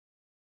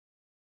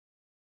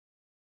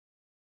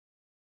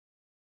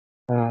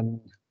And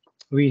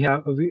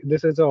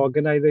this is an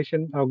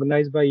organization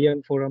organized by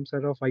Young Forum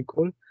Center of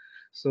ICOL.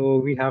 So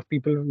we have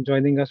people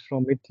joining us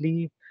from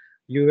Italy,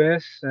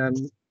 US,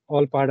 and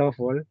all part of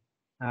world.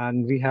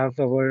 And we have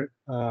our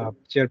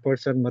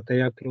chairperson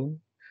Mataya Klum.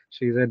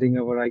 She's heading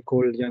our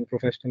ICOL Young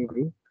Professional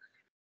Group.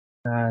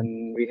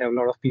 And we have a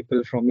lot of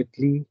people from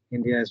Italy,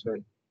 India as well.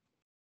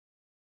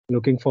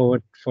 Looking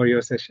forward for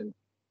your session.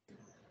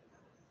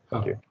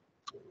 Thank you.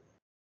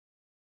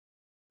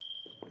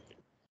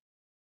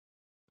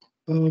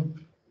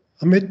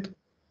 Amit?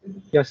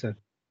 Yes, sir.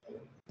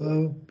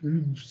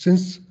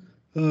 Since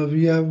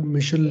we have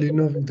Michelle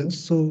Lino with us,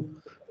 so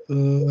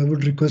I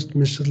would request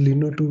Mr.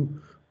 Lino to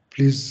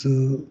please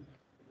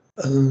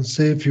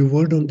say a few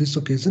words on this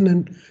occasion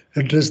and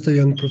address the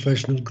young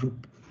professional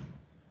group.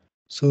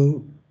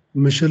 So,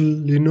 Michelle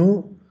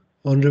Lino,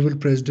 Honorable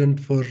President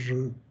for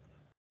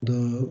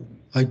the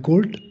High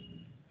Court,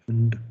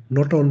 and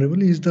not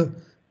Honorable, he is the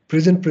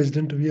present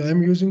President. I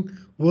am using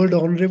word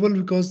Honorable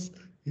because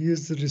he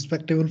is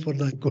respectable for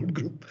the High Court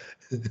group.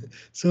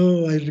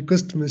 So, I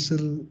request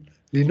Mr.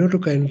 Lino to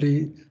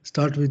kindly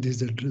start with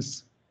his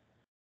address.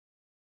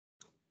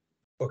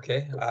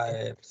 Okay,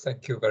 I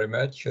thank you very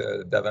much,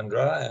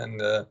 Davendra,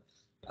 and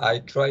I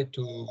try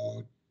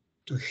to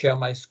share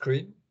my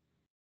screen.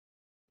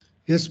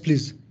 Yes,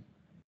 please.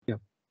 Yeah.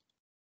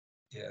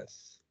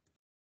 Yes.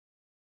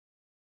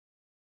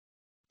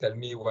 Tell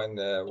me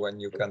when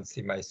you can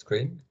see my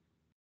screen.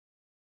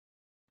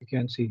 You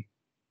can see.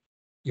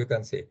 You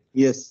can see.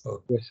 Yes.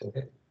 Okay. Yes,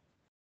 sir.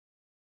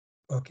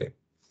 Okay.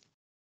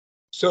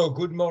 So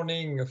good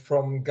morning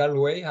from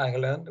Galway,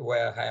 Ireland,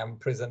 where I am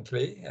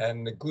presently,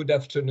 and good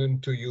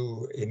afternoon to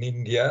you in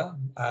India.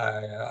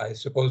 I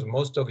suppose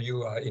most of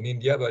you are in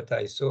India, but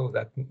I saw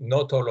that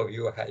not all of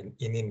you are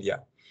in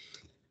India.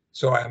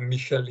 So I am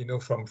Michel Lino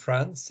from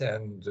France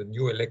and the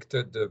new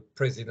elected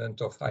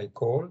president of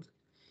ICOLD.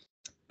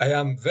 I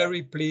am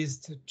very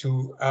pleased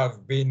to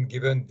have been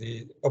given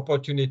the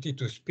opportunity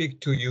to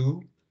speak to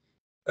you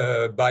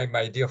by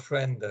my dear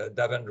friend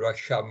Davendra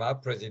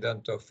Sharma,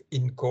 president of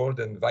INCOLD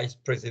and vice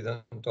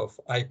president of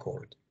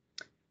ICOLD.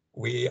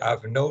 We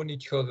have known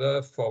each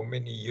other for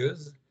many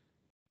years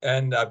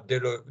and have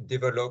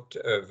developed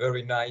a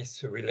very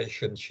nice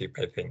relationship,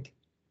 I think.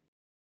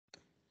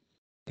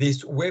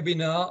 This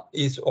webinar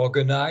is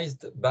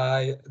organized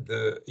by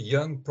the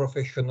Young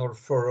Professional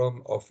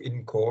Forum of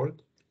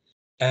INCOLD,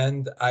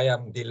 and I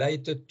am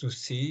delighted to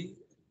see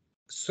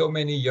so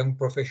many young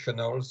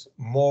professionals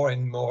more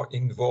and more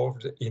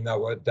involved in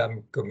our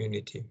DAM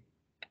community.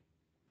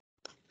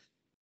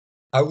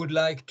 I would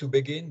like to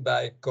begin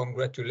by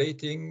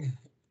congratulating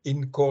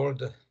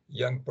INCOLD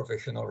Young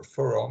Professional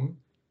Forum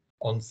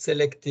on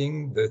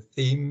selecting the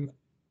theme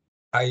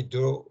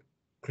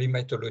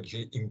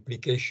Hydroclimatology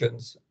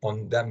Implications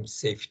on Dam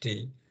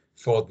Safety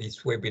for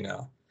this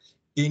webinar.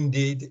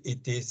 Indeed,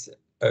 it is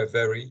a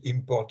very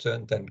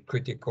important and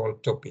critical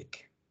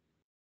topic.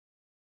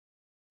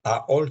 I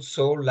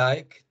also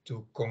like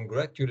to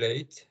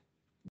congratulate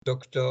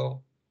Dr.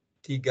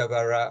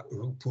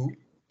 Tigavarupu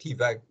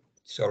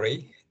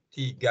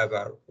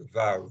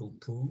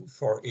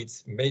for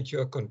its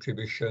major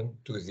contribution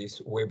to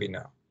this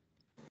webinar.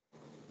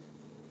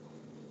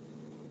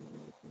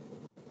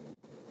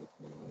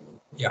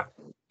 Yeah,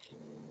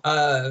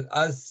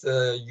 as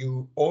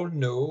you all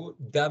know,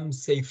 dam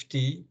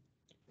safety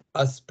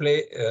has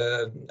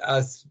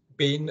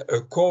been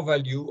a core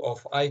value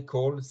of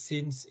ICOL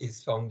since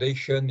its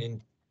foundation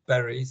in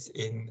Paris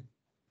in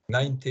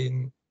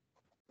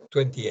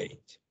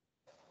 1928.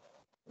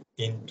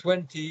 In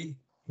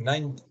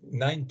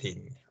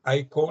 2019,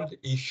 ICOL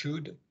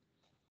issued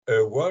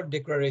a World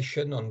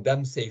Declaration on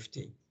Dam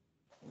Safety.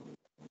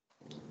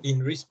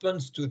 In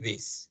response to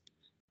this,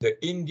 the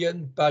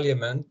Indian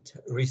Parliament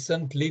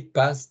recently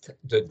passed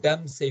the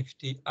Dam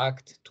Safety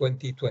Act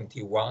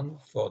 2021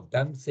 for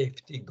dam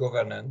safety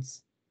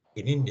governance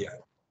in India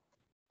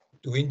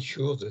to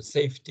ensure the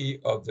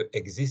safety of the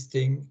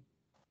existing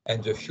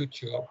and the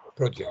future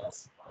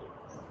projects.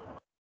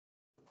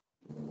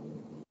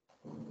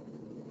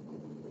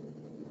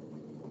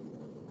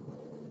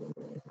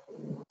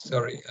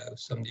 Sorry,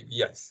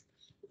 yes.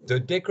 The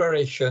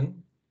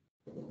declaration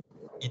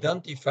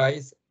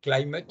identifies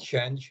climate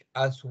change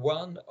as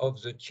one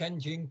of the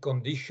changing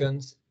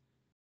conditions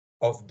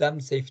of dam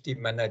safety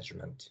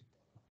management.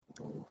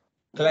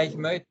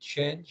 Climate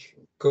change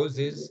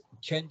causes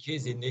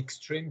changes in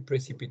extreme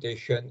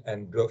precipitation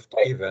and drought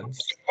events,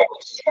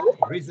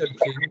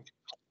 resulting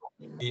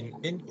in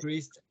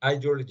increased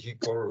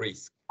hydrological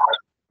risk.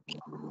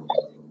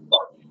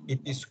 It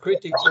is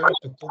critical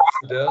to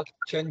consider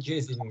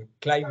changes in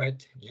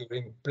climate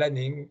during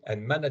planning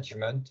and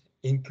management,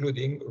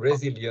 including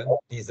resilient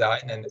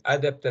design and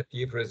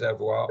adaptive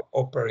reservoir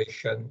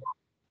operation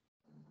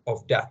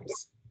of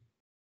dams.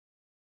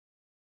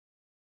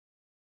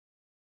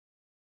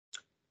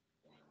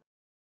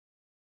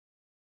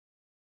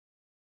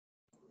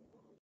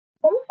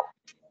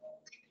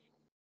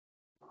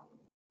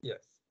 Yes.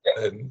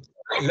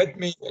 Let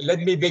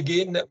me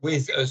begin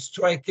with a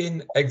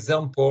striking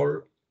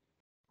example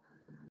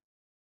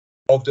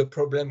of the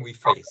problem we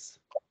face.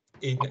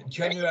 In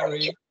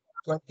January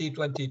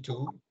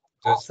 2022,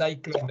 the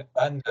cyclone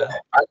Anna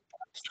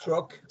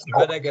struck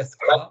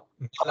Madagascar,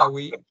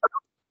 Malawi,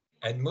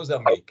 and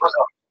Mozambique.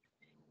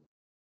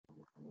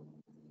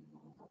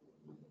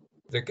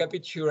 The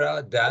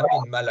Capicura Dam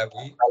in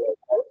Malawi,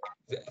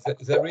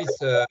 there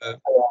is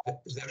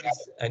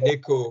an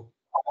echo.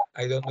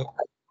 I don't know.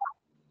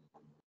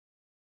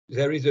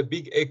 There is a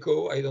big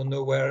echo. I don't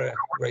know where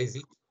is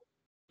it.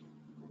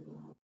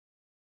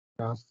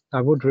 I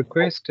would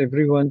request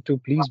everyone to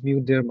please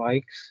mute their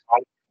mics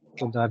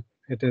so that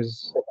it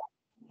is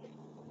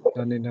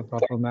done in a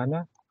proper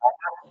manner.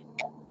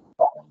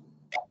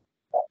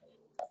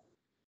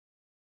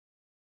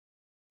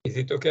 Is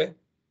it okay?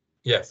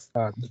 Yes.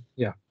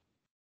 Yeah.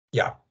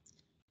 Yeah.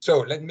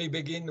 So let me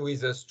begin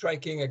with a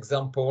striking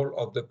example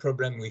of the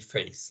problem we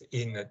face.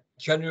 In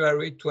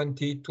January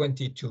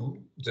 2022,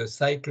 the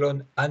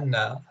cyclone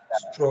Anna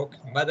struck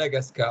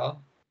Madagascar,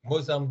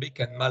 Mozambique,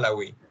 and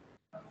Malawi.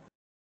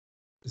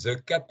 The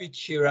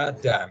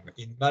Capicura Dam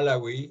in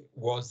Malawi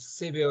was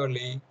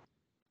severely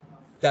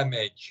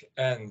damaged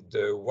and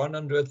the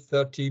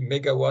 130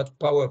 megawatt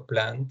power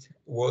plant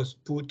was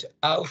put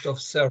out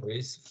of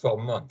service for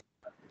months.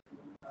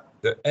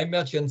 The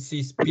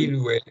emergency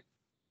spillway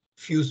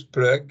fuse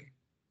plug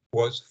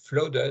was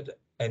flooded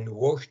and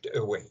washed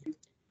away.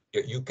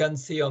 You can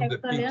see on the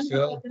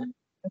picture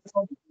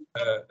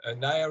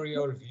an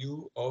aerial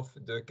view of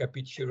the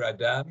Capicura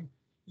Dam.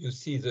 You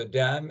see the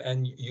dam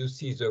and you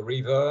see the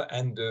river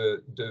and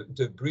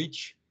the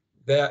bridge.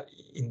 There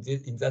in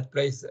that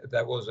place,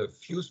 there was a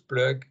fuse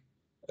plug,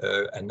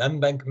 an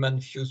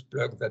embankment fuse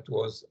plug that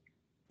was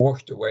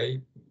washed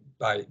away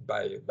by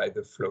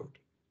the flood.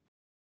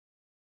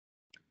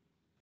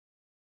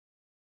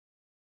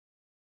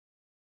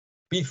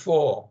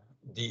 Before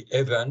the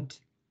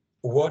event,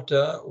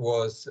 water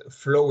was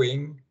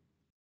flowing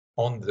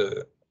on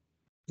the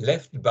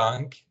left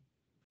bank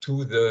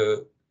to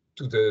the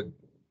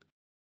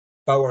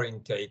power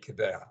intake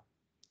there.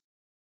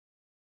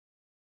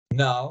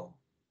 Now,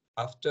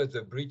 after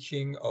the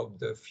breaching of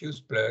the fuse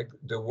plug,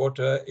 the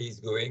water is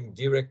going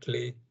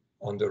directly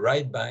on the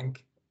right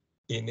bank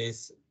in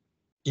its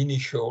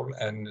initial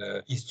and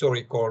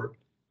historical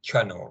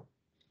channel,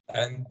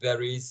 and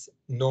there is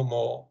no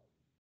more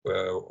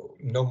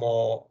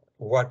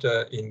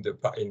water in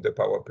the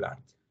power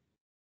plant,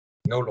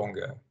 no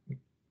longer.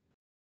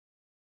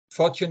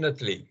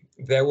 Fortunately,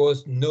 there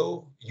was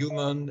no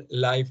human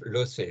life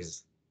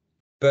losses,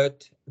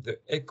 but the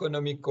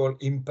economical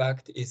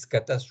impact is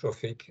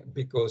catastrophic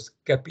because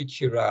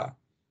Capicura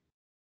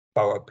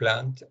power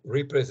plant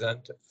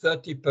represent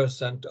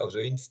 30% of the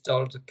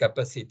installed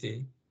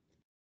capacity,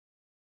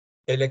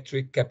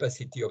 electric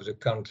capacity of the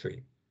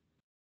country.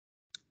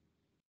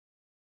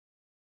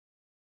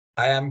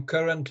 I am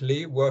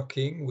currently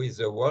working with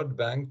the World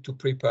Bank to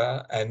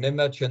prepare an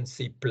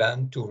emergency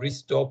plan to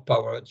restore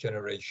power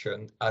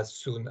generation as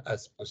soon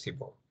as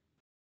possible.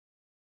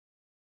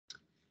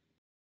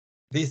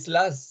 This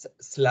last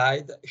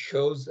slide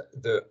shows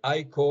the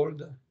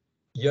INCOLD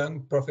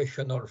Young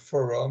Professional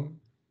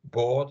Forum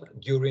board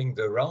during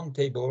the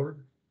roundtable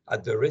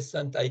at the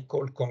recent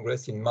INCOLD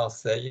Congress in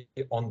Marseille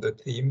on the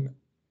theme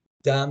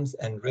Dams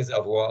and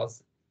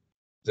Reservoirs,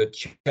 the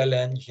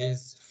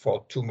Challenges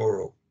for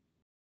Tomorrow.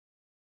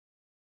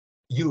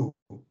 You,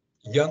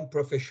 young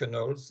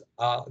professionals,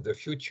 are the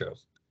future,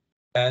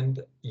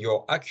 and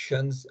your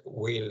actions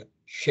will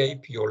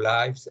shape your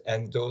lives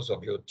and those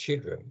of your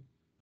children.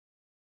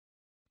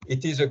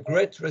 It is a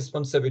great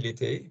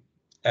responsibility,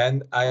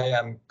 and I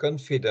am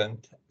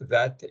confident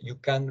that you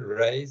can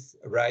rise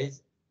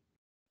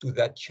to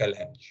that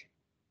challenge.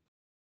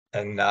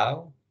 And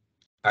now,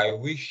 I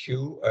wish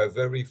you a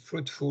very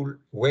fruitful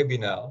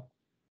webinar.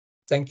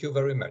 Thank you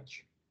very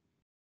much.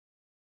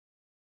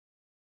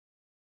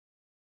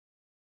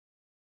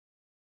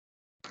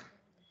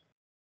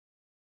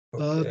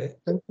 Okay.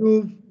 Thank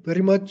you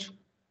very much,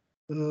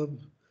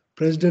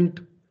 President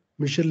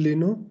Michel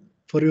Lino,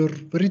 for your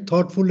very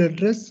thoughtful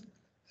address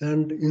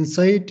and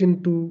insight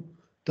into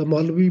the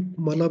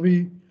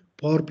Malawi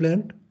power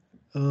plant.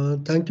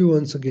 Thank you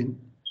once again.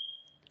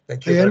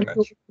 Thank you very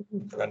much.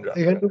 I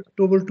hand it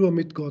over to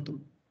Amit Gautam.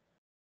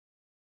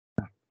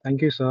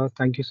 Thank you, sir.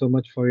 Thank you so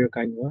much for your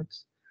kind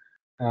words.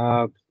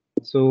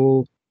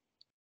 So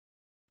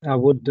I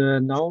would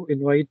now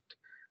invite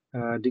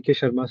DK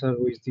Sharma sir,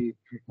 who is the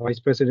Vice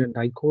President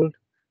INCOLD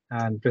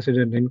and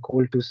President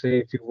INCOLD, to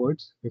say a few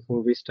words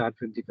before we start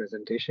with the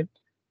presentation.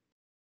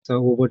 So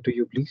over to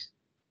you, please.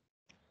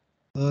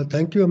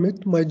 Thank you,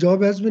 Amit. My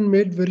job has been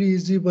made very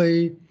easy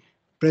by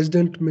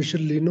President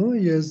Michel Lino.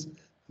 He has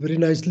very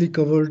nicely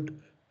covered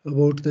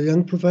about the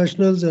young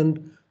professionals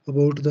and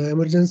about the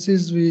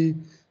emergencies we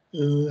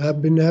have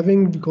been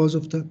having because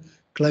of the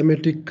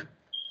climatic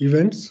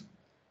events.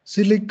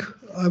 See,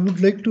 I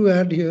would like to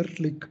add here,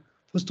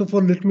 first of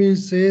all, let me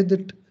say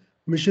that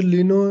Michel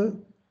Lino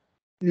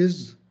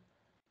is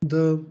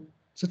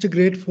such a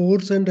great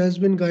force and has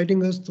been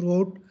guiding us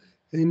throughout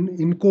in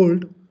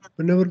INCOLD.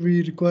 Whenever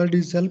we required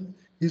his help,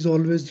 he's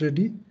always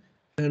ready.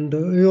 And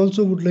I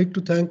also would like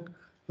to thank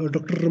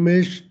Dr.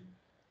 Ramesh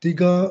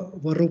Tiga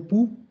Varopu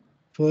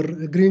for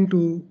agreeing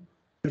to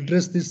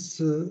address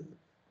this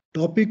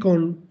topic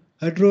on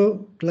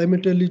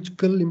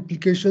hydroclimatological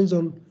implications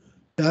on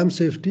dam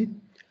safety.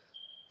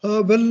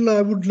 Well,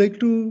 I would like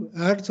to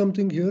add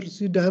something here.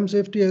 See, dam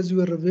safety, as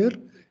you are aware,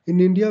 in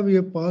India, we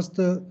have passed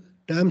the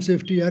Dam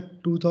Safety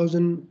Act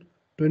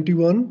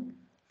 2021,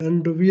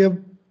 and we have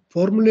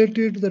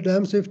formulated the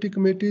dam safety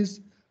committees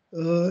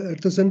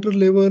at the central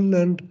level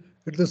and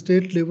at the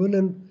state level.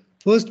 And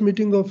first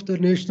meeting of the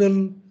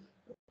National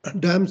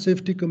Dam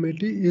Safety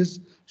Committee is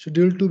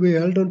scheduled to be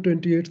held on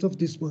 28th of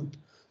this month.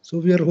 So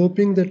we are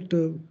hoping that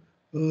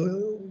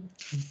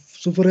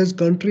so far as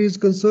country is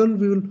concerned,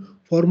 we will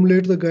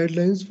formulate the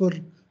guidelines for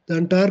the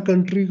entire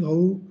country,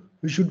 how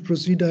we should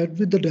proceed ahead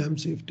with the dam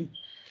safety.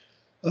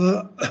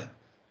 Uh,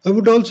 I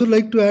would also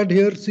like to add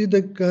here, see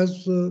that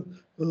as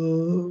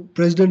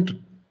President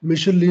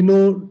Michel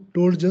Lino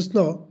told just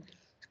now,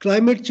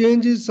 climate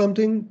change is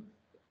something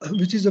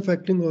which is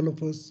affecting all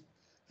of us.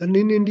 And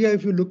in India,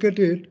 if you look at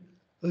it,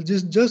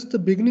 just the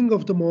beginning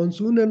of the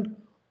monsoon and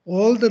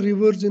all the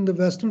rivers in the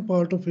western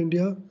part of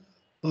India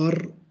are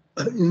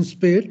in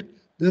spate.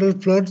 There are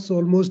floods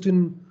almost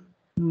in,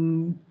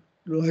 mm,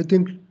 I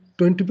think,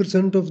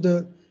 20% of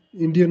the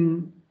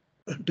Indian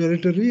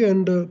territory,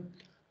 and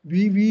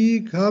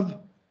we have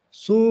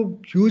so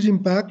huge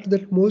impact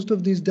that most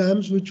of these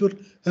dams which were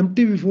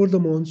empty before the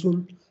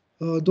monsoon,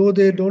 though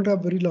they don't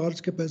have very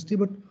large capacity,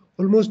 but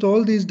almost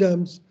all these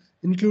dams,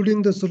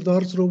 including the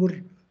Sardar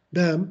Sarovar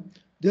Dam,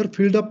 they are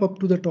filled up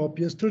to the top.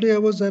 Yesterday I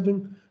was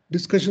having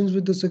discussions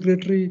with the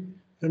secretary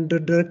and the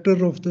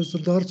director of the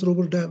Sardar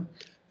Sarovar Dam,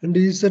 and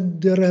he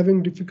said they are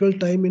having difficult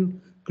time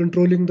in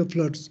controlling the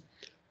floods.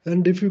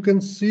 And if you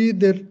can see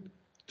that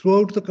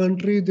throughout the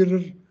country, there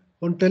are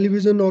on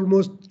television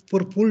almost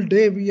for full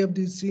day, we have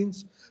these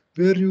scenes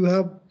where you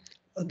have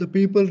the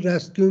people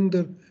rescuing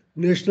the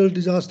National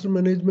Disaster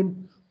Management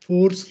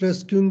Force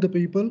rescuing the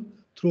people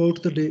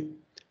throughout the day.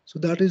 So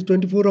that is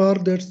 24 hours,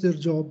 that's their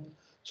job.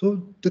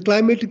 So the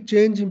climatic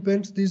change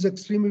impacts, these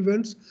extreme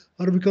events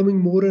are becoming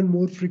more and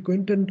more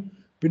frequent, and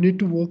we need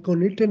to work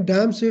on it. And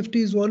dam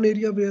safety is one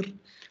area where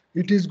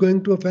it is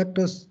going to affect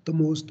us the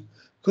most.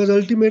 Because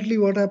ultimately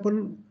what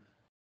happened,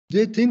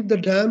 they think the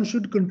dam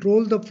should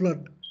control the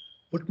flood,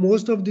 but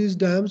most of these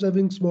dams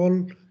having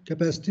small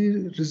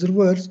capacity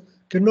reservoirs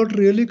cannot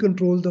really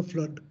control the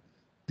flood.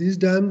 These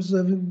dams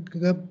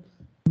have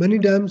many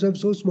dams have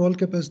so small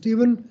capacity.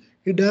 Even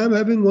a dam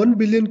having 1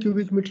 billion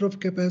cubic meter of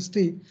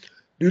capacity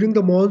during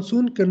the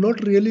monsoon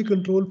cannot really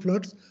control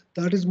floods.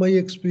 That is my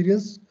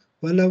experience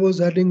while I was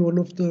heading one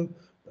of the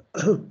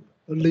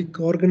like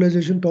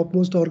organization,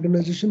 topmost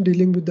organization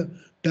dealing with the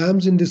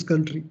dams in this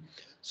country.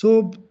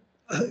 So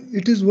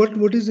it is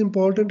what is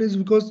important is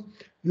because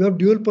you have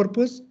dual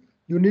purpose.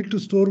 You need to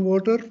store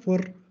water for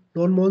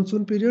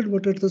non-monsoon period,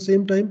 but at the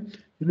same time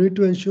you need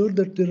to ensure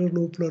that there are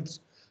no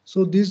floods.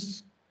 So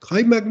these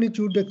high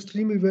magnitude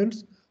extreme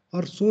events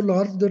are so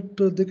large that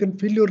they can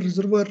fill your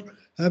reservoir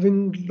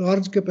having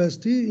large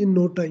capacity in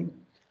no time.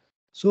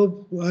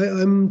 So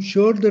I'm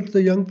sure that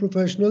the young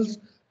professionals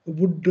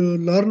would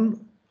learn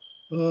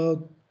uh,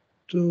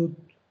 to,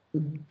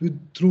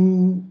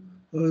 through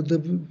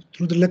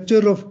through the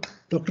lecture of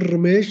Dr.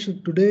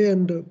 Ramesh today,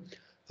 and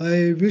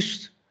I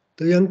wish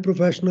the young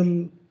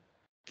professional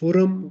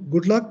forum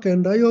good luck.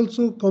 And I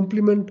also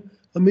compliment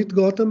Amit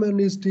Gautam and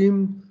his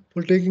team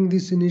for taking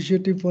this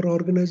initiative for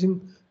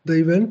organizing the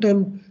event.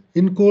 And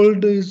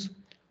INCOLD is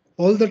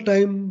all the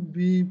time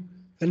we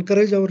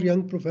encourage our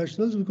young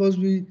professionals because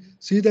we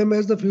see them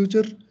as the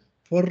future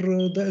for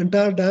the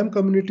entire dam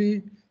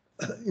community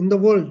in the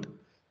world.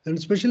 And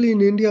especially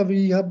in India,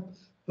 we have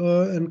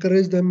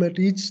encouraged them at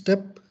each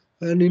step,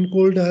 and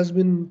INCOLD has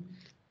been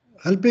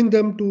helping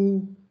them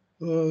to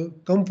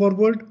come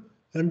forward.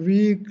 And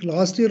we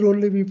last year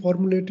only we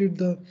formulated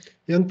the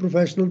Young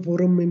Professional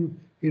Forum in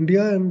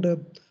India, and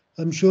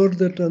I'm sure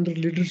that under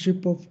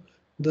leadership of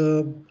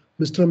the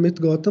Mr. Amit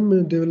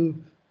Gautam, they will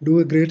do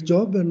a great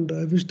job, and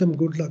I wish them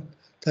good luck.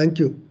 Thank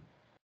you.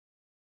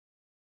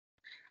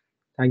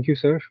 Thank you,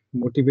 sir.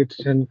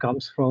 Motivation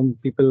comes from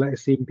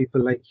seeing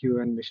people like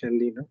you and Michelle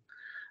Lino.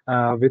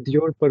 With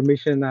your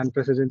permission and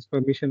President's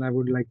permission, I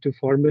would like to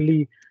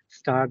formally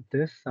start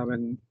this. I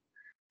mean,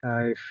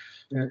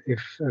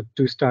 if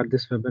to start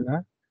this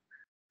webinar,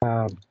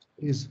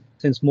 Please.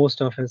 since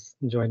most of us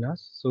join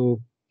us. So,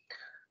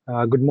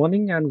 good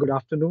morning and good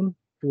afternoon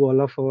to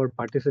all of our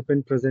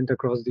participants present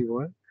across the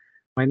world.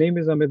 My name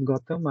is Amit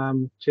Gautam.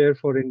 I'm chair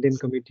for Indian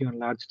Committee on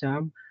Large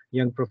Dam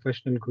Young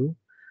Professional Group,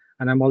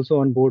 and I'm also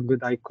on board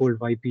with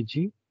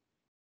INCOLD-YPG.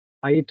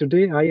 I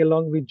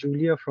along with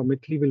Julia from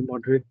Italy will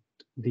moderate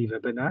the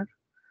webinar.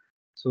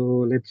 So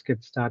let's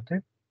get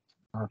started.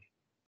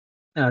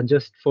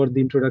 Just for the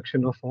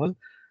introduction of all,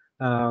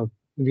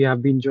 we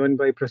have been joined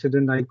by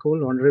President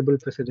ICOL, Honorable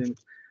President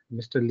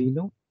Mr.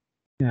 Lino,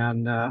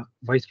 and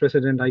Vice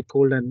President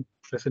ICOL and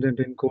President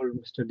INCOL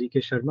Mr. DK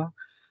Sharma.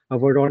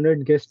 Our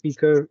honored guest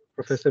speaker,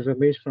 Professor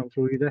Ramesh from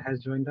Florida,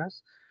 has joined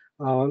us.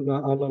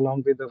 all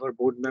along with our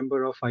board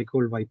member of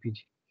ICOLD-YPG.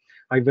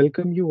 I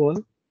welcome you all.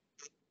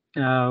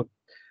 Uh,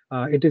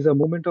 it is a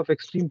moment of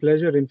extreme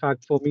pleasure, in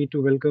fact, for me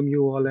to welcome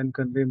you all and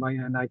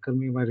I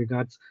convey my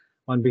regards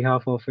on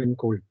behalf of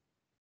INCOLD.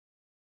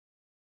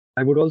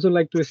 I would also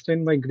like to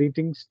extend my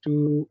greetings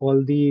to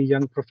all the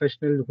young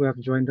professionals who have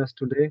joined us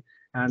today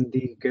and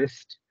the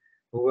guests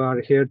who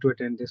are here to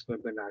attend this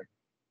webinar.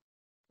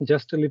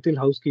 Just a little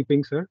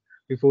housekeeping, sir,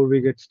 before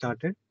we get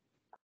started.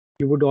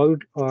 You would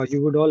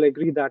all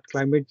agree that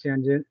climate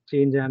change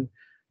and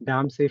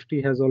dam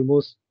safety has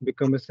almost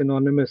become a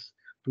synonymous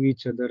to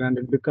each other, and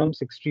it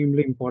becomes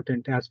extremely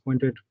important, as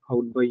pointed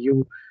out by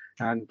you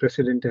and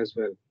President as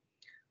well.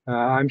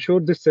 I'm sure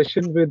this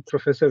session with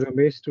Professor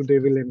Ramesh today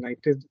will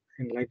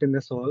enlighten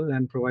us all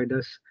and provide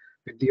us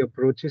with the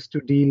approaches to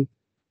deal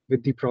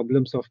with the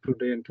problems of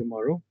today and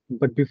tomorrow.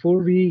 But before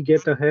we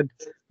get ahead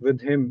with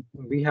him,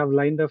 we have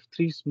lined up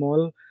three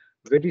small,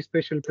 very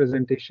special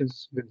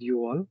presentations with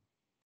you all,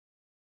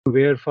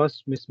 where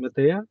first Ms.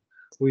 Matea,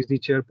 who is the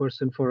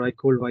chairperson for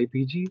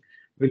ICOLD-YPG,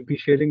 will be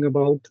sharing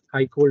about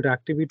ICOLD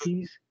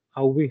activities,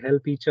 how we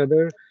help each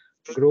other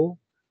grow,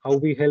 how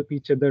we help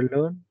each other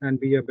learn and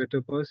be a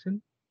better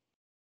person,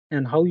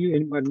 and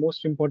and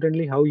most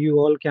importantly, how you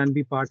all can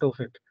be part of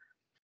it.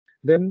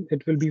 Then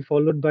it will be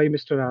followed by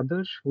Mr.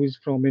 Adarsh, who is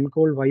from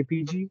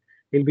INCOLD-YPG.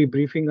 He'll be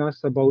briefing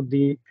us about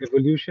the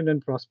evolution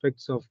and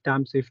prospects of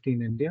dam safety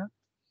in India.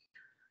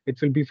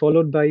 It will be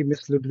followed by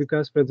Ms.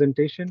 Ludvica's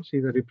presentation.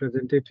 She's a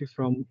representative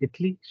from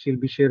Italy. She'll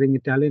be sharing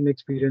Italian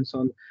experience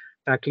on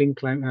tackling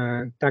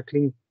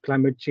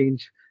climate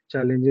change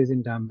challenges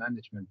in dam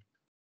management.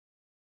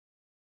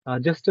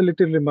 Just a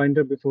little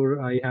reminder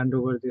before I hand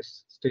over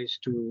this stage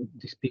to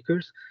the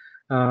speakers.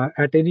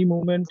 At any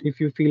moment, if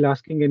you feel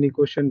asking any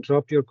question,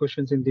 drop your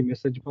questions in the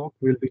message box.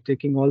 We'll be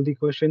taking all the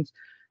questions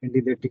in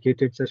the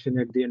dedicated session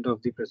at the end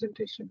of the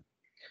presentation.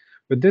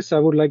 With this, I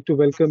would like to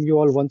welcome you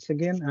all once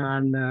again,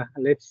 and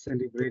let's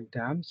celebrate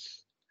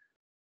dams.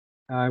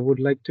 I would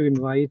like to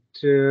invite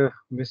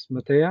Ms.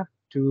 Matea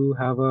to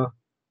have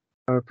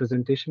our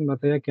presentation.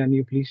 Matea, can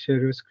you please share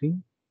your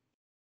screen?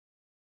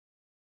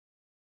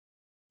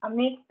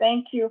 Amit,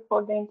 thank you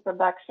for the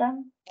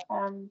introduction.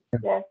 And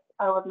yes,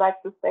 I would like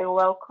to say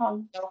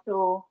welcome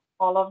to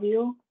all of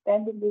you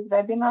attending this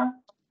webinar.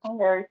 I'm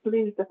very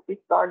pleased that we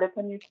started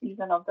a new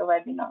season of the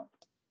webinar.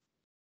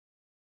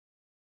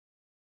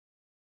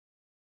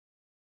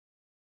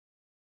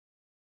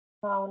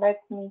 Now let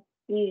me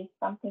see,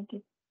 something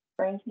is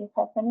strangely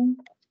happening.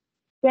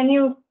 Can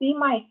you see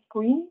my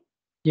screen?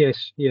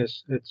 Yes,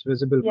 it's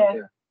visible. Yes,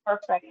 Matea.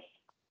 perfect.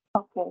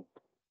 Okay.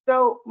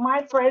 So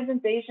my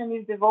presentation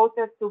is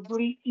devoted to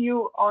brief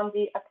you on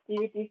the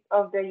activities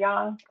of the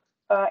Young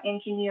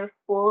Engineers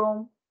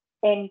Forum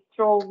and its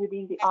role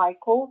within the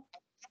ICOLD.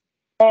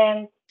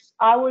 And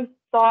I will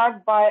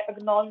start by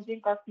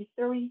acknowledging our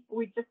history.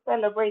 We just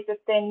celebrated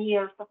 10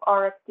 years of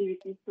our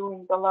activities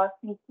during the last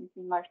meeting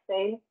in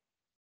Marseille.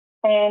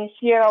 And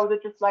here I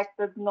would just like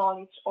to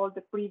acknowledge all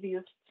the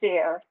previous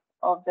chairs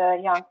of the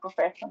Young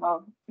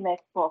Professional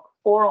Network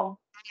Forum,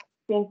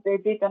 since they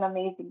did an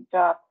amazing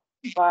job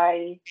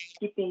by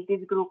keeping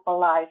this group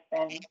alive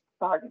and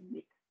starting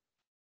it.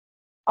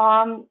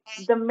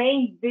 The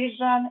main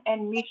vision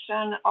and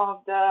mission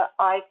of the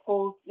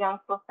ICOLD Young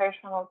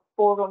Professionals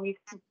Forum is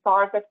to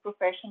target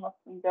professionals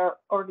in their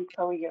early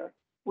careers.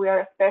 We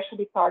are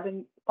especially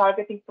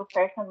targeting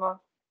professionals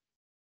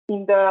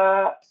in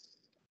the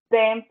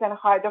dams and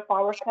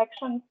hydropower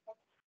sections,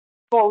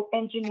 both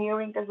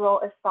engineering as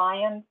well as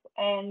science,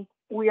 and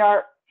we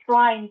are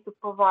trying to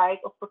provide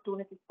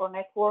opportunities for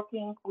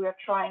networking. We are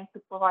trying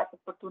to provide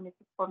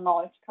opportunities for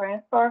knowledge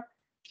transfer.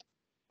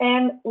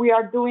 And we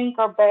are doing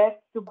our best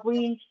to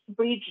bridge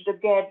the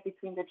gap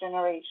between the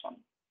generations.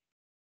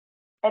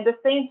 At the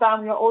same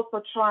time, we are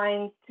also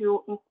trying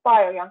to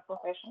inspire young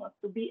professionals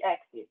to be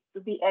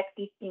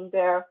active in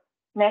their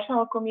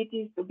national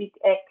committees, to be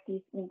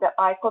active in the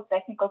ICOLD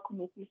technical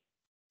committees.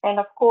 And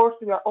of course,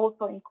 we are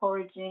also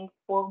encouraging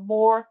for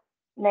more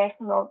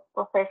national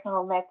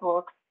professional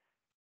networks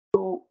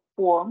to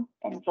form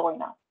and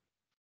join us.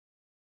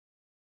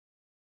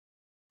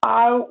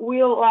 I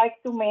will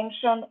like to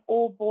mention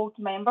all board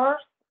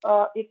members.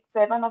 It's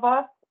 7 of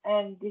us,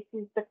 and this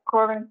is the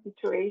current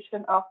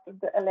situation after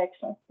the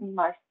elections in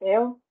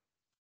Marseille.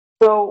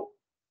 So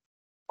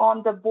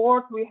on the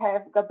board, we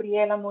have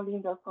Gabriela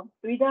Molinder from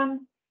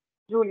Sweden,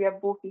 Giulia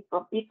Buffi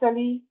from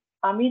Italy,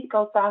 Amit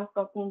Gautam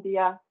from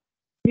India,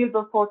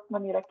 Wilberforce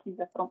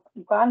Manirakiza from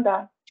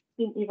Uganda,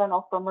 Tim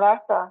Ivanov from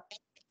Russia,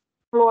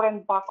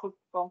 Florent Bakus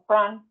from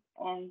France,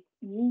 and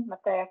me,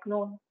 Matea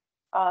Knun,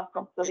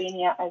 from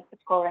Slovenia as the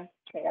current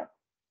chair.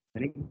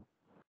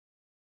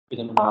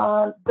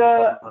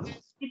 The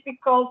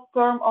typical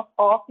term of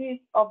office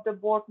of the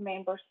board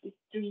members is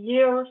 2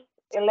 years.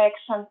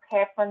 Elections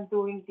happen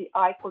during the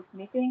ICOLD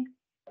meeting.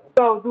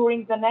 So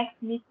during the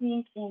next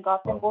meeting in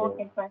Gothenburg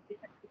in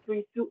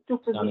 2023, two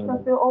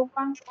positions will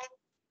open.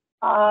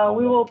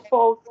 We will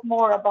post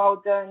more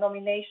about the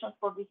nomination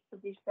for this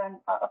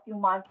position a few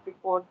months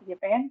before the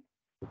event.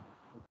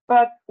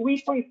 but we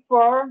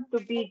prefer to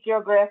be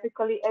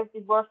geographically as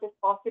diverse as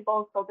possible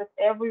so that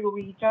every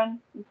region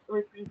is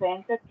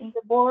represented in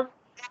the board.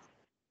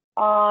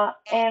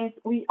 And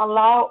we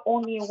allow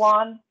only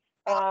one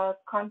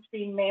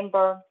country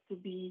member to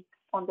be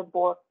on the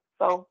board.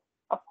 So,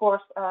 of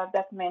course,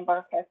 that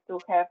member has to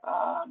have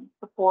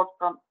support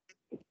from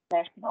its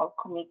national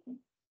committee.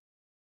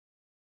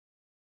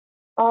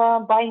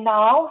 By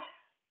now,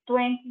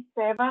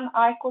 27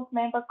 ICOLD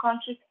member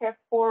countries have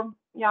formed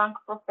young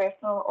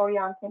professional or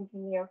young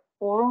engineer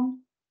forums.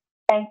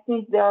 And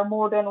since there are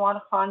more than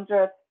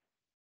 100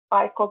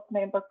 ICOLD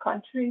member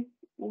countries,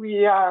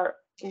 we are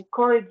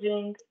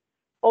encouraging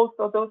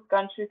also those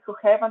countries who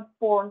haven't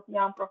formed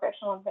young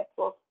professional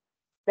networks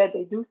that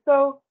they do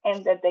so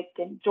and that they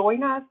can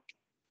join us.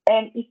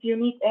 And if you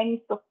need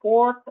any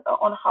support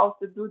on how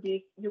to do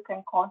this, you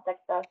can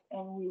contact us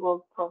and we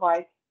will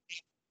provide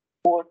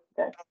support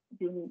that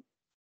you need.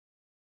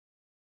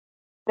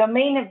 The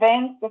main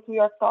events that we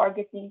are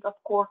targeting, of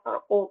course,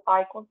 are all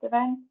ICOLD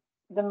events,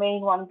 the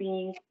main one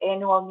being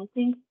annual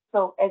meetings.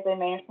 So as I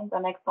mentioned, the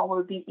next one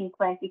will be in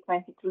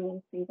 2023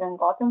 in Sweden,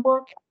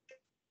 Gothenburg.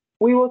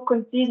 We will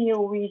continue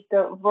with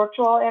the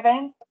virtual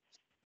events,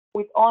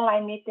 with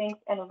online meetings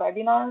and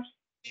webinars,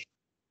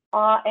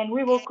 and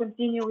we will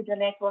continue with the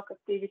network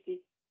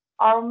activities.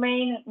 Our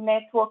main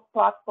network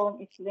platform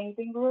is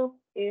LinkedIn Group.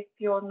 If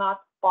you're not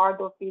part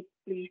of it,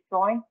 please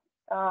join.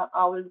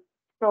 I will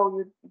show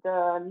you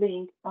the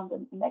link on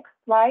the next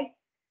slide.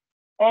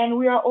 And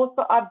we are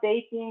also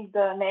updating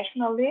the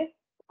national list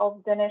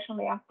of the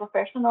national young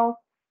professionals,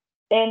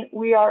 and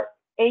we are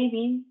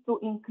aiming to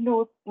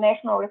include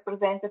national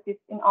representatives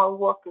in our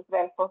work as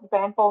well. For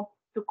example,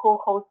 to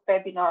co-host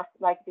webinars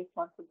like this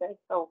one today.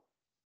 So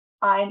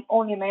I'm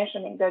only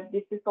mentioning that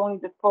this is only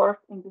the first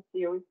in the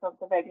series of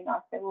the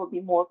webinars. There will be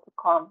more to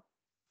come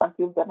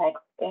until the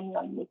next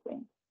annual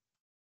meeting.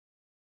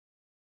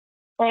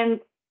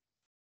 And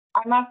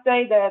I must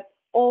say that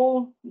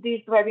all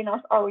these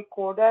webinars are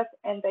recorded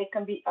and they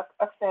can be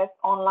accessed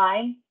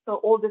online. So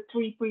all the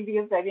 3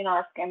 previous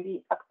webinars can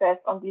be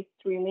accessed on these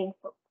 3 links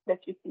that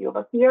you see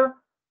over here,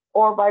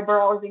 or by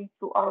browsing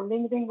to our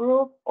LinkedIn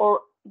group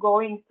or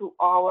going to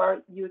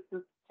our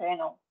YouTube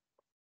channel.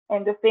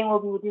 And the same will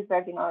be with this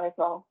webinar as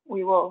well.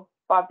 We will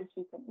publish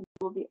it and it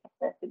will be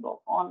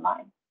accessible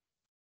online.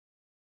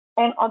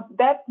 And on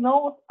that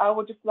note, I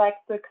would just like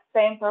to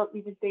extend our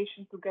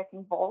invitation to get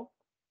involved.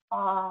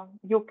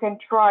 You can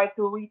try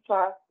to reach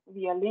us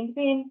via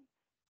LinkedIn.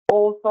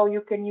 Also,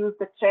 you can use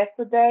the chat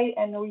today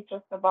and reach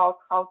us about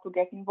how to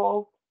get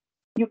involved.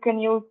 You can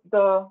use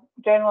the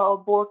general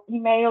board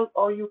email,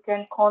 or you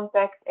can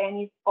contact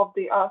any of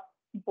the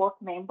board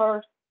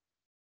members.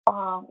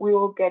 We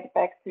will get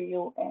back to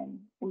you and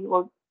we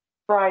will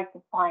try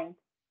to find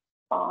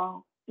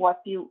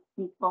what you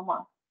need from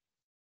us.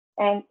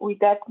 And with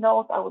that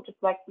note, I would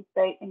just like to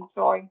say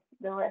enjoy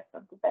the rest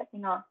of the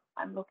webinar.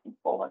 I'm looking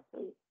forward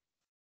to it.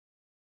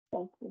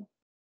 Thank you.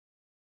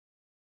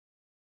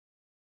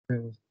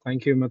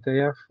 Thank you,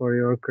 Mateja, for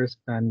your crisp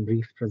and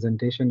brief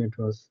presentation. It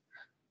was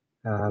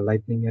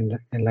lightning and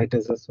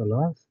enlightens us a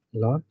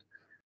lot.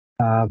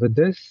 With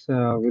this,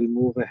 we'll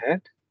move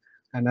ahead,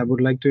 and I would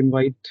like to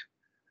invite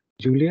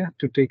Julia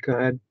to take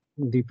ahead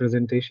the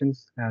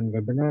presentations and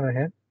webinar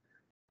ahead,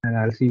 and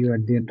I'll see you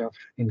at the end of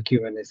in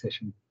Q&A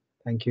session.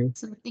 Thank you.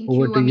 So thank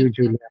Over you, to Amit. you,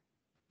 Julia.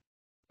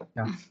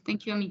 Yeah.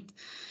 Thank you, Amit.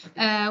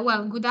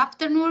 Well, good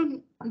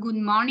afternoon, good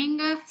morning,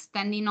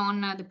 standing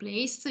on the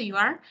place you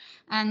are.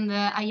 And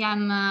I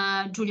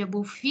am Giulia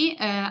Buffi,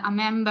 a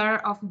member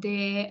of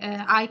the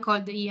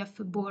INCOLD-YEF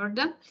board.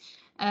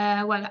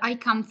 Well, I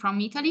come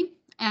from Italy,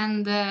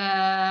 and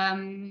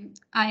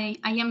I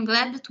am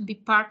glad to be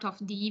part of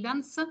the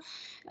events.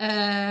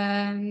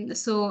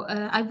 So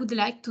I would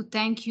like to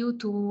thank you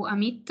to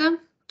Amit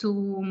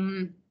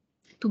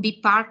to be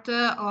part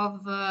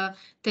of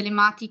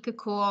telematic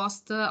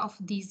co-host of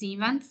these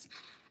events.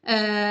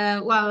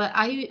 Well,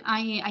 I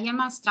am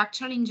a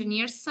structural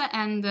engineer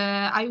and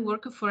I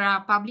work for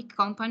a public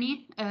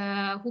company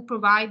who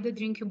provide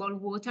drinkable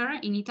water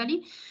in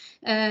Italy.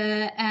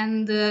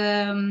 And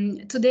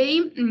today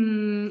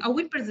I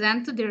will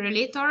present the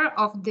relator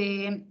of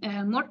the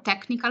more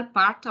technical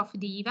part of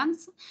the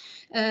events.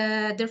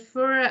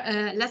 Therefore,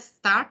 let's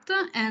start.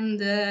 And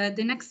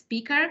the next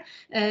speaker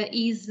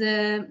is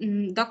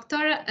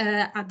Dr.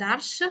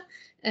 Adarsh,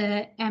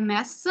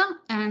 MS,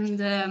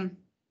 and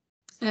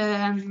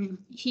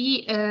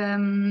he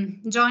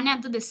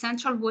joined the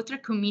Central Water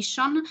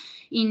Commission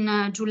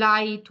in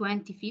July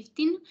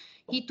 2015.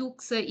 He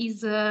took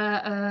his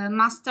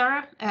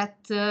master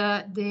at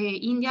the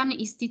Indian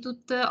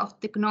Institute of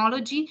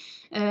Technology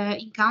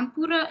in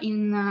Kanpur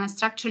in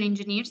structural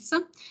engineers.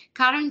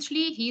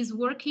 Currently, he is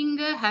working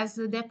as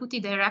deputy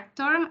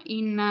director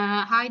in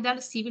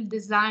Haidal Civil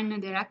Design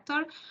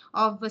Director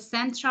of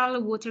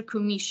Central Water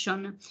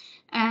Commission.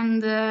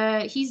 And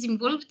he's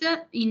involved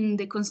in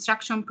the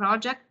construction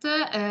project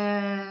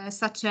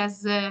such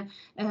as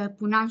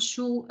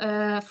Punanshu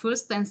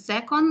 1st and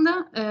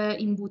 2nd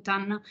in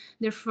Bhutan.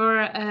 Therefore,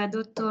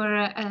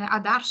 Dr.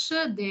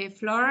 Adarsh, the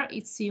floor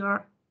is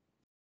yours.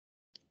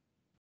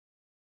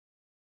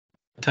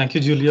 Thank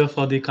you, Julia,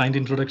 for the kind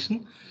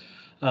introduction.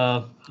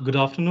 Good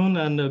afternoon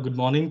and good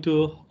morning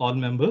to all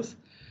members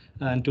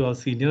and to our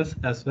seniors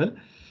as well.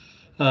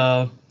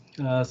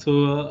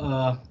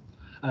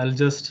 I'll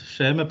just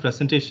share my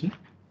presentation.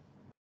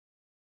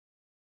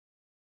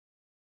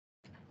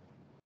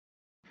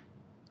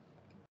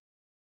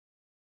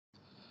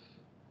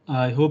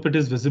 I hope it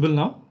is visible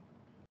now.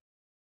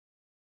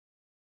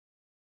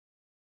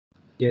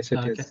 Yes,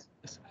 it is.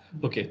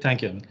 Okay,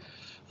 thank you.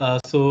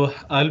 So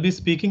I'll be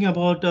speaking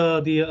about a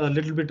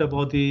little bit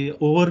about the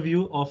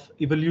overview of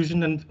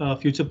evolution and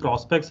future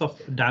prospects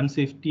of dam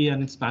safety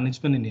and its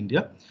management in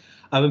India.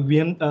 I will be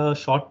in a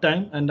short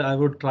time and I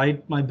would try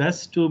my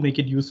best to make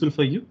it useful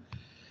for you.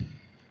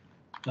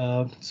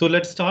 So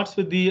let's start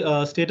with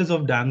the status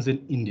of dams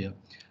in India.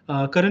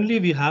 Currently,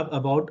 we have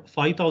about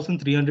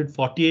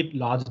 5,348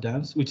 large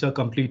dams which are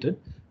completed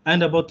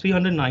and about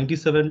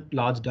 397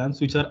 large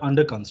dams which are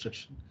under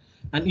construction.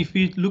 And if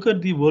we look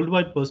at the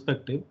worldwide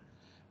perspective,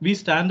 we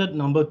stand at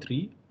number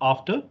 3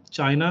 after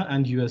China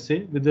and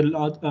USA with the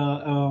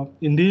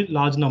in the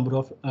large number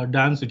of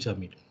dams which are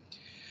made.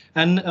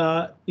 And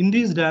in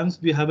these dams,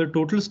 we have a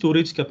total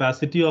storage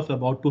capacity of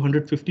about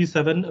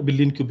 257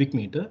 billion cubic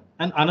meter,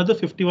 and another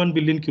 51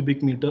 billion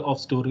cubic meter of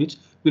storage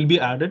will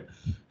be added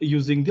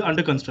using the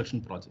under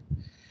construction project.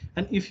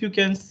 And if you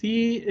can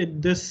see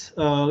this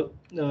plot,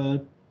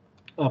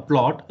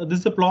 this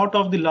is a plot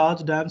of the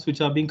large dams which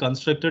are being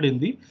constructed in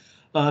the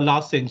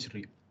last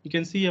century. You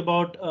can see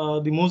about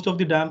the most of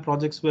the dam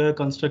projects were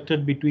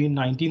constructed between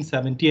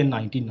 1970 and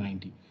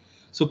 1990.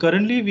 So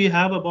currently we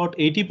have about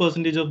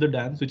 80% of the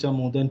dams which are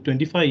more than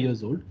 25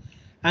 years old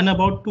and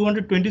about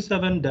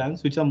 227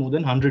 dams which are more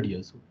than 100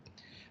 years old.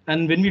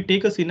 And when we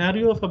take a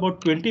scenario of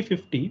about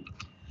 2050,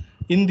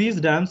 in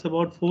these dams,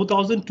 about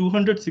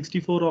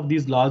 4,264 of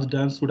these large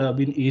dams would have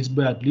been aged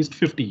by at least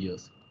 50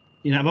 years.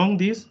 Among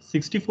these,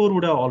 64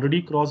 would have already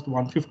crossed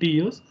 150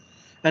 years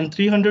and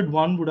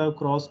 301 would have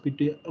crossed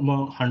between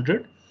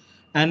 100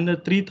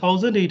 and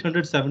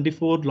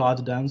 3,874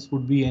 large dams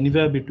would be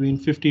anywhere between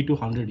 50 to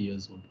 100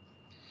 years old.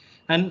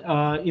 And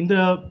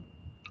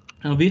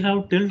we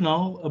have till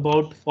now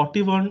about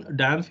 41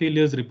 dam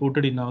failures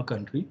reported in our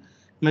country,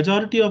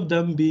 majority of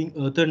them being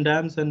earthen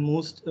dams, and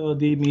most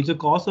the major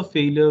cause of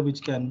failure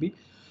which can be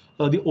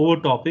the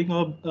overtopping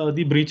or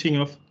the breaching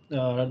of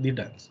the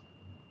dams.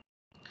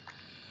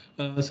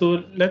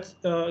 So let's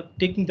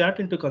taking that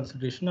into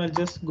consideration, I'll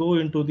just go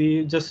into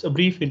just a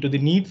brief into the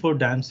need for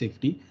dam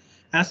safety.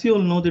 As you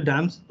all know, the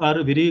dams are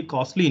a very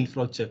costly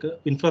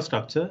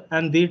infrastructure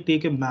and they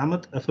take a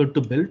mammoth effort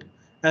to build.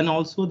 And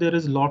also there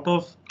is a lot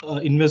of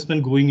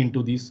investment going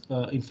into these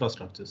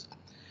infrastructures.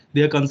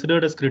 They are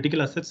considered as critical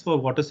assets for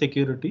water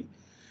security.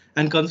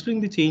 And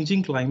considering the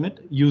changing climate,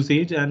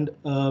 usage and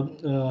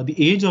the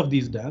age of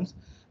these dams,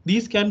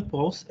 these can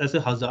pose as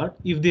a hazard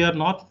if they are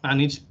not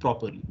managed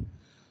properly,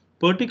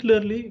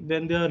 particularly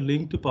when they are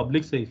linked to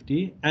public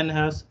safety and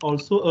has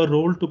also a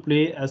role to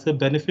play as a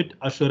benefit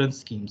assurance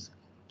schemes.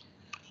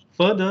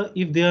 Further,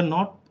 if they are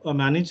not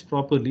managed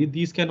properly,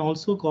 these can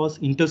also cause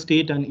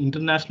interstate and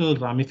international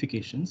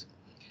ramifications.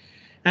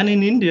 And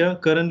in India,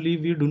 currently,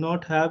 we do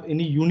not have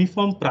any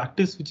uniform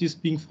practice which is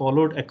being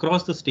followed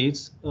across the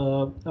states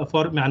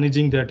for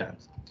managing their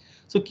dams.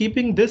 So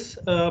keeping this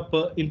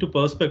into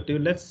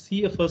perspective, let's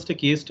see first a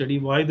case study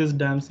why this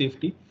dam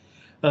safety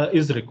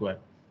is required.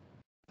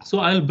 So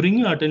I'll bring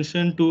your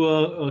attention to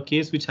a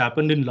case which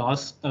happened in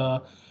last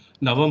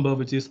November,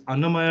 which is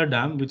Annamaya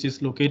Dam, which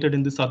is located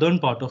in the southern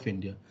part of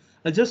India.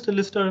 I'll just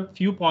list a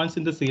few points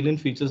in the salient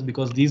features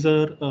because these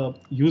are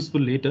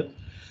useful later.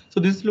 So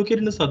this is located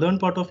in the southern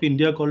part of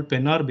India called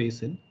Pennar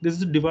Basin. This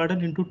is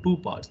divided into two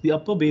parts, the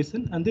upper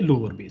basin and the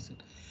lower basin.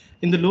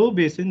 In the lower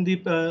basin, the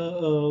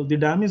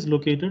dam is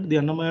located, the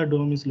Annamaya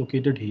Dam is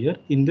located here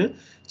in the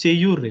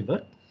Cheyur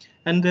River.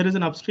 And there is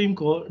an upstream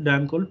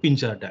dam called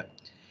Pinjar Dam.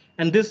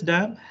 And this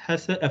dam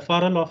has a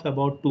FRL of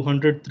about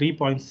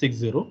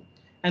 203.60,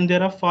 and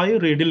there are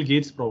 5 radial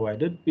gates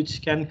provided,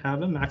 which can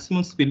have a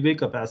maximum spillway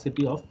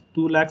capacity of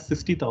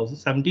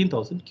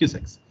 2,60,017,000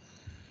 cusecs.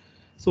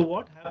 So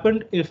what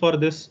happened for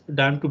this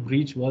dam to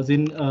breach was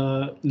in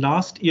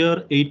last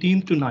year,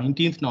 18th to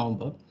 19th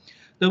November,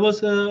 there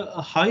was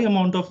a high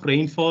amount of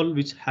rainfall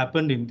which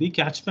happened in the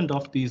catchment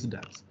of these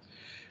dams.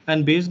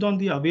 And based on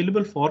the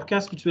available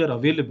forecasts which were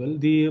available,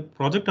 the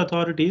project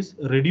authorities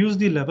reduced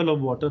the level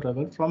of water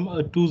level from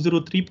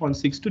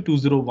 203.6 to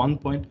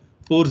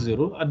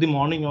 201.40 at the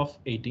morning of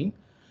 18,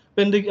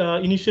 when the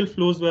initial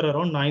flows were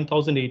around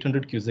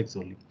 9,800 cusecs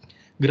only.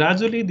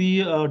 Gradually,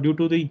 due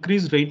to the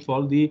increased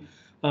rainfall, the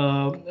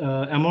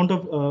amount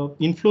of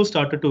inflow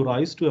started to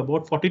rise to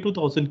about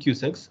 42,000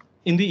 cusecs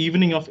in the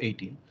evening of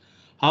 18.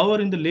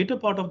 However, in the later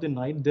part of the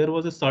night, there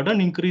was a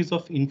sudden increase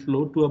of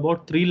inflow to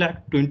about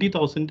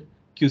 3,20,000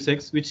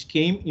 cusecs, which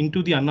came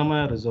into the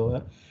Annamaya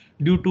reservoir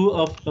due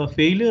to a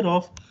failure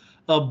of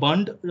a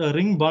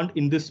ring bund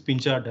in this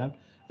Pinjar dam.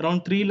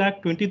 Around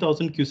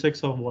 3,20,000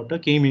 cusecs of water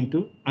came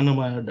into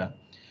Annamaya dam.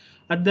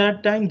 At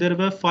that time, there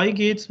were 5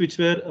 gates which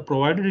were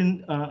provided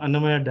in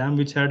Annamaya Dam,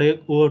 which had a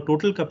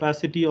total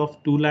capacity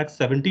of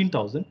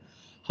 2,17,000.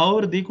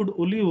 However, they could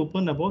only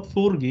open about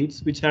 4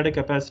 gates, which had a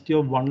capacity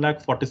of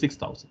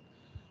 1,46,000.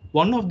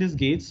 One of these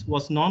gates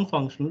was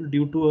non-functional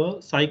due to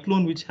a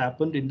cyclone which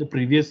happened in the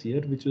previous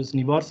year, which was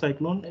Nivar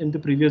cyclone. In the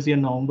previous year,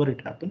 November,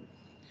 it happened.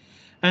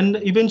 And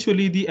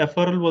eventually the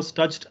FRL was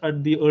touched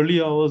at the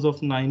early hours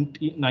of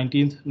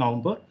 19th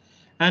November.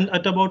 And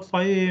at about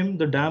 5 a.m.,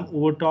 the dam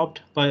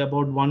overtopped by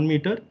about 1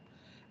 meter,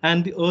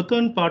 and the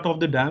earthen part of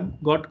the dam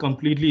got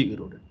completely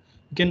eroded.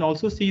 You can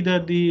also see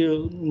that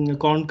the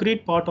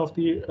concrete part of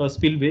the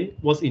spillway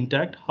was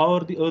intact.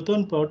 However, the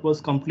earthen part was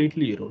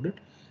completely eroded,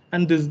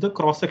 and this is the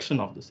cross section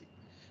of the sea.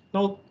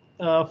 Now,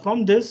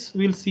 from this,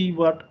 we'll see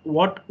what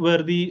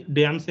were the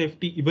dam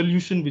safety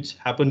evolution which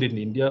happened in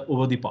India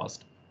over the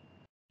past.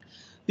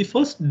 The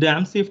first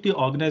dam safety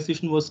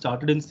organization was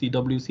started in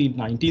CWC in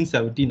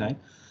 1979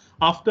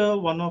 after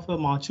one of a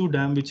Machu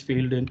dam which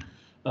failed in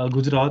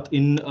Gujarat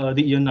in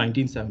the year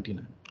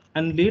 1979.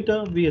 And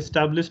later we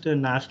established a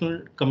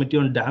National Committee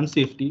on Dam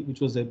Safety, which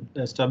was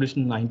established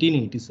in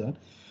 1987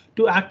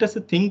 to act as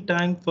a think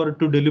tank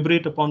to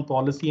deliberate upon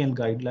policy and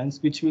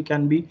guidelines which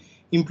can be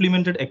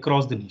implemented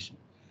across the nation.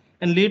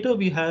 And later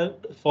we had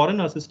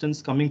foreign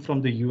assistance coming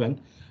from the UN,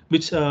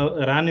 which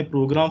ran a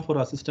program for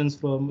assistance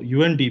from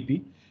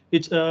UNDP,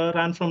 which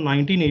ran from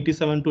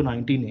 1987 to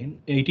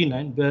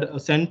 1989, where a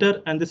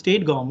center and the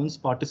state governments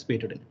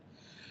participated in it.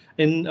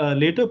 In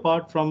later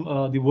part from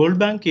the World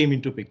Bank came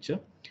into picture,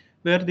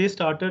 where they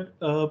started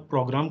a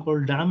program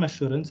called Dam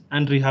Assurance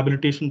and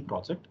Rehabilitation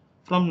Project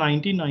from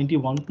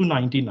 1991 to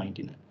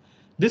 1999.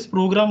 This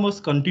program was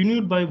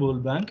continued by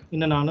World Bank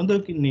in another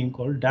name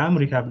called Dam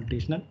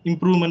Rehabilitation and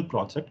Improvement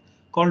Project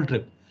called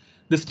DRIP.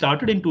 This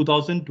started in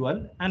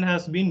 2012 and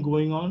has been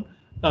going on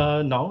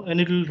now,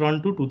 and it will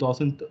run to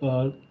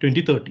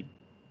 2030.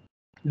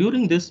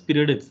 During this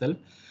period itself,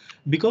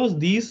 because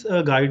these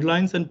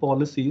guidelines and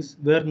policies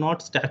were not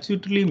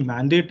statutorily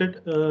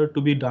mandated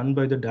to be done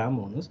by the dam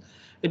owners,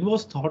 it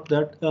was thought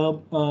that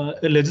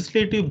a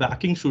legislative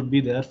backing should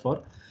be there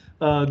for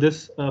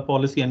this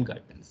policy and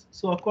guidelines.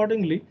 So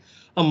accordingly,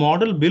 a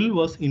model bill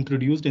was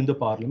introduced in the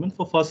parliament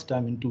for first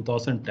time in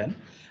 2010.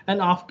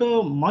 And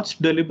after much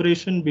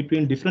deliberation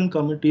between different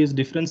committees,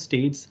 different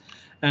states,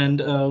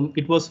 and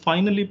it was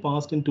finally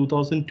passed in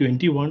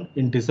 2021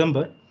 in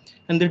December,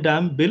 and the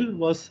dam bill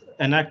was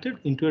enacted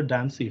into a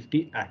Dam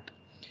Safety Act.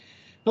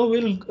 Now,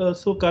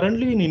 so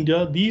currently in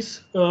India,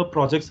 these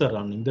projects are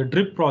running, the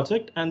DRIP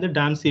project and the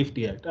Dam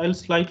Safety Act. I'll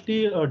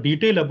slightly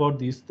detail about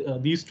these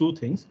two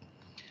things.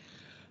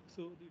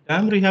 So the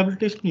Dam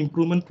Rehabilitation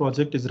Improvement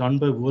Project is run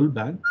by World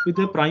Bank with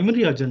a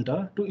primary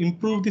agenda to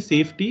improve the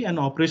safety and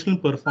operational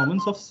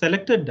performance of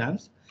selected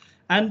dams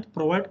and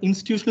provide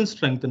institutional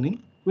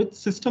strengthening with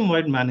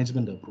system-wide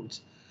management approach.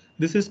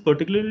 This is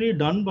particularly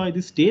done by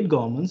the state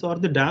governments or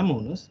the dam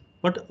owners,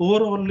 but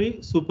overall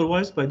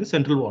supervised by the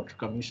Central Water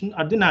Commission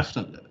at the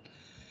national level.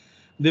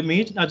 The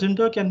main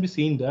agenda can be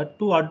seen that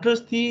to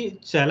address the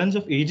challenge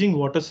of aging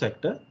water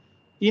sector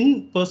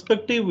in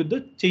perspective with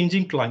the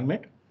changing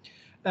climate,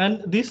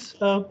 and this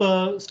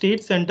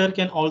state center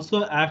can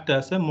also act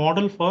as a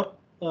model for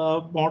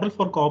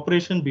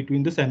cooperation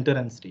between the center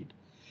and state.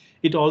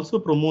 It also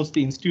promotes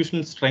the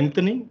institutional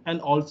strengthening and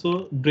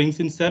also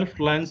brings in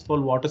self-reliance for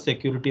water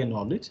security and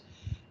knowledge.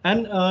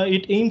 And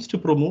it aims to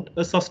promote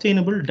a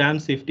sustainable dam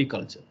safety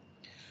culture.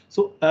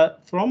 So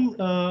from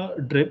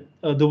DRIP,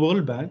 the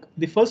World Bank,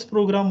 the first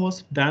program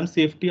was Dam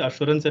Safety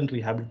Assurance and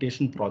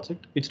Rehabilitation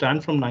Project, which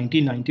ran from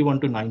 1991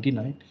 to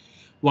 99.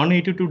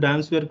 182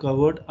 dams were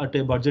covered at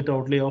a budget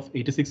outlay of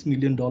 $86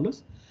 million.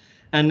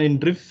 And in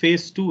DRIP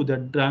Phase 2, the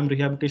Dam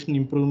Rehabilitation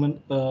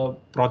Improvement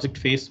Project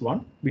Phase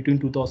 1, between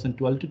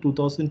 2012 to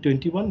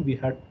 2021, we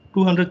had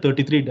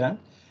 233 dams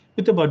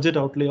with a budget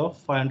outlay of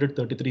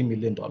 $533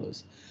 million.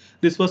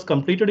 This was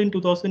completed in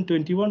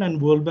 2021,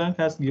 and World Bank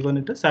has given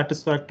it a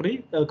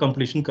satisfactory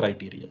completion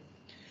criteria.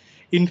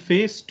 In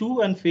Phase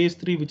 2 and Phase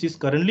 3, which is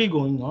currently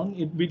going on,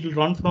 it will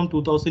run from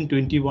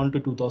 2021 to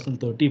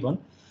 2031.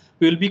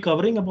 We will be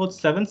covering about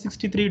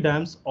 763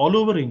 dams all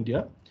over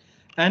India,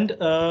 and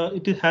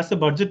it has a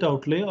budget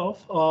outlay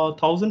of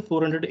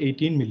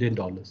 $1,418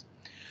 million.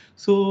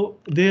 So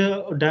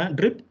the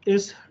DRIP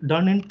is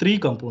done in 3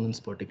 components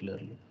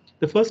particularly.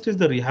 The first is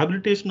the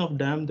rehabilitation of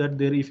dam, that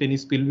there if any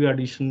spillway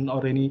addition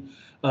or any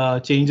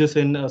changes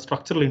in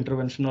structural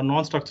intervention or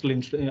non-structural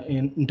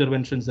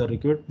interventions are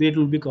required, they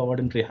will be covered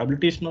in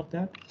rehabilitation of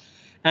that.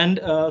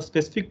 And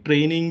specific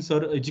trainings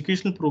or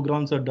educational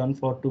programs are done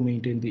to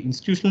maintain the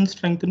institutional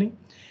strengthening.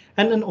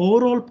 And an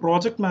overall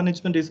project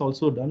management is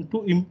also done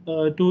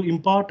to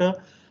impart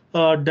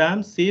a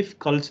dam safe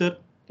culture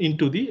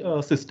into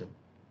the system.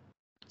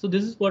 So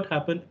this is what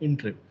happened in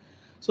DRIP.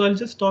 So I'll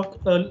just talk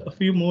a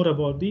few more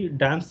about the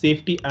Dam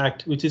Safety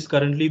Act, which is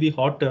currently the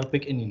hot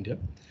topic in India.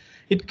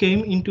 It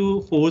came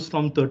into force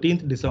from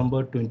 13th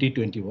December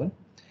 2021.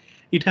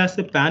 It has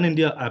a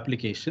pan-India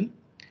application,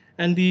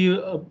 And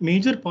the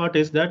major part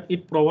is that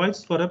it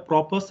provides for a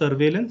proper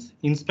surveillance,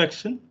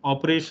 inspection,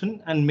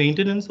 operation, and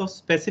maintenance of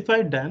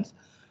specified dams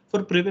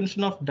for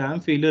prevention of dam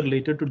failure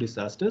related to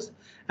disasters,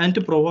 and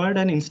to provide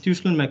an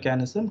institutional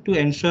mechanism to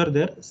ensure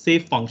their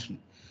safe function.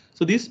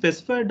 So these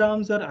specified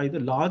dams are either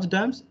large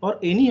dams or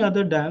any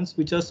other dams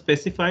which are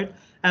specified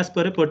as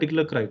per a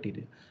particular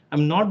criteria.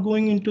 I'm not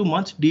going into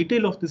much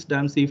detail of this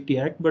Dam Safety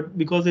Act, but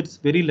because it's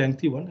very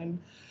lengthy one, and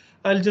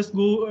I'll just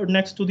go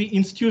next to the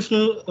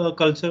institutional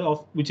culture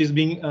of which is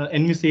being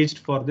envisaged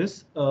for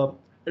this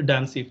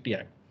Dam Safety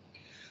Act.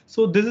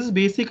 So this is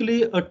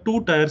basically a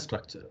two-tier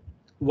structure,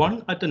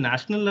 one at the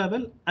national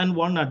level and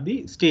one at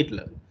the state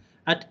level.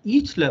 At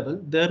each level,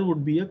 there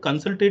would be a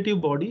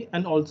consultative body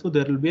and also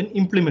there will be an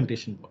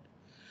implementation body.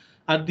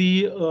 At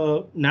the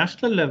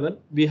national level,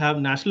 we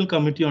have National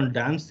Committee on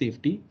Dam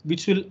Safety,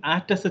 which will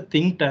act as a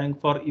think tank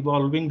for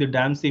evolving the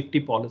dam safety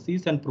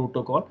policies and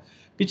protocol,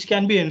 which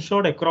can be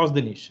ensured across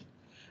the nation.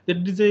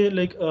 That is a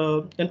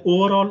an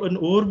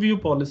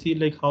overview policy,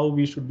 like how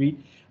we should be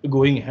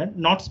going ahead,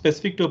 not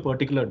specific to a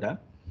particular dam.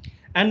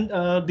 And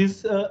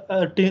this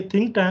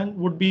think tank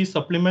would be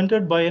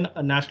supplemented by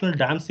a National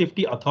Dam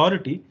Safety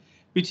Authority,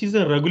 which is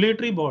a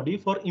regulatory body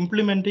for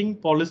implementing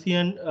policy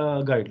and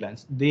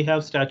guidelines. They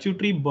have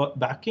statutory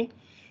backing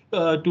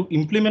to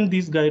implement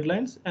these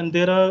guidelines, and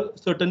there are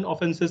certain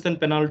offenses and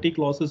penalty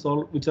clauses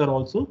which are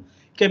also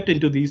kept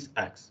into these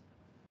acts.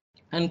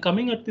 And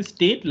coming at the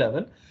state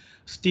level,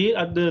 state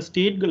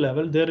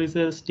level, there is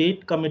a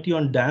state committee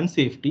on dam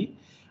safety,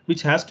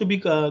 which has to be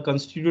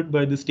constituted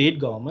by the state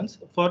governments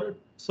for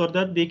so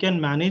that they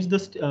can manage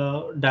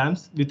the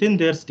dams within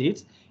their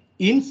states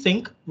in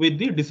sync with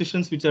the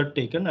decisions which are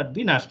taken at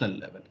the national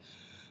level.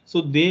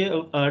 So they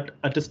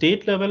at a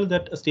state level,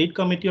 that a state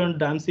committee on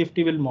dam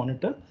safety will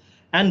monitor,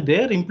 and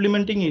their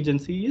implementing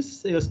agency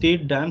is a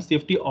state dam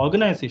safety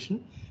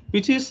organization,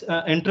 which is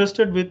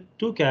entrusted with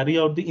to carry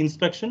out the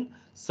inspection,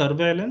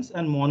 surveillance,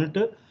 and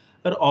monitor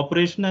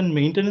operation and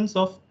maintenance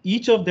of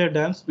each of their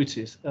dams, which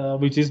is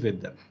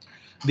with them.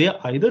 They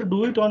either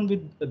do it on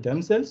with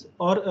themselves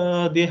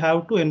or they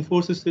have to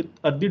enforce it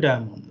at the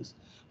dam owners,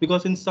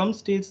 because in some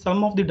states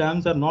some of the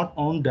dams are not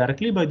owned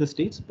directly by the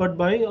states but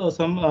by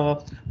some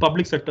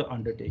public sector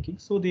undertaking,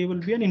 so they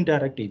will be an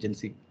indirect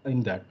agency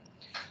in that.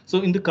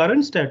 So in the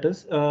current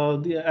status,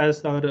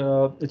 as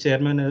our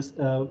chairman has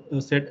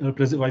said,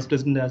 vice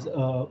president has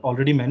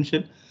already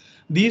mentioned,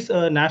 these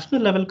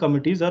national level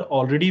committees are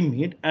already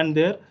made, and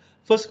their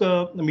first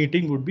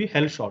meeting would be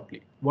held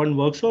shortly. One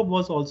workshop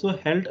was also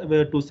held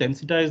to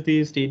sensitize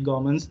the state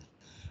governments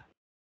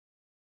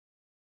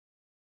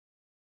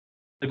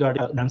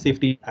regarding dam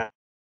safety act.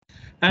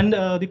 And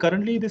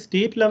currently the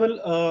state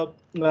level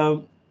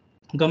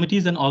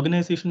committees and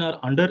organizations are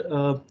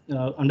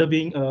under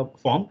being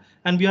formed,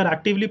 and we are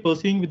actively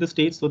pursuing with the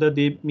states so that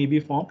they may be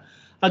formed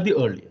at the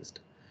earliest.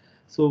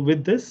 So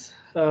with this,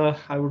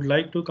 I would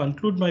like to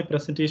conclude my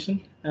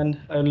presentation, and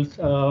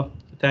I'll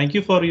thank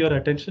you for your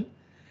attention.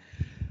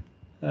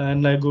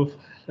 And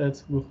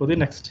let's go for the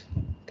next.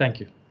 Thank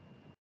you.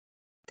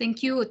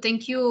 Thank you,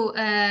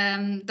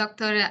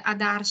 Dr.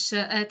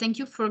 Adarsh. Thank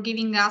you for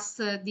giving us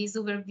this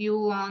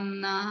overview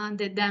on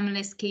the dam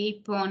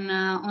landscape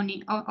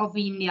of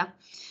India.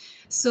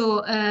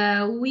 So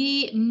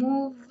we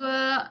move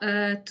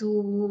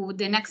to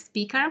the next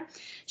speaker.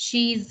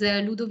 She's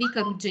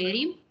Ludovica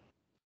Ruggeri.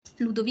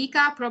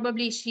 Ludovica,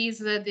 probably she's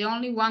the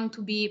only one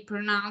to be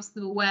pronounced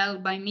well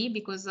by me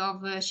because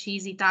of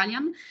she's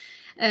Italian.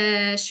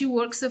 She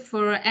works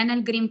for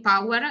Enel Green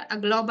Power, a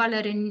global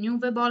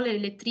renewable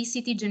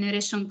electricity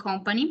generation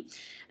company,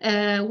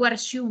 where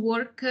she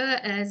works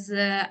as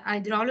a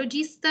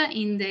hydrologist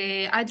in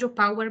the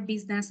hydropower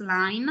business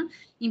line,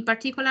 in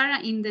particular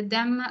in the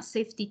dam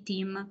safety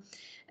team.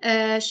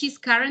 She's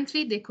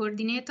currently the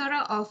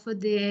coordinator of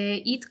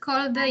the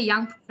INCOLD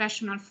Young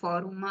Professional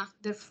Forum.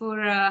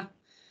 Therefore,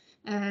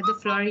 the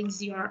floor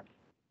is yours.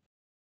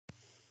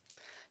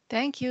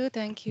 Thank you,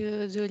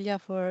 Giulia,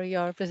 for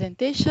your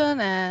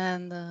presentation,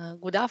 and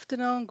good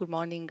afternoon, good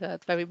morning to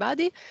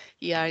everybody.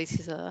 Here it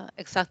is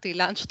exactly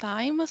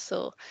lunchtime,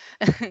 so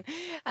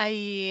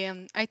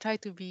I try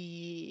to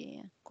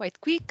be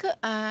quite quick,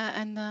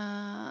 and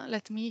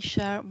let me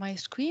share my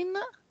screen.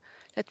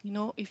 Let me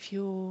know if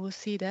you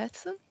see that.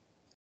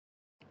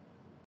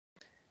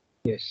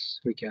 Yes,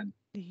 we can.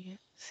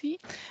 See,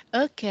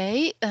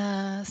 okay.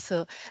 I'm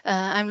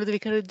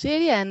Ludovica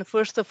Ruggeri, and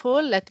first of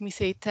all, let me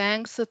say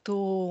thanks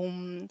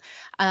to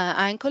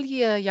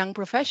INCOLD Young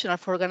Professional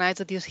for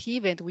organizing this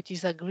event, which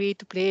is a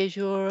great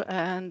pleasure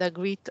and a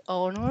great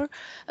honor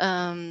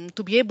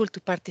to be able to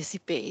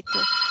participate.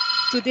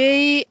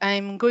 Today,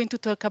 I'm going to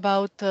talk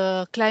about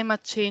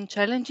climate change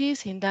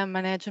challenges in dam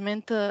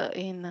management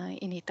in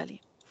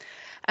Italy.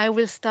 I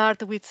will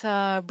start with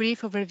a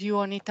brief overview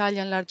on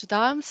Italian large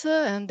dams,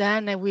 and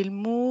then I will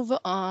move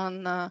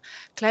on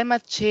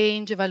climate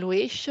change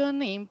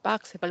evaluation,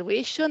 impacts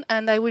evaluation,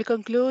 and I will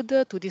conclude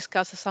to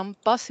discuss some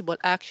possible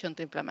action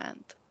to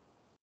implement.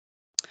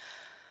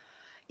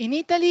 In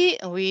Italy,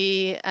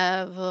 we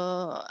have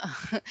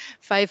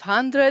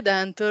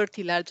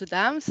 530 large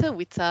dams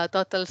with a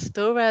total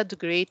storage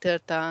greater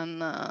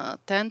than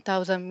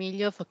 10,000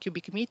 million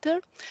cubic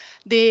meter.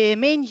 The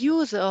main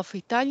use of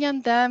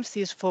Italian dams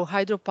is for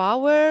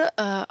hydropower,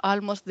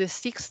 almost the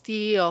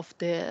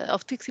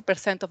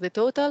 60% of the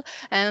total,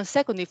 and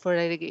secondly for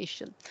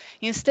irrigation.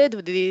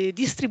 Instead, the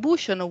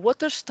distribution of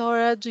water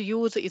storage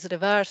use is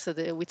reversed,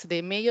 with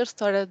the major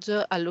storage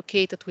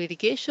allocated to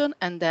irrigation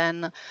and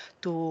then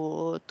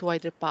to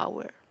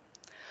hydropower.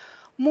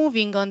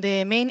 Moving on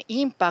the main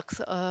impacts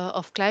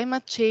of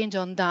climate change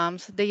on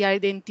dams, they are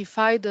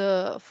identified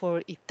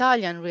for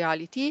Italian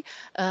reality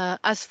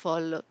as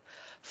follows.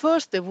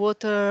 First, the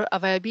water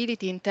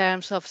availability in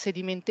terms of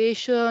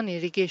sedimentation,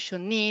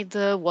 irrigation need,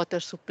 water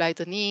supply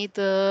need,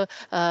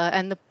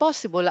 and the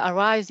possible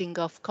arising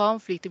of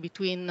conflict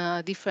between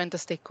different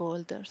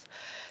stakeholders.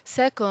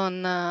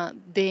 Second,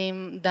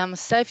 the dam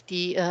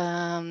safety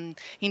in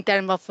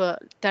terms of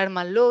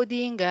thermal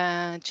loading,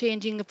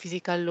 changing,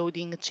 physical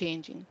loading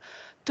changing.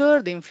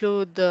 Third,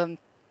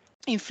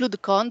 in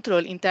flood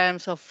control in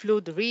terms of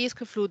flood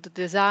risk, flood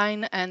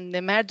design, and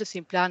emergency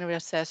plan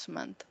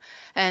reassessment.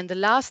 And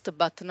last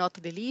but not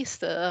the least,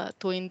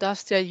 to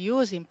industrial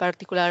use, in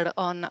particular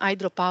on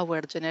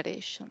hydropower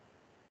generation.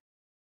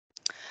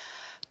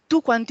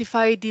 To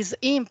quantify these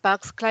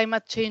impacts,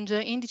 climate change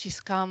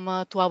indices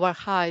come to our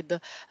aid.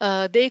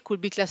 They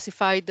could be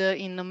classified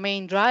in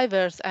main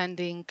drivers and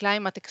in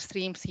climate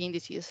extremes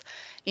indices.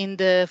 In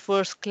the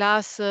first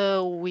class,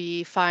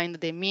 we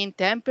find the mean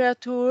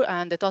temperature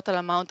and the total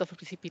amount of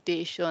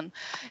precipitation.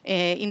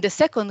 In the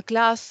second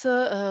class,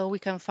 we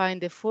can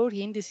find the 4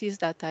 indices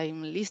that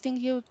I'm listing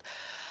here.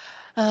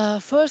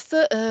 First,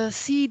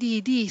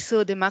 CDD,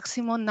 so the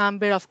maximum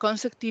number of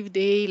consecutive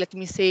days, let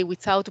me say,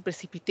 without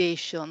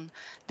precipitation.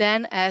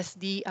 Then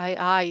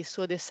SDII,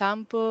 so the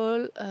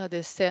sample,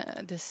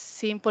 the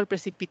simple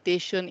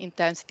precipitation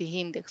intensity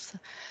index.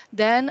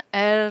 Then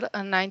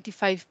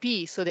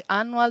R95P, so the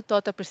annual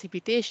total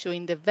precipitation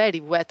in the very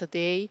wet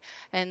day.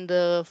 And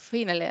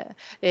finally,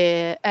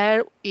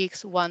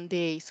 RX1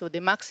 day, so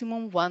the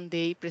maximum 1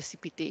 day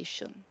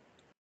precipitation.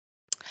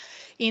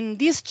 In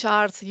these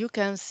charts, you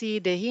can see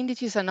the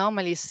indices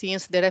anomalies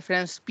since the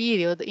reference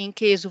period in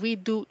case we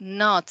do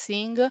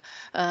nothing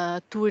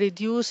to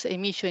reduce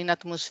emission in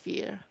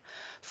atmosphere.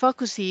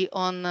 Focusing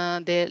on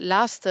the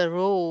last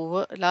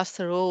row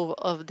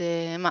of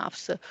the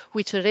maps,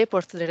 which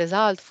reports the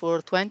result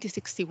for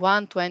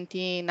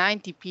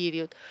 2061-2090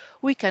 period,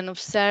 we can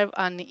observe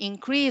an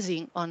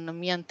increasing on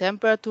mean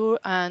temperature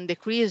and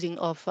decreasing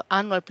of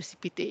annual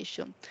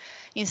precipitation.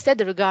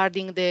 Instead,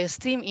 regarding the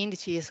extreme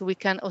indices, we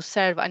can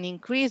observe an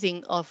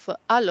increasing of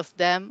all of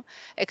them,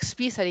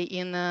 especially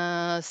in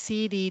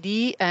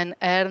CDD and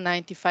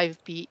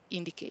R95P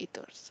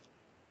indicators.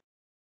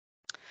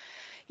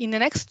 In the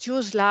next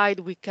 2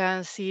 slides, we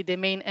can see the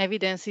main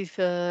evidences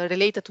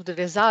related to the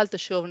result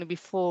shown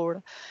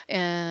before.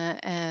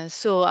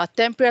 So a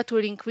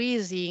temperature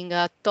increasing,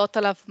 a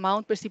total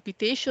amount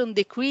precipitation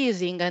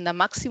decreasing, and a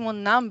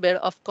maximum number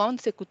of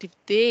consecutive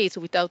days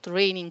without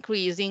rain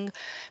increasing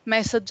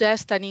may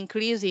suggest an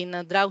increase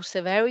in drought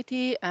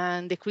severity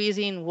and decrease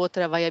in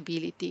water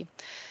availability.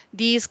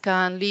 These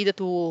can lead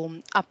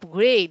to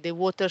upgrade the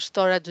water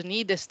storage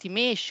need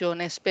estimation,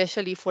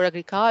 especially for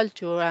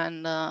agriculture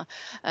and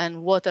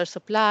water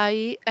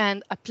supply,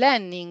 and a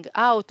planning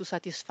how to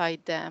satisfy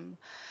them.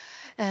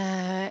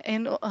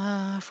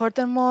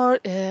 Furthermore,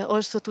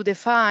 also to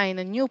define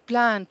a new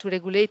plan to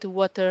regulate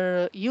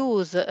water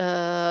use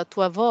to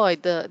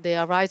avoid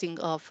the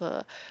arising of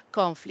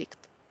conflict.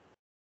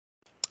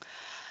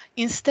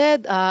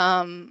 Instead,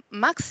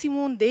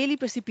 maximum daily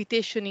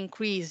precipitation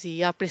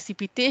increasing, a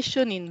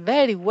precipitation in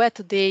very wet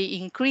day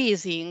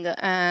increasing,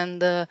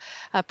 and a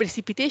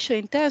precipitation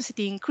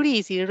intensity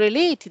increasing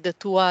related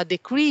to a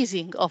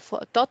decreasing of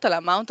total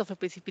amount of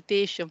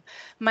precipitation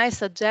might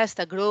suggest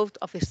a growth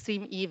of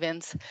extreme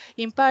events,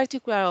 in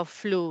particular of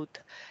flood.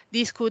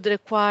 This could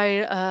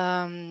require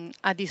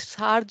a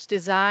discharge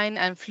design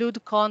and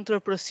flood control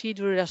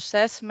procedure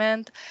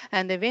assessment,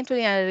 and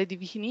eventually a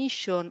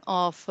redefinition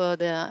of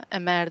the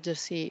emergency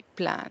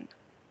plan.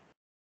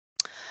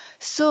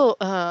 So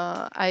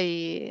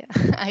I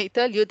I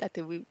tell you that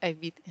I'll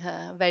be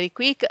very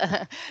quick.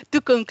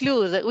 To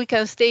conclude, we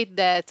can state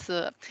that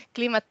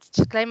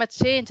climate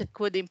change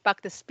could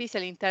impact,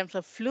 especially in terms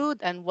of flood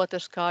and water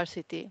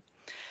scarcity.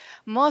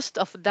 Most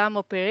of dam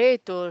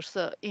operators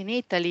in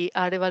Italy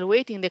are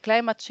evaluating the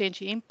climate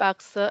change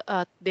impacts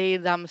at their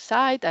dam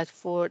site as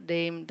for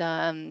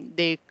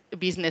their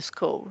business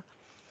core.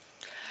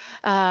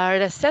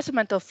 The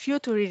assessment of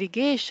future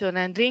irrigation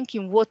and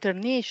drinking water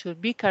needs should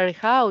be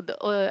carried out,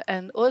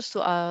 and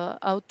also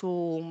how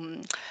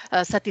to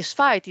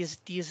satisfy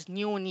these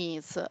new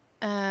needs.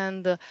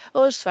 And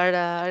also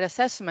our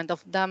assessment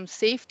of dam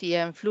safety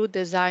and flood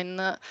design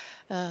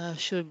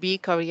should be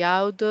carried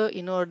out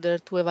in order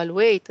to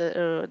evaluate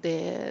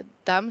the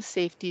dam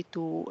safety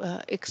to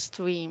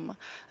extreme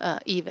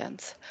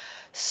events.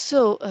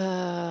 So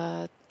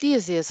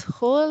this is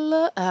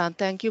all.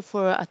 Thank you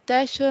for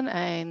attention,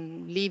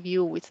 and leave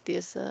you with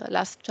this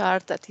last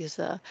chart that is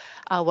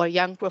our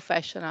young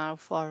professional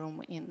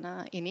forum in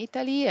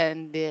Italy,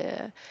 and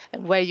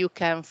where you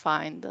can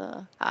find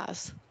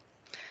us.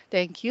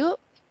 Thank you.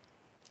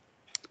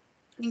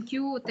 Thank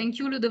you,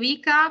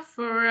 Ludovica,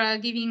 for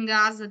giving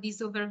us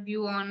this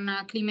overview on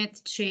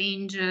climate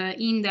change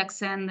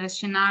index and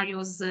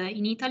scenarios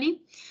in Italy.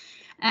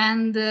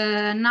 And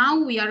now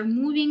we are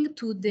moving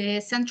to the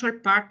central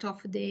part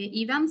of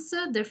the events.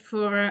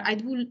 Therefore, I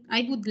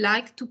would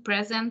like to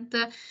present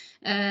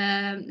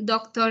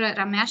Dr.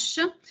 Ramesh.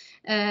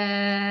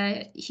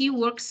 He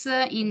works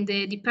in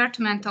the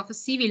Department of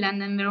Civil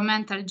and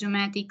Environmental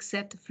Geomatics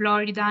at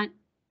Florida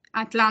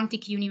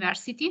Atlantic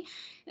University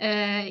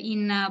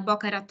in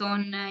Boca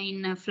Raton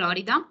in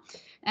Florida.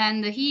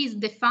 And he is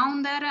the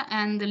founder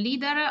and the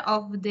leader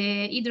of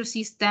the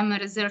Hydrosystem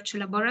Research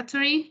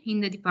Laboratory in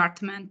the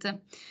department.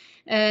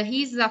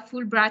 He is a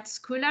Fulbright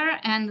scholar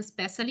and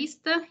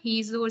specialist. He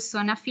is also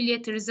an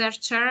affiliate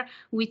researcher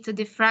with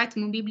the Freight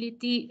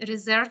Mobility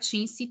Research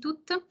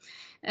Institute.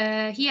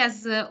 He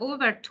has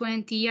over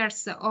 20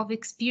 years of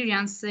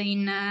experience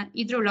in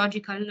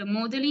hydrological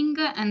modeling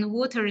and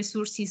water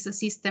resources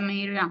system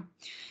area.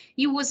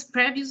 He was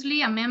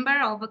previously a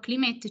member of a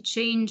climate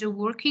change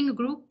working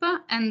group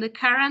and the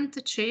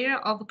current chair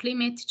of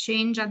Climate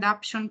Change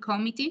Adaptation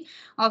Committee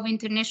of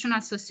International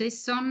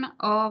Association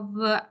of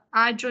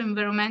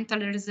Hydro-Environmental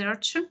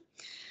Research.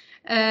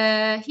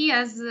 He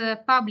has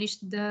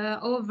published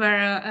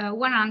over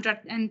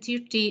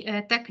 130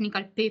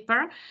 technical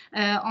papers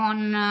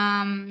on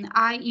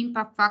high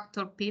impact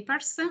factor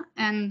papers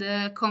and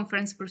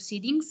conference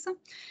proceedings.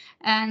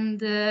 And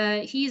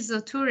he is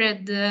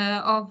authored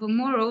of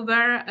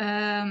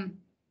moreover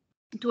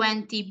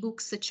 20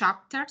 books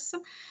chapters.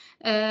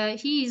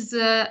 He is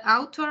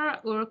author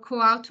or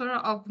co-author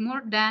of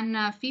more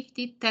than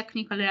 50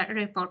 technical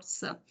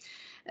reports.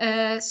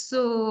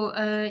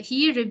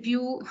 He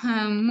reviewed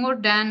more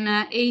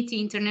than 80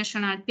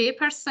 international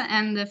papers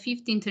and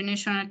 50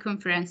 international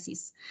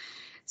conferences.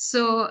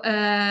 So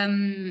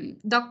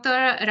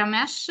Dr.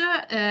 Ramesh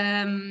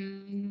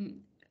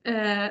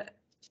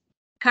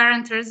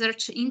current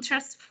research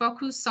interests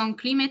focus on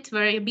climate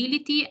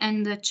variability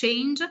and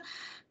change,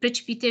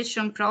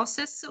 precipitation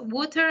process,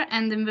 water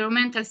and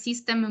environmental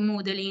system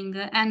modeling,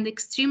 and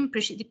extreme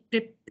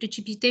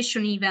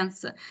precipitation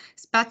events,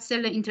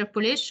 spatial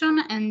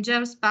interpolation and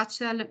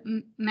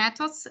geospatial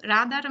methods,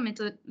 radar,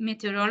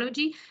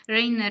 meteorology,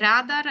 rain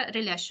radar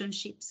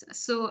relationships.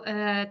 So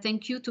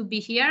thank you to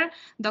be here,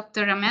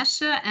 Dr.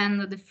 Ramesh,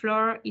 and the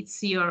floor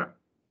is yours.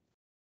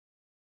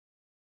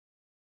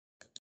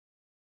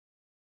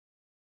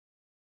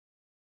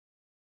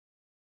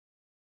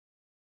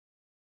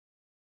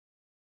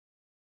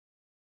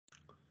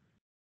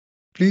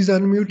 Please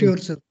unmute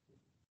yourself.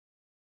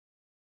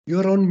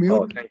 You're on mute.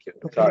 Oh, thank you.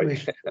 Sorry.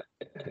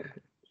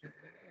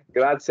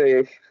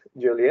 Grazie,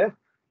 Julia.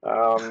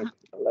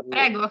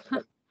 Prego.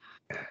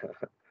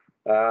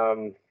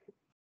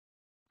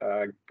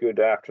 Good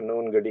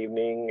afternoon, good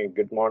evening, and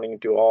good morning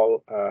to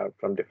all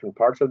from different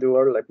parts of the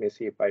world. Let me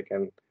see if I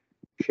can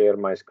share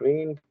my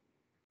screen.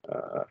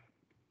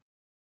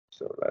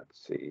 So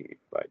let's see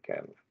if I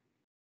can.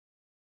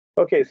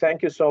 Okay,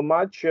 thank you so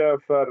much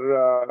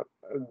for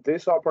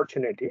this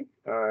opportunity.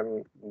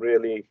 I'm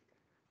really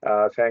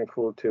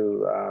thankful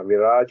to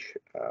Viraj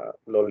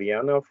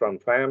Loliano from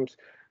FAMS,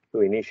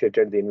 who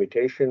initiated the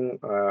invitation.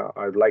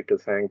 I would like to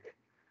thank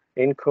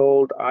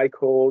INCOLD,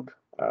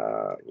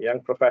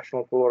 Young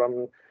Professional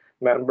Forum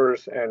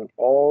members, and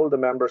all the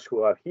members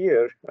who are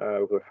here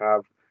who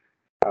have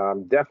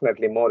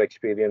definitely more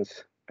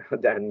experience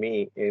than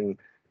me in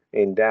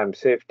dam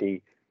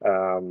safety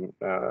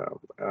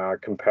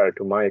compared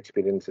to my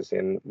experiences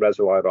in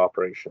reservoir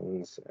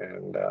operations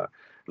and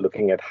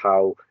looking at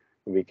how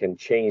we can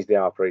change the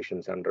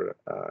operations under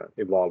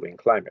evolving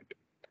climate.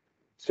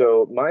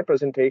 So my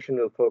presentation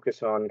will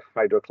focus on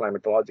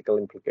hydroclimatological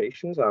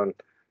implications on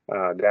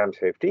dam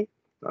safety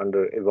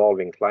under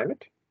evolving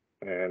climate.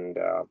 And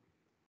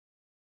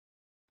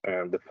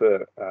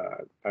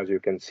as you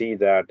can see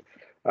that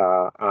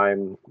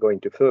I'm going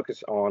to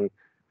focus on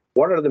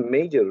what are the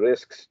major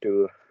risks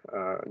to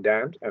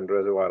dams and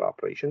reservoir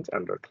operations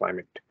under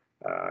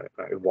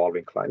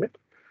evolving climate.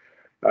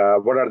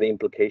 What are the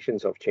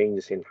implications of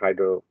changes in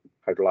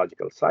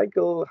hydrological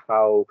cycle,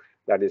 how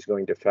that is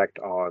going to affect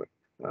our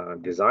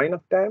design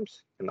of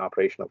dams and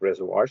operation of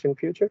reservoirs in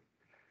future.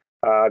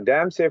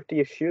 Dam safety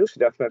issues,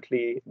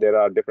 definitely there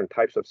are different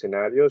types of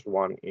scenarios.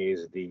 One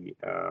is the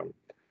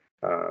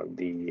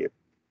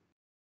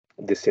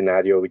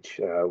scenario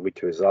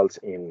which results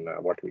in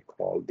what we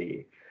call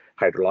the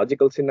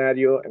hydrological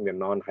scenario and the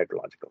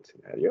non-hydrological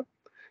scenario,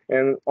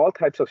 and all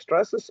types of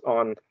stresses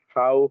on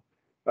how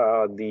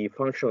the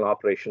functional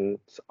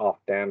operations of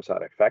dams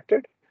are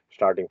affected,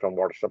 starting from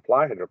water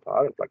supply,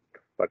 hydropower, and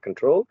flood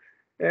control,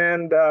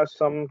 and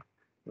some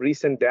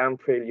recent dam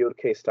failure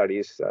case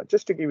studies,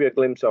 just to give you a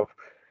glimpse of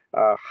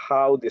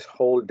how this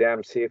whole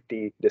dam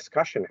safety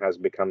discussion has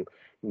become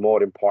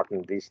more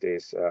important these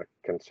days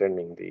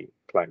concerning the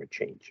climate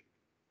change.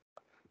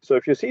 So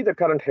if you see the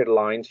current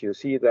headlines, you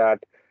see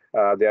that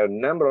there are a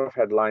number of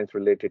headlines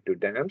related to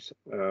dams,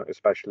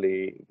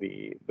 especially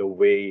the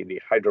way the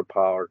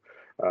hydropower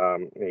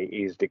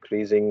is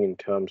decreasing in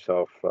terms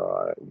of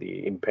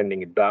the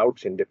impending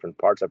droughts in different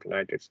parts of the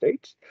United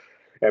States.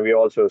 And we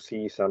also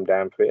see some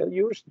dam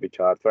failures, which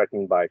are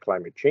threatened by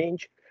climate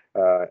change,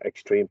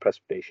 extreme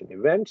precipitation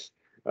events.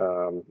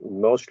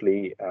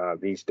 Mostly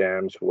these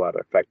dams were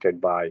affected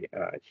by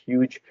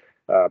huge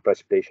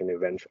precipitation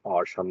events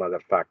or some other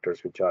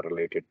factors which are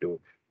related to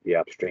the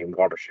upstream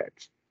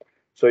watersheds.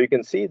 So you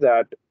can see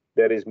that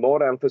there is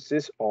more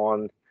emphasis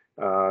on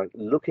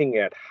looking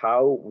at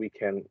how we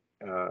can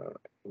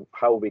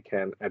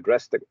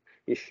address the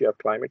issue of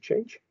climate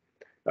change,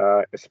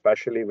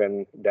 especially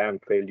when dam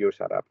failures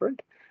are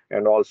apparent,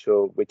 and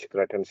also which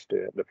threatens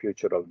the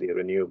future of the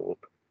renewable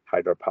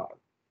hydropower.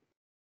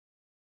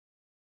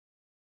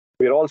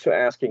 We're also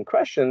asking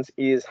questions,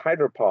 is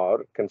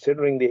hydropower,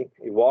 considering the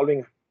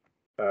evolving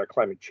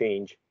climate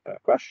change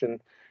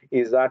question,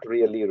 is that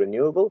really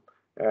renewable?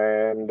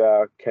 And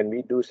can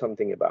we do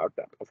something about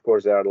that? Of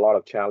course, there are a lot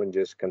of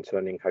challenges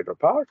concerning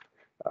hydropower,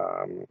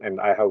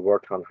 and I have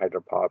worked on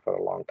hydropower for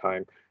a long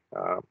time.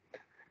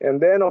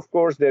 And then, of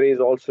course, there is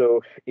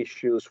also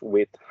issues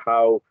with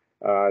how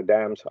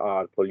dams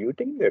are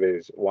polluting. There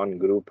is one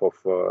group of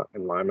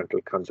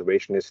environmental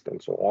conservationists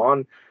and so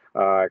on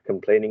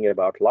complaining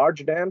about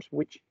large dams,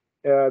 which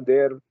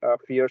their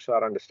fears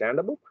are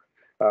understandable.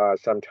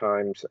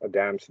 Sometimes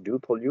dams do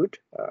pollute,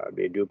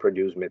 they do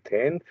produce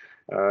methane,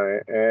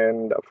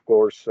 and of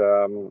course,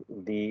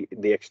 the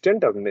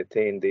extent of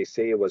methane, they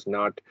say, was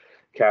not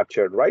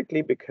captured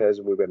rightly because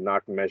we were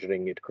not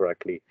measuring it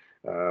correctly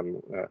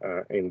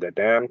in the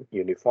dam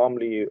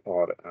uniformly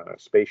or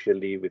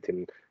spatially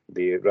within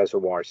the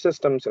reservoir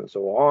systems and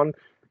so on.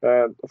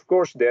 Of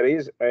course, there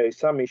is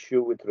some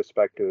issue with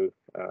respect to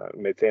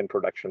methane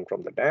production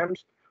from the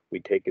dams.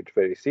 We take it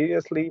very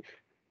seriously.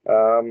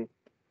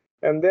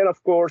 And then,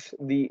 of course,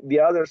 the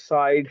other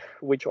side,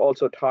 which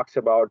also talks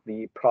about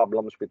the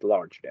problems with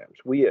large dams.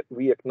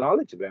 We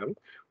acknowledge them.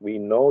 We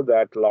know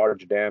that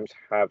large dams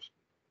have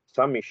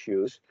some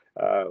issues,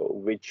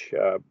 which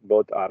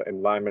both are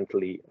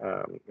environmentally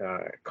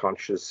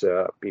conscious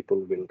people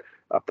will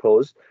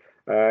oppose.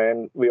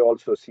 And we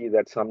also see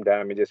that some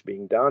damage is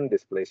being done,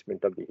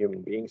 displacement of the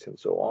human beings and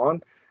so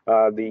on.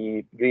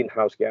 The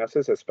greenhouse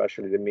gases,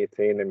 especially the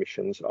methane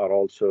emissions, are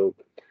also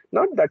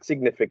not that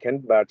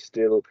significant, but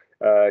still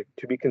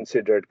to be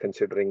considered,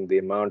 considering the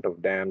amount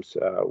of dams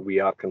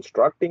we are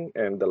constructing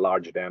and the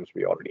large dams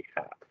we already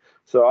have.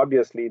 So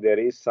obviously there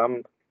is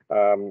some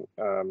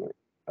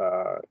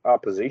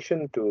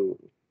opposition to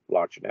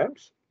large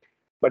dams.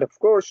 But of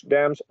course,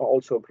 dams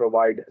also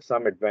provide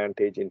some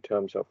advantage in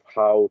terms of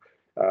how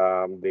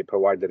they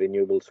provide the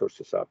renewable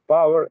sources of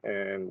power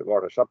and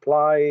water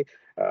supply,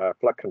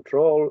 flood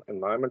control,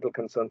 environmental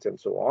concerns, and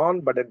so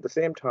on. But at the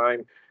same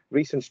time,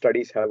 recent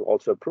studies have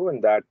also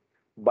proven that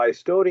by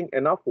storing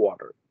enough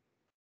water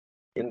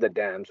in the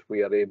dams,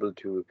 we are able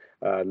to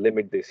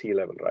limit the sea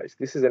level rise.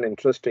 This is an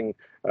interesting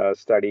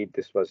study.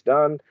 This was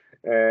done.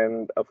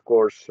 And of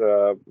course,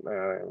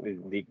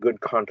 the good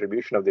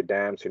contribution of the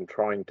dams in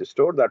trying to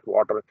store that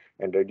water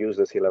and reduce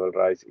the sea level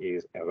rise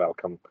is a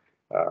welcome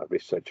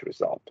research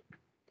result.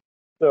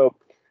 So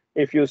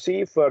if you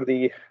see for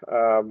the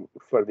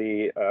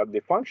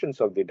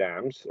functions of the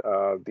dams,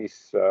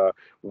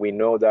 we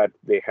know that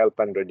they help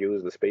and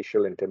reduce the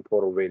spatial and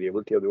temporal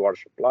variability of the water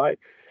supply.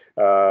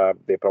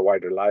 They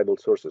provide reliable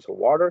sources of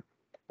water.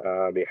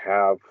 They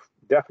have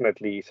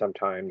definitely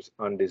sometimes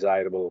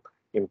undesirable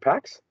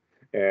impacts,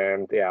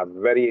 and they are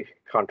very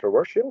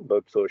controversial,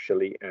 both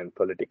socially and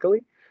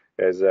politically.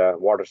 As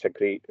water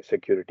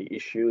security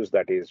issues,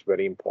 that is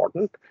very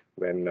important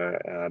when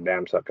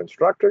dams are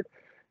constructed.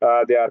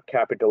 They are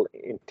capital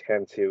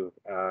intensive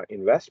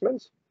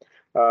investments.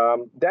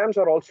 Dams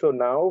are also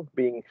now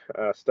being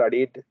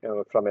studied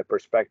from a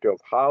perspective of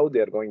how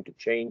they're going to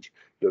change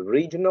the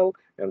regional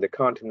and the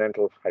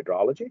continental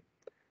hydrology.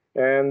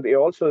 And they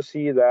also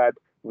see that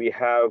we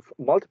have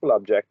multiple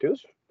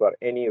objectives for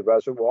any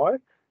reservoir,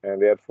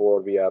 and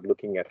therefore we are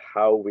looking at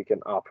how we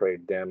can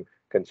operate them,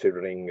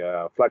 considering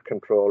flood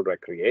control,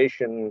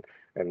 recreation,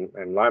 and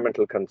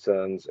environmental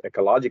concerns,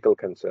 ecological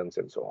concerns,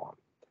 and so on.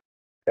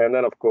 And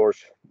then, of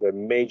course, the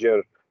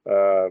major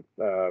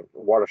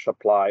water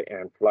supply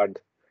and flood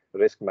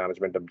risk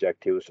management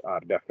objectives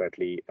are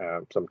definitely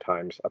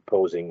sometimes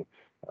opposing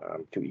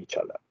to each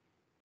other.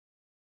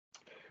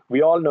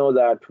 We all know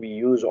that we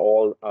use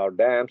all our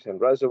dams and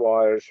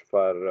reservoirs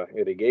for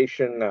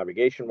irrigation,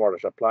 navigation, water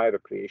supply,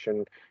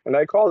 recreation, and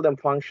I call them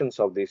functions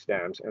of these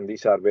dams, and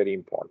these are very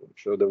important.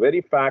 So the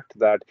very fact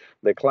that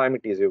the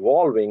climate is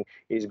evolving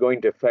is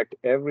going to affect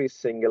every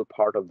single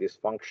part of these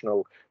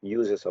functional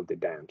uses of the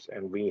dams,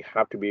 and we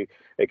have to be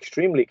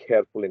extremely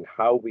careful in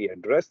how we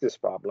address this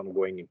problem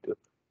going into the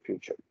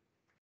future.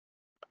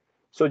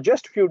 So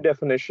just a few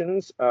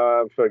definitions.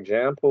 For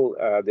example,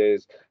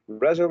 there's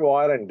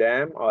reservoir and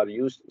dam are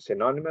used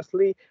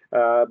synonymously,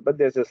 but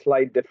there's a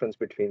slight difference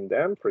between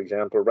them. For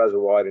example,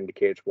 reservoir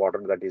indicates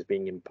water that is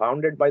being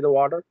impounded by the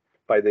water,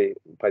 by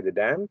the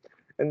dam.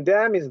 And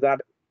dam is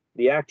that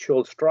the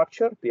actual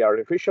structure, the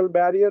artificial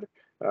barrier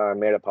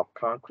made up of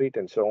concrete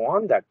and so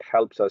on that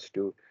helps us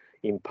to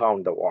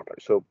impound the water.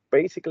 So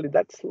basically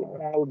that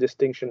small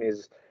distinction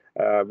is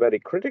very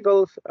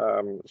critical.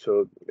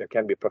 So there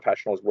can be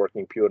professionals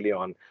working purely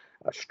on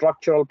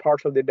structural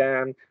parts of the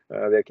dam.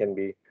 There can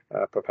be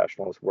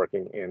professionals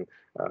working in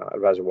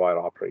reservoir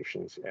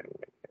operations and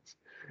maintenance.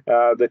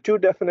 The two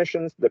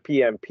definitions, the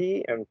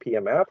PMP and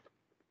PMF.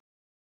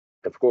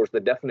 Of course, the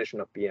definition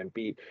of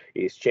PMP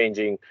is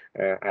changing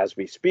as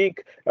we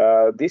speak.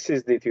 This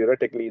is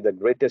theoretically the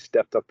greatest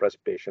depth of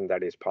precipitation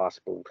that is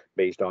possible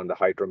based on the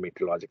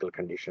hydrometeorological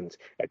conditions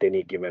at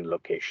any given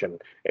location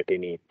at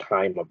any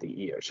time of the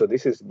year. So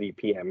this is the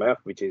PMP,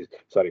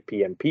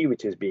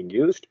 which is being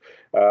used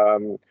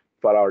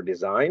for our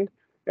design.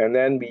 And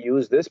then we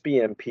use this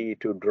PMP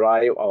to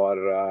drive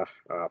our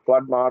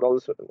flood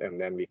models, and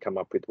then we come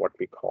up with what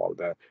we call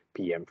the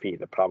PMF,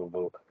 the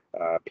probable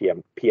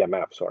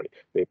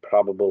the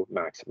probable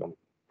maximum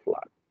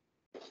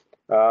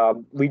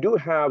flood. We do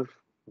have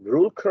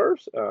rule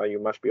curves. You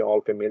must be all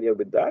familiar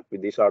with that.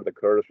 These are the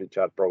curves which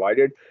are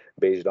provided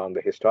based on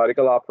the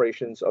historical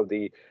operations of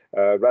the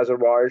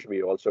reservoirs.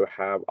 We also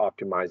have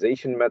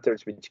optimization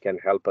methods which can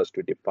help us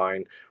to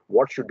define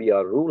what should be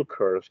our rule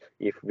curves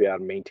if we are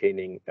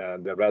maintaining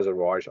the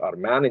reservoirs or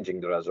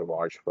managing the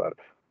reservoirs for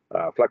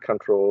flood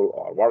control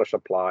or water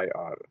supply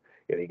or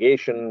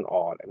irrigation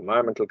or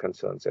environmental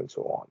concerns and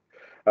so on.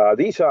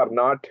 These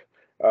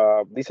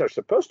are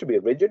supposed to be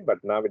rigid,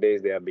 but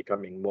nowadays they are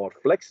becoming more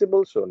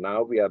flexible. So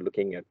now we are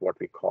looking at what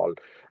we call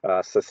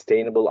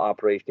sustainable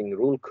operating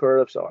rule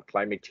curves or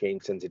climate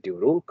change sensitive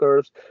rule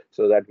curves,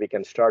 so that we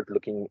can start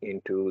looking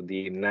into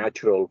the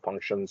natural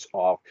functions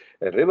of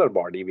a river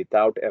body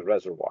without a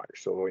reservoir.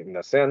 So in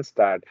the sense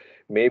that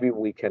maybe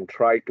we can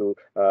try to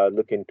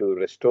look into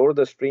restore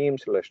the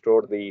streams,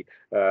 restore the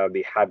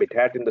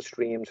habitat in the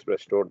streams,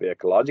 restore the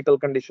ecological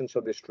conditions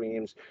of the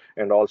streams,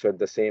 and also at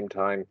the same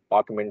time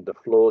augment the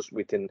flows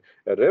within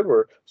a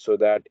river so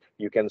that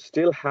you can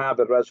still have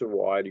a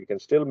reservoir, you can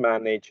still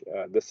manage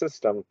the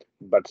system,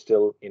 but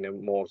still in a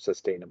more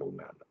sustainable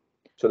manner.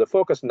 So the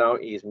focus now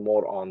is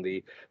more on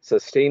the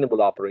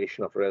sustainable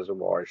operation of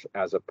reservoirs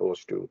as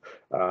opposed to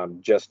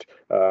just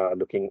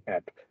looking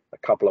at a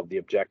couple of the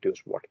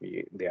objectives, what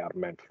they are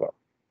meant for.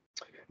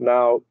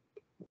 Now,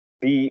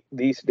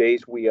 these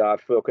days we are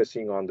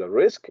focusing on the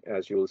risk.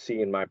 As you'll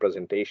see in my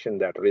presentation,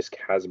 that risk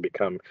has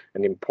become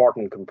an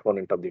important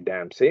component of the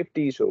dam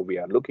safety. So we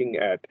are looking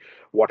at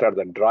what are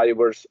the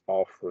drivers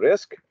of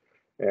risk.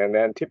 And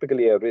then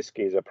typically a risk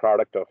is a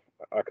product of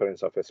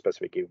occurrence of a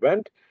specific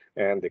event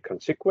and the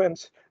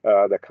consequence.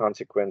 The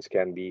consequence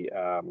can be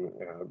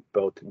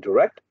both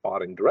direct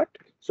or indirect.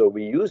 So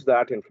we use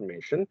that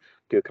information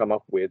to come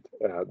up with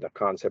the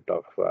concept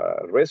of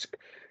risk.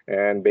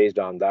 And based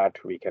on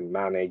that, we can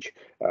manage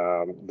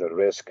the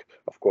risk.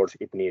 Of course,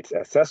 it needs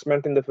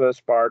assessment in the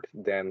first part,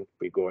 then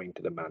we go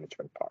into the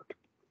management part.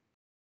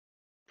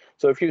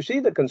 So if you see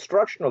the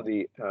construction of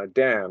the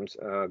dams,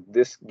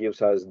 this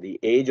gives us the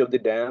age of the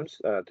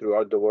dams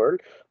throughout the world.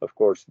 Of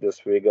course, this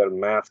figure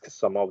masks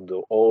some of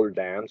the old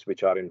dams,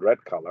 which are in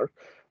red color.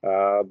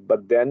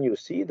 But then you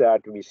see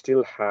that we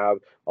still have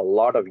a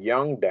lot of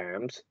young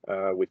dams,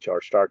 which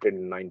are started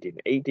in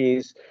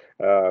 1980s,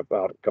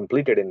 or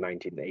completed in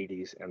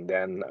 1980s, and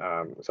then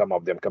some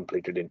of them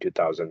completed in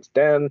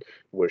 2010.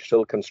 We're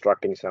still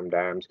constructing some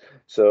dams.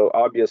 So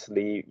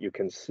obviously, you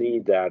can see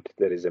that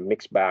there is a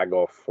mixed bag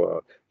of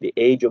the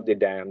age of the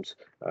dams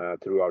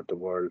throughout the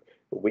world,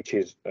 which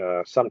is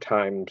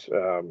sometimes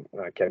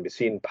can be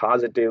seen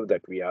positive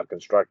that we are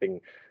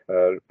constructing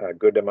a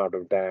good amount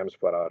of dams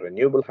for our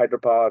renewable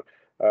hydropower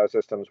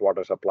systems,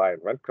 water supply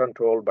and wind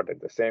control, but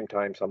at the same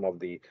time, some of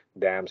the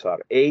dams are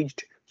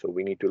aged. So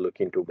we need to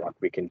look into what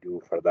we can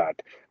do for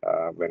that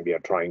when we are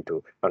trying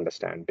to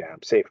understand dam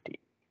safety.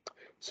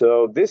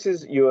 So this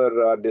is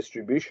your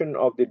distribution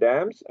of the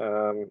dams.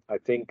 I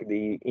think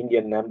the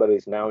Indian number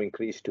is now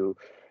increased to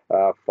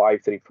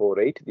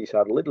 5348. These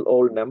are little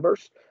old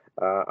numbers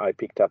I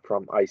picked up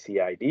from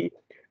ICID.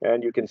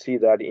 And you can see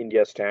that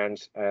India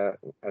stands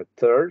at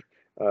third,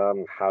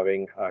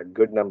 having a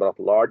good number of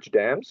large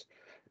dams.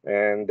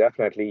 and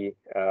definitely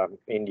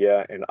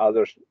India and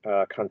other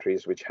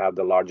countries which have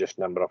the largest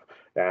number of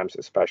dams,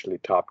 especially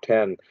top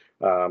 10,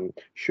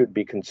 should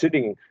be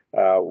considering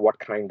what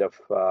kind of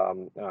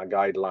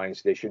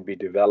guidelines they should be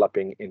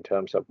developing in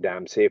terms of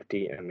dam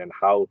safety, and then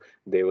how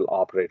they will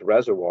operate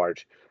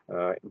reservoirs,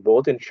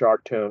 both in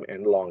short term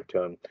and long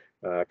term,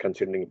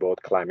 considering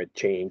both climate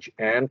change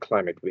and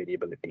climate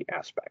variability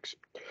aspects.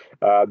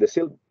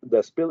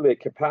 The spillway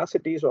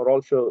capacities are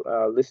also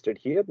listed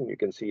here, and you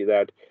can see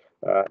that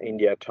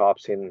India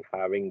tops in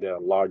having the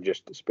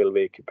largest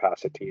spillway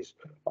capacities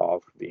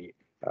of the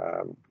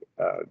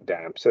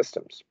dam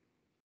systems.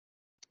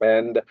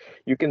 And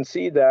you can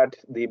see that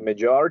the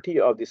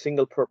majority of the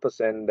single-purpose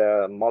and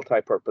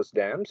multi-purpose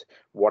dams,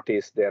 what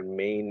is their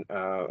main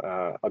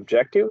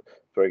objective?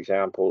 For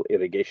example,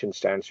 irrigation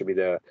stands to be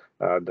the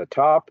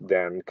top,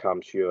 then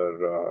comes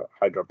your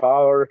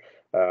hydropower,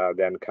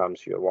 then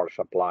comes your water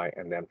supply,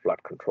 and then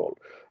flood control.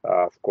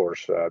 Of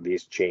course,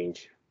 these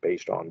change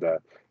based on the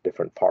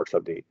different parts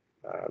of the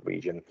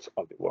regions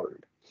of the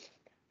world.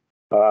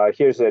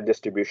 Here's a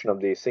distribution of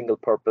the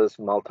single-purpose,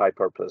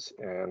 multi-purpose,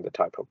 and the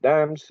type of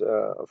dams.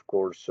 Of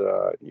course,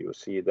 you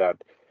see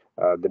that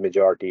the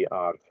majority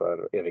are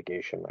for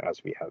irrigation,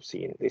 as we have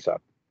seen. These are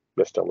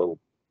just a little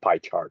pie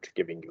chart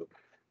giving you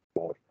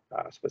more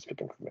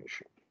specific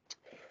information.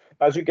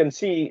 As you can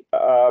see,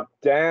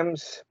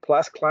 dams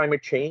plus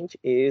climate change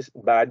is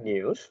bad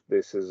news.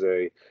 This is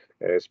a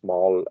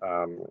small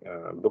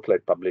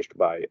booklet published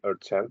by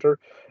Earth Center,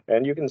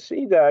 and you can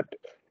see that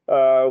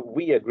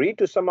we agree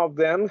to some of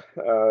them.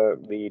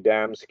 The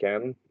dams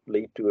can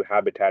lead to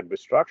habitat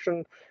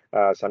destruction.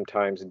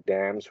 Sometimes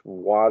dams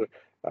were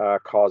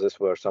causes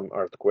were some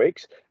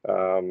earthquakes.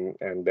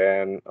 And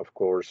then, of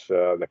course,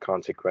 the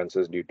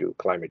consequences due to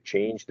climate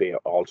change, they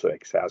also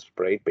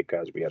exacerbate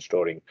because we are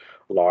storing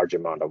large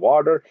amount of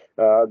water,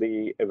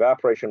 the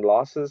evaporation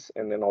losses,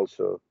 and then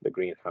also the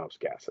greenhouse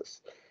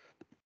gases.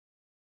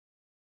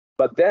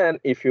 But then,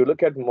 if you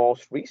look at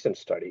most recent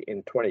study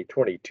in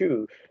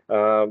 2022,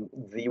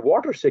 the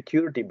water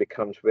security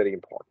becomes very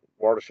important.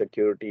 Water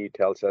security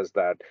tells us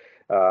that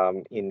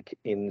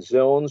in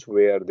zones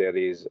where there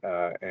is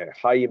a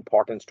high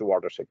importance to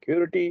water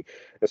security,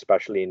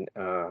 especially in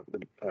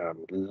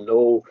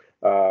low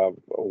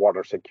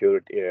water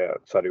security,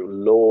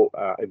 low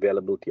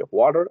availability of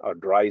water or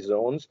dry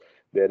zones,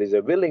 there is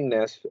a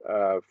willingness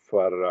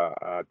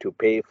to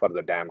pay for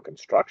the dam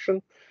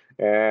construction.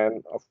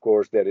 And of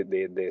course,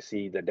 they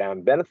see the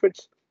dam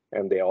benefits,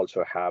 and they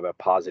also have a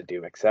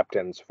positive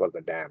acceptance for the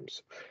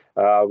dams.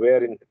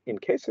 Where in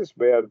cases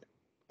where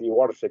the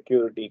water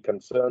security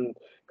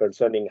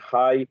concerning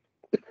high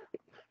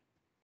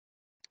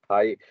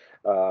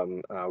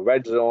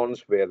wet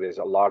zones where there's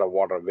a lot of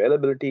water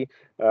availability,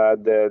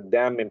 the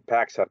dam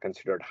impacts are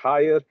considered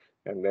higher,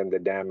 and then the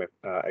dam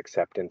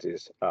acceptance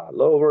is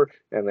lower.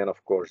 And then,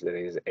 of course, there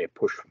is a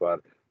push for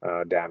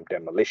dam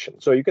demolition.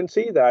 So you can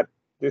see that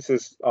this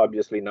is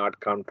obviously not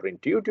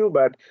counterintuitive,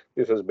 but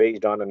this was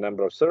based on a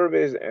number of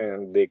surveys,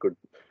 and they could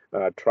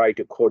try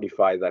to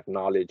codify that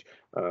knowledge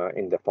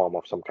in the form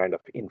of some kind of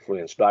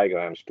influence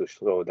diagrams to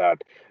show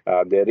that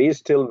there is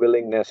still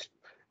willingness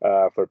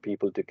for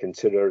people to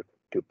consider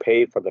to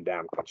pay for the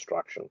dam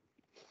construction.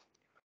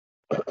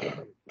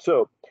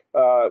 So,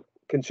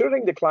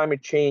 considering the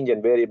climate change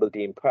and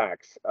variability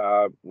impacts,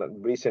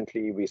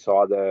 recently we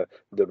saw the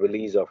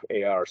release of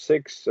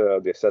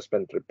AR6, the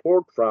assessment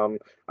report from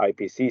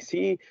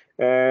IPCC,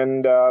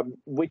 and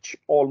which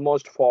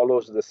almost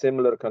follows the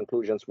similar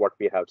conclusions what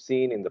we have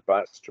seen in the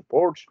past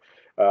reports,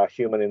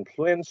 human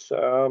influence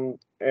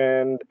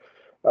and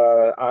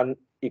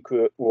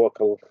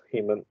unequivocal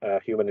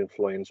human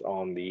influence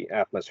on the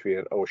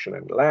atmosphere, ocean,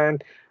 and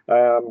land.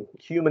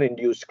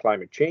 Human-induced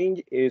climate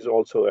change is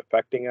also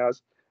affecting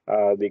us.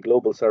 The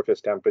global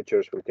surface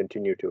temperatures will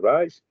continue to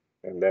rise.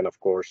 And then, of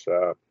course,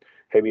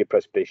 heavy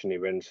precipitation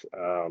events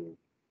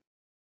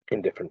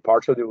in different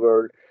parts of the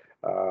world.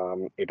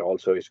 It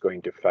also is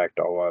going to affect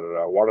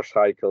our water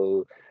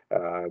cycle,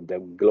 the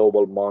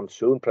global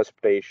monsoon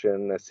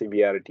precipitation, the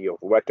severity of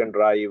wet and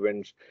dry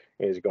events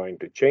is going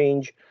to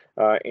change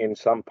in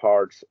some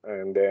parts.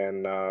 And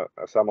then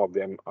some of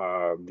them,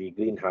 the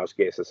greenhouse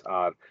gases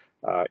are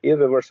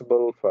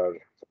irreversible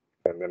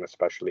and then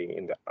especially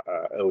in the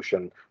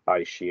ocean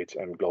ice sheets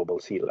and global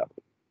sea level.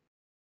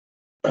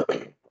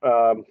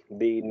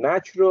 The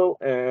natural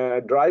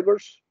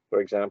drivers, for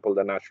example,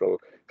 the natural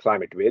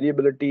climate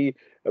variability,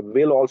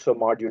 will also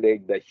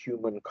modulate the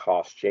human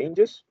cost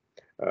changes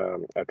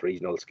at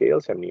regional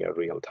scales and near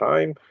real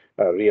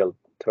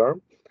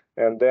term.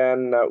 And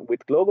then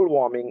with global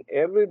warming,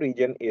 every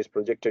region is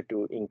projected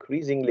to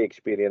increasingly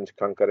experience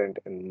concurrent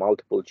and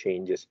multiple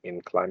changes in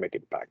climate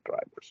impact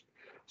drivers.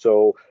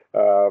 So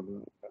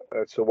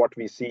what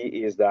we see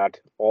is that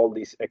all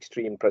these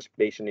extreme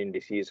precipitation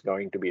indices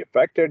going to be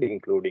affected,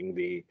 including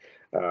the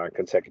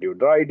consecutive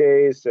dry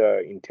days,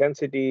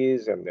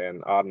 intensities, and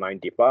then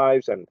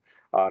R95s and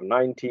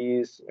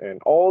R90s,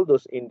 and all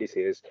those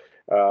indices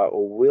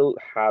will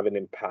have an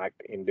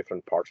impact in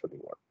different parts of the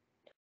world.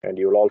 And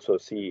you'll also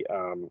see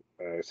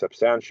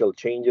substantial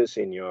changes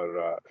in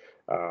your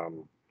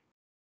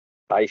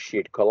ice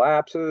sheet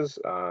collapses,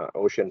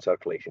 ocean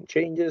circulation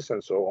changes,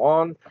 and so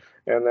on.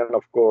 And then,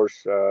 of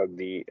course,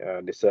 the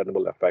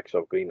discernible effects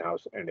of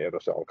greenhouse and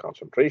aerosol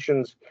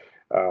concentrations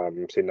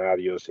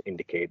scenarios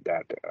indicate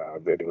that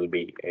there will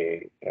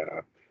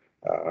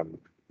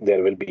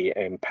be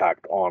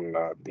impact on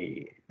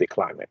the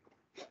climate.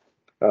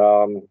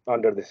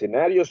 Under the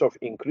scenarios of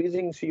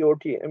increasing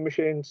CO2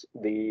 emissions,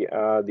 the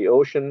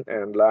ocean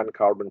and land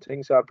carbon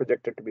sinks are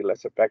projected to be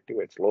less effective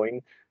at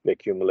slowing the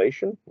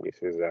accumulation. This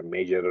is a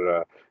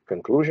major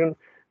conclusion.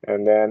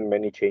 And then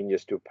many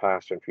changes to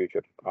past and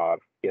future are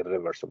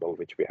irreversible,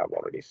 which we have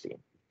already seen.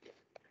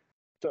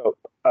 So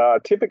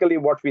typically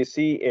what we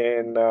see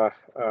in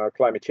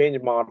climate change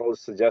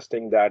models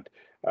suggesting that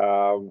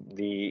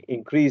the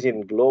increase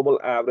in global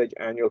average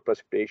annual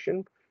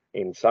precipitation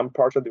in some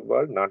parts of the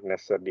world, not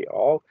necessarily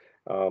all,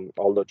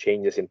 although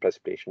changes in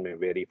precipitation may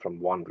vary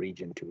from one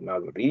region to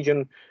another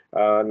region.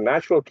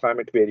 Natural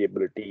climate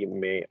variability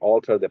may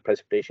alter the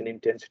precipitation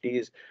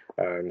intensities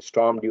and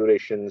storm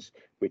durations,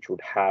 which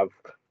would have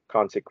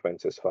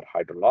consequences for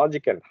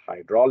hydrologic and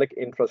hydraulic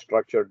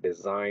infrastructure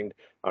designed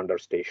under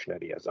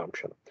stationary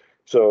assumption.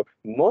 So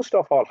most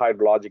of our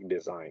hydrologic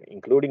design,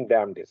 including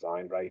dam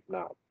design right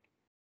now,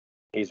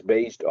 is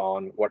based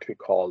on what we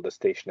call the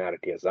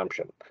stationarity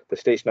assumption. The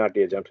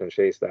stationarity assumption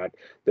says that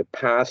the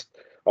past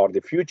or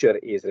the future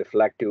is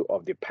reflective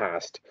of the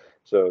past.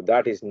 So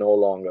that is no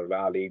longer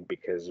valid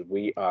because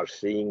we are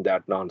seeing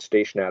that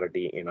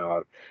non-stationarity in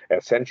our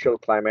essential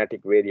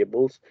climatic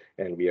variables,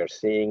 and we are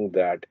seeing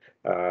that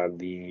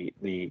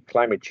the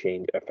climate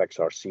change effects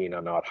are seen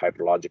on our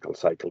hydrological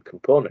cycle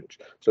components.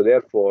 So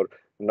therefore,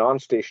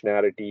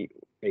 non-stationarity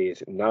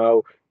is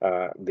now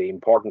the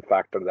important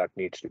factor that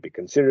needs to be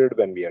considered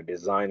when we are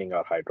designing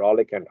our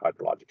hydraulic and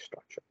hydrologic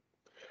structure.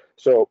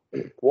 So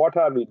what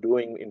are we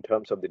doing in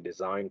terms of the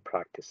design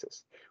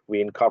practices?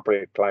 We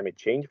incorporate climate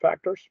change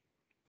factors.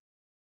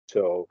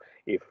 So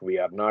if we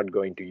are not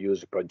going to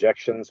use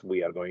projections,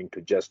 we are going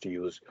to just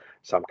use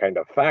some kind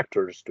of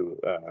factors to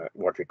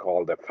what we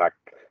call the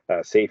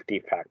safety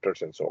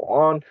factors and so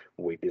on.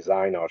 We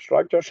design our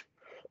structures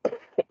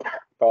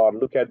or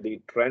look at the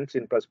trends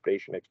in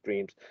precipitation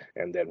extremes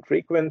and then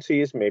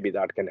frequencies. Maybe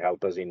that can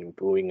help us in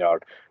improving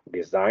our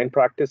design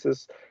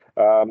practices.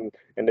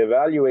 And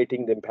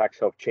evaluating the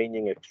impacts of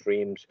changing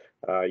extremes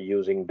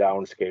using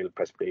downscale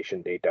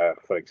precipitation data.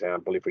 For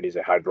example, if it is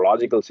a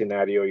hydrological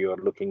scenario, you're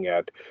looking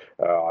at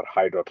our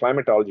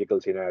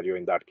hydroclimatological scenario.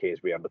 In that case,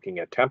 we are looking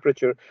at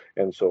temperature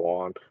and so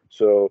on.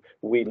 So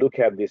we look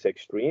at these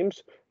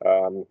extremes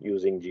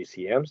using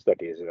GCMs,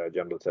 that is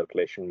general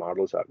circulation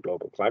models or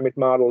global climate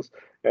models.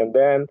 And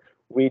then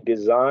we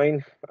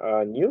design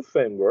new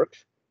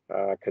frameworks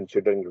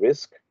considering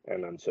risk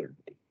and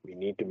uncertainty. We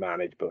need to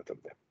manage both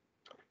of them.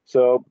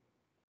 So,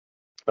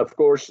 of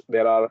course,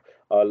 there are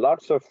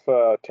lots of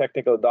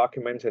technical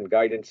documents and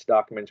guidance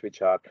documents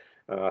which are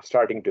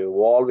starting to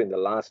evolve in the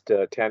last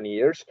 10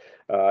 years.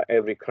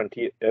 Every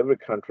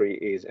country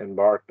is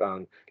embarked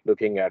on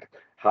looking at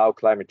how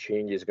climate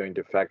change is going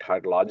to affect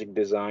hydrologic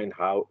design,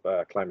 how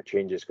climate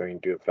change is going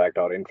to affect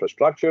our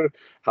infrastructure,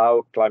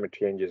 how climate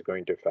change is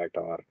going to affect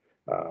our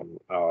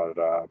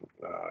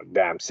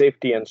dam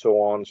safety and so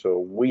on. So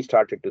we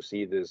started to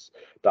see this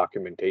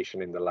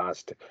documentation in the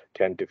last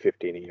 10 to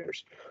 15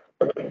 years.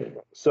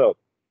 So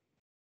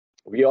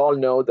we all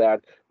know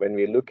that when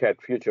we look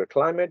at future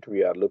climate,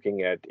 we are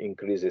looking at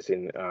increases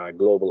in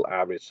global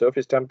average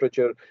surface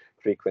temperature,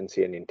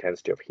 frequency and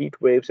intensity of heat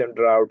waves and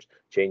droughts,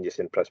 changes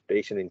in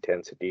precipitation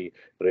intensity,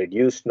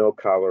 reduced snow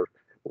cover,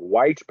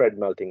 widespread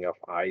melting of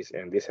ice,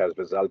 and this has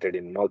resulted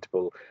in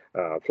multiple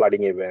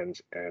flooding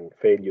events and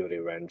failure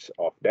events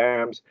of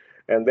dams.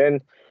 And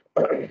then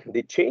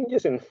the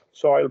changes in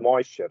soil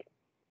moisture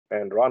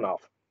and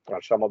runoff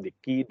are some of the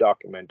key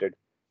documented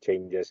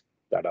changes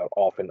that are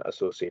often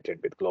associated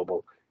with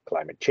global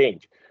climate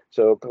change.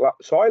 So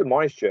soil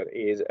moisture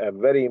is a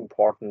very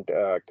important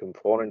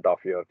component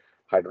of your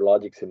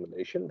hydrologic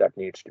simulation that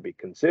needs to be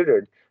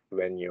considered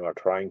when you are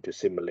trying to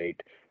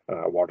simulate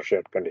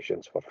watershed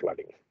conditions for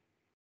flooding.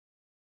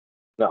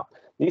 Now,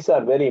 these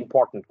are very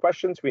important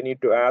questions we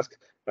need to ask.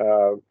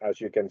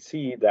 As you can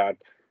see that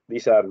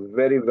these are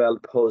very well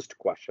posed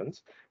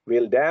questions.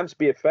 Will dams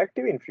be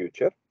effective in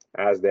future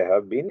as they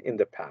have been in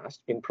the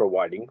past in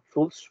providing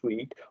full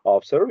suite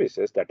of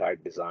services that are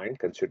designed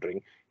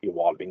considering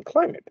evolving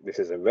climate? This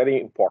is a very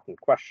important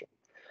question.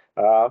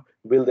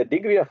 Will the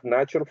degree of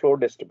natural flow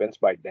disturbance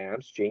by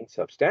dams change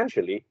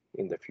substantially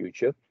in the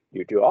future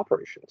due to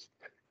operations?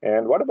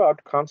 And what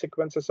about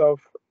consequences of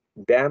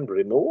dam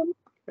removal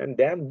and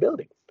dam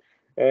building?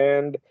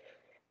 And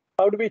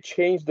how do we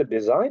change the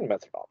design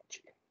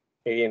methodology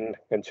in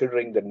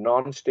considering the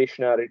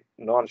non-stationary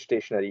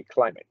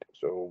climate?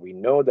 So we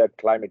know that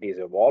climate is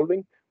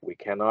evolving. We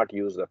cannot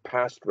use the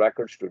past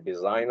records to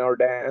design our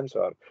dams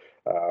or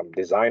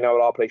design our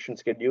operation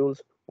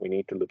schedules. We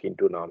need to look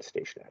into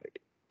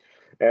non-stationarity.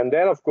 And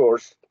then, of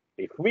course,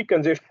 if we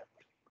consider,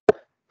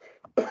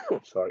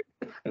 sorry,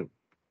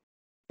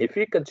 If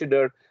we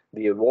consider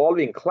the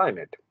evolving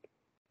climate,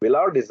 will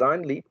our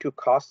design lead to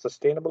cost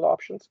sustainable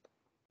options?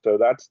 So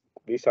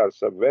these are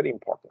some very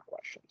important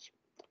questions.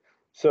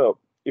 So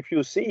if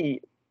you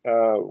see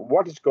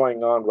what is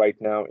going on right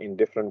now in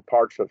different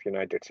parts of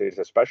United States,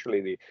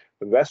 especially the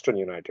western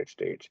United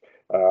States,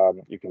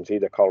 you can see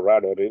the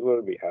Colorado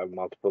River, we have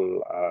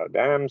multiple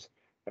dams,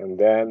 and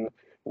then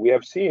we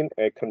have seen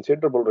a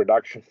considerable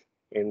reduction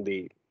in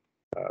the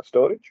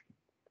storage,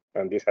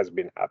 and this has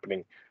been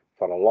happening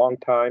for a long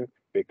time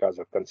because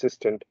of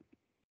consistent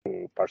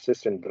and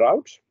persistent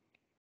droughts.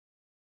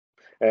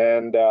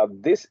 And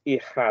this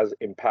has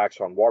impacts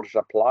on water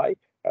supply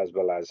as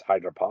well as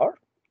hydropower.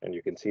 And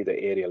you can see the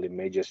aerial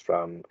images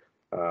from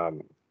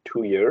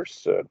 2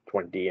 years,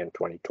 20 and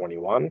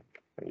 2021,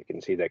 and you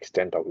can see the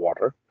extent of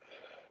water.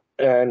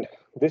 And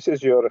this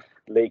is your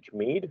Lake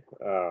Mead,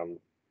 and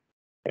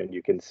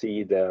you can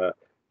see the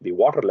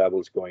water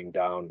levels going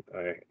down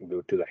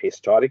due to the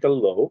historical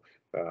low.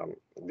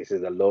 This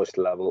is the lowest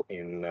level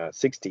in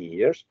 60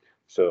 years.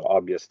 So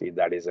obviously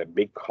that is a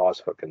big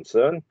cause for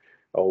concern.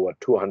 Over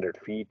 200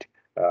 feet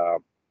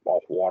of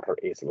water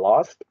is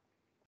lost.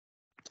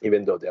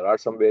 Even though there are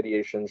some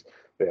variations,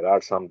 there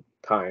are some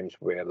times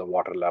where the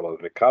water level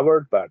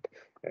recovered, but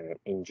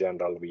in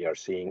general, we are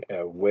seeing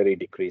a very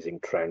decreasing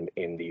trend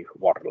in the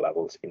water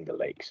levels in the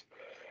lakes.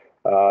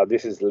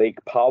 This is Lake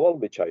Powell,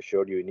 which I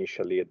showed you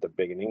initially at the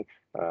beginning.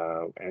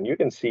 And you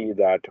can see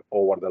that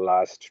over the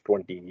last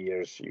 20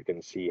 years, you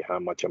can see how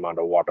much amount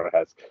of water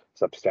has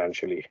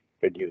substantially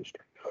reduced.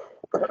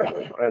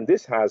 And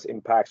this has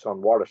impacts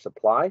on water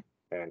supply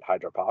and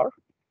hydropower.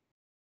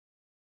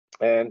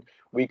 And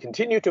we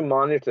continue to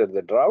monitor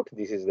the drought.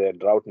 This is the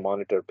drought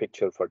monitor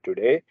picture for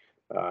today.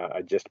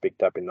 I just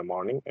picked up in the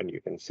morning, and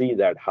you can see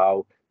that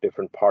how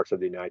different parts of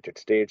the United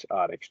States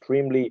are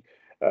extremely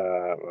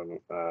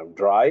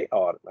dry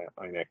or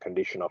in a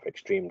condition of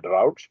extreme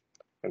droughts.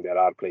 And there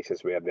are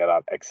places where there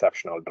are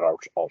exceptional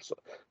droughts also.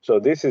 So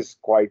this is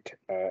quite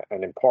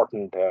an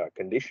important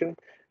condition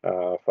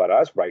for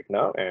us right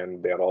now.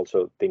 And they're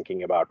also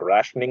thinking about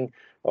rationing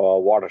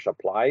water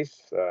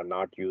supplies,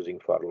 not using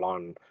for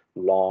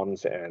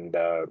lawns and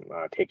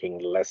taking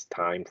less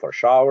time for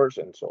showers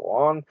and so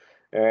on.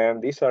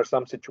 And these are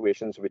some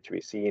situations which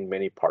we see in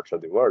many parts of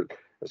the world.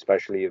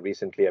 Especially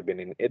recently, I've been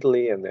in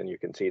Italy, and then you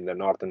can see in the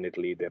northern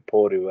Italy, the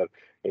Po River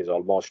is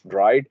almost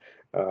dried,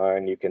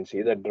 and you can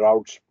see the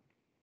droughts,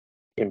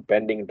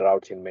 impending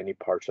droughts in many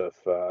parts of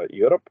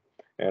Europe,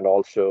 and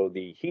also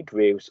the heat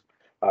waves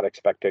are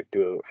expected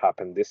to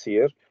happen this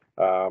year,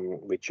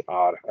 which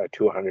are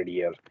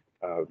 200-year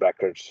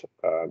records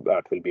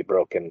that will be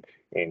broken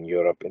in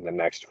Europe in the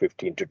next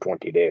 15 to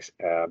 20 days,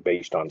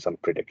 based on some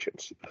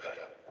predictions.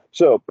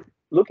 So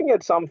looking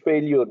at some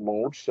failure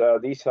modes,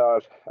 these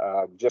are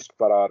just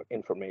for our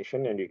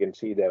information, and you can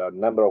see there are a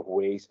number of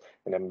ways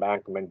an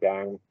embankment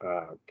dam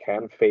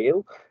can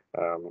fail.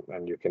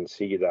 And you can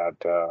see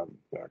that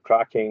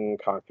cracking,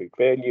 concrete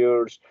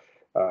failures,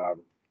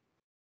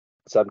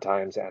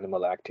 sometimes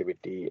animal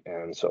activity,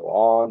 and so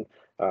on,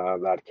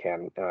 that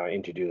can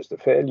introduce the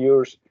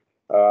failures.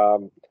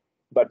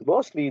 But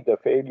mostly the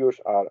failures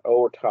are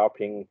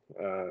overtopping,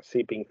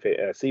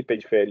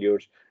 seepage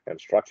failures, and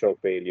structural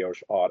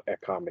failures, or a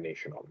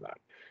combination of that.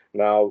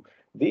 Now,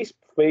 these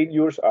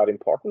failures are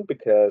important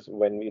because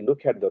when we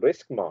look at the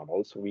risk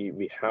models,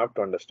 we have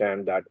to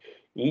understand that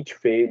each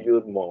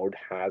failure mode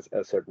has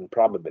a certain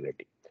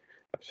probability.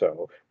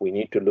 So we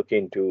need to look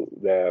into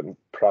the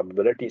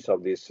probabilities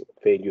of these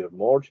failure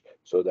modes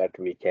so that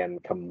we can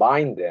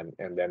combine them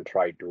and then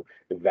try to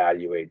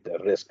evaluate the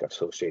risk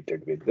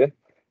associated with the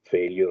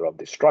failure of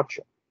the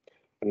structure.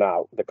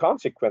 Now, the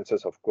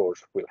consequences, of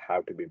course, will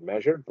have to be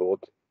measured,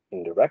 both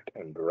indirect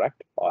and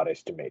direct, or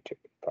estimated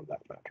for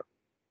that matter.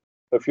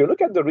 If you look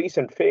at the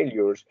recent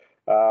failures,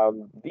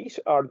 these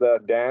are the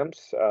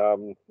dams.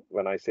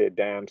 When I say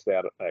dams, they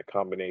are a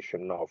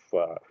combination of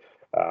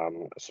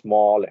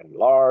small and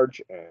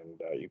large,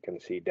 and you can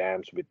see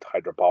dams with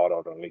hydropower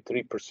are only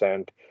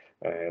 3%,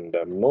 and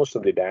most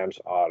of the dams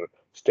are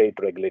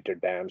state-regulated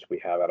dams. We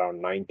have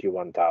around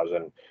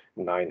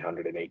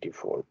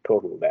 91,984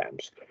 total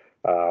dams.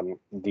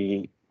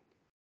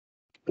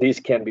 These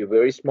can be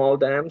very small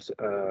dams,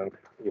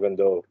 even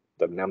though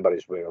the number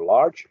is very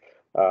large.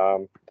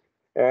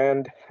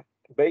 And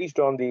based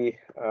on the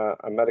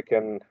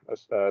American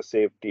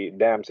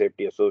Dam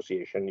Safety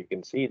Association, you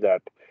can see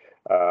that,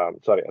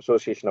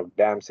 Association of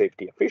Dam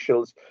Safety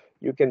Officials,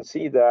 you can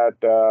see that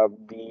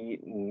the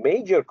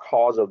major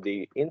cause of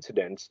the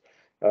incidents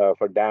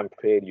for dam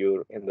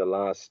failure in the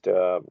last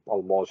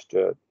almost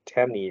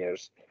 10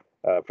 years,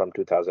 from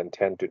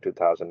 2010 to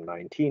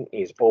 2019,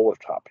 is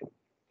overtopping.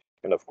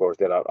 And of course,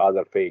 there are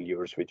other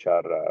failures which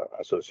are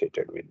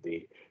associated with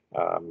the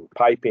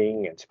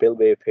piping and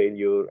spillway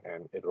failure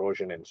and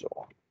erosion and so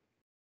on.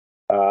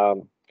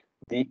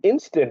 The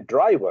incident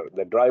driver,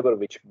 the driver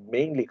which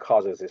mainly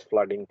causes this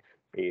flooding,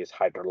 is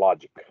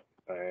hydrologic,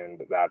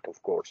 and that,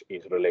 of course,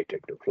 is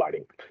related to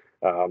flooding.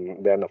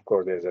 Then, of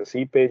course, there's a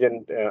seepage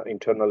and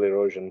internal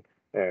erosion,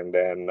 and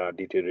then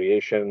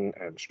deterioration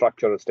and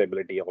structural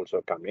stability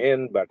also come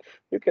in. But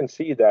you can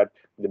see that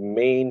the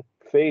main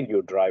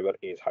failure driver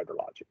is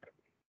hydrologic.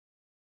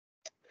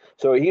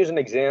 So here's an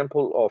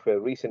example of a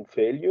recent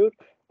failure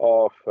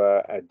of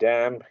a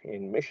dam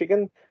in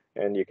Michigan,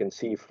 and you can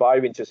see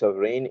 5 inches of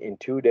rain in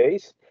 2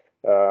 days.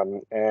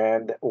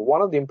 And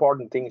one of the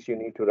important things you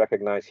need to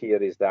recognize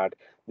here is that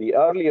the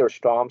earlier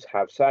storms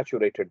have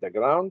saturated the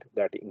ground.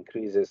 That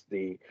increases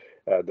the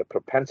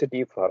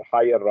propensity for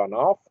higher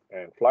runoff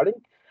and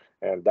flooding,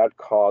 and that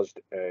caused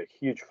a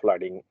huge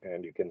flooding.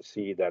 And you can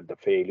see that the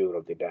failure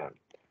of the dam.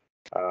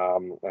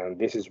 And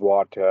this is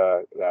what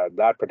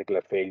that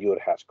particular failure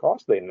has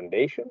caused, the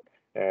inundation.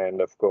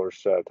 And of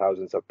course,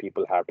 thousands of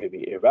people have to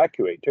be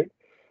evacuated.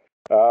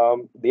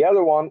 The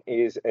other one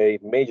is a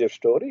major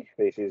story.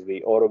 This is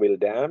the Oroville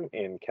Dam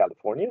in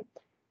California,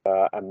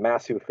 a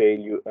massive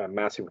failure, a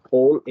massive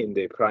hole in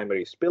the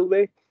primary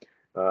spillway,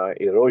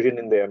 erosion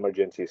in the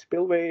emergency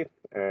spillway,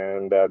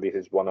 and this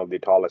is one of the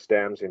tallest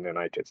dams in the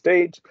United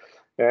States.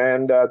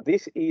 And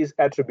this is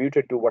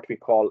attributed to what we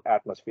call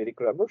atmospheric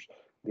rivers.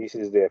 This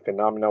is the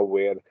phenomena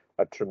where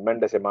a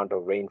tremendous amount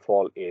of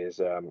rainfall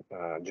is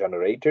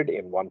generated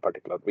in one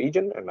particular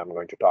region, and I'm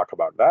going to talk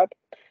about that.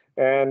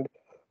 And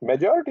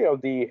majority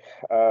of the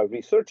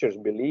researchers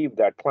believe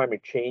that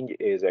climate change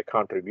is a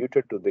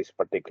contributor to this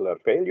particular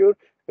failure,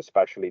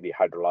 especially the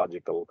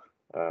hydrological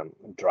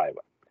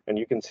driver. And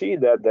you can see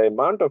that the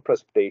amount of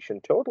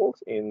precipitation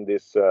totals in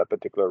this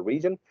particular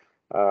region,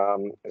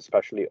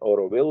 especially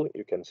Oroville,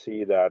 you can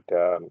see that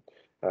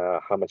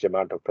how much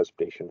amount of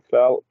precipitation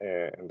fell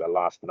in the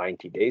last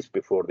 90 days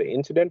before the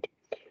incident.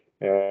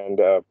 And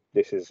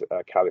this is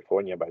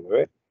California, by the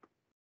way,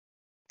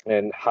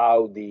 and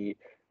how the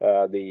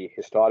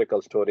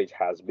historical storage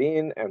has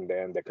been, and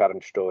then the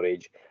current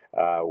storage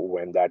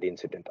when that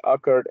incident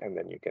occurred. And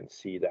then you can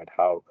see that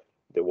how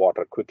the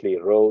water quickly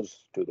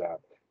rose to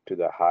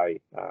the high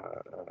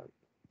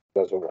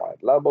reservoir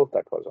level.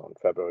 That was on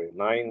February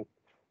 9,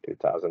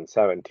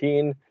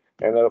 2017.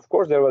 And then, of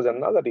course, there was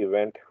another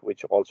event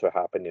which also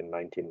happened in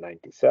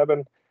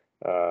 1997,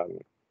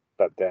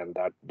 but then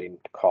that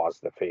didn't cause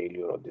the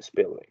failure of the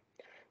spillway.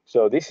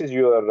 So this is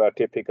your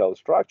typical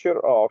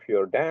structure of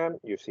your dam.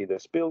 You see the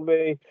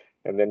spillway,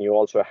 and then you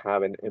also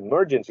have an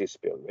emergency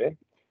spillway.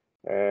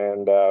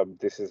 And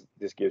this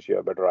gives you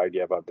a better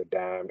idea about the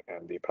dam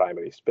and the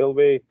primary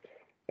spillway.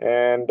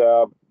 And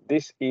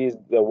this is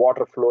the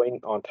water flowing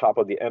on top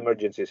of the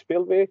emergency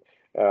spillway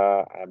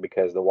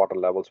because the water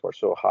levels were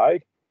so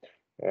high.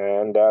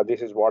 And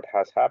this is what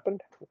has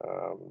happened.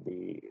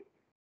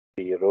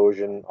 The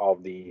erosion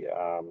of the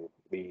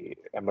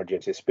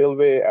emergency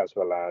spillway, as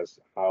well as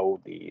how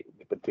the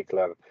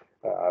particular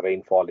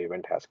rainfall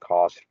event has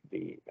caused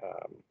the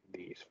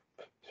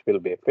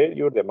spillway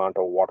failure. The amount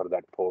of water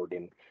that poured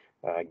in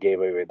gave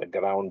away the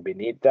ground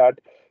beneath that,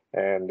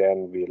 and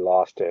then we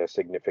lost a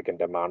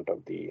significant amount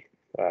of the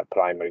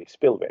primary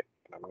spillway.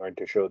 I'm going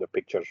to show the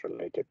pictures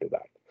related to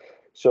that.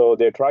 So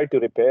they tried to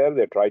repair,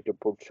 they tried to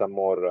put some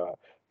more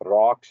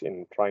rocks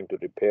in trying to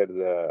repair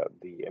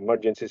the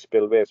emergency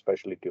spillway,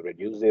 especially to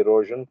reduce the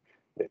erosion.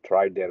 They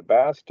tried their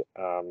best,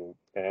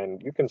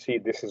 and you can see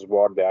this is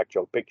what the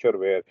actual picture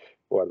where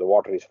the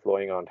water is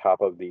flowing on top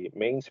of the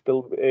main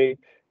spillway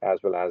as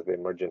well as the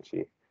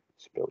emergency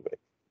spillway.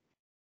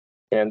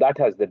 And that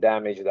has the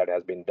damage that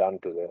has been done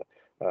to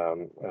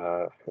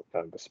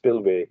the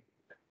spillway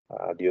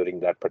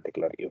during that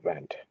particular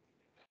event.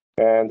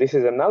 And this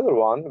is another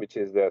one, which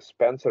is the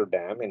Spencer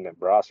Dam in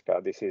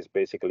Nebraska. This is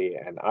basically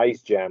an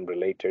ice jam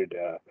related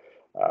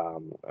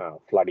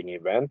flooding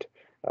event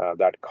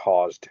that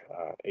caused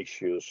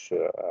issues,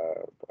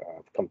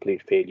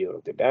 complete failure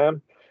of the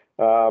dam.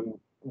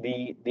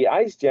 The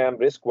ice jam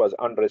risk was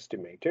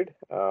underestimated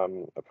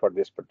for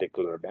this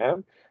particular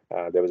dam.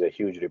 There was a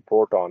huge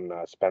report on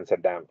Spencer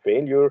Dam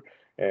failure,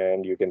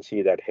 and you can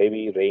see that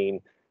heavy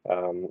rain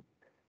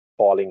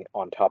falling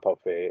on top of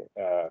a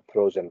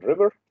frozen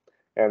river.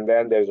 And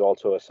then there's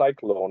also a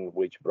cyclone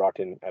which brought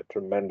in a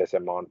tremendous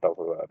amount of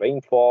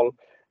rainfall,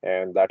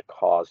 and that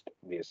caused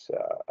this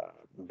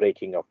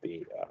breaking of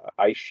the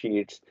ice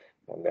sheets,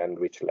 and then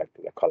which led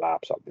to the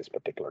collapse of this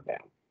particular dam.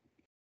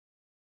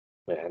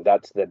 And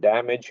that's the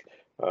damage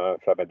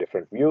from a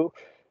different view.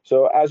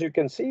 So as you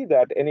can see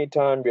that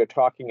anytime we're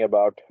talking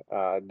about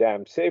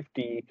dam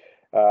safety,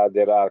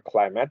 there are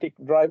climatic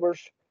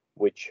drivers,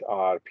 which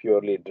are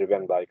purely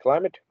driven by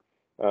climate.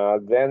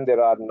 Then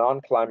there are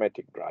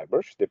non-climatic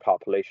drivers, the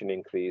population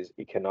increase,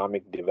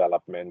 economic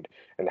development,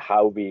 and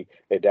how we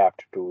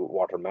adapt to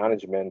water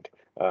management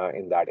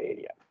in that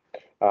area.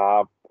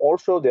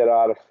 Also, there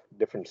are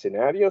different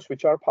scenarios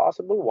which are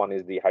possible. One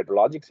is the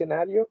hydrologic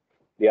scenario.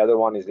 The other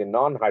one is the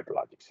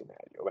non-hydrologic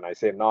scenario. When I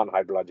say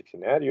non-hydrologic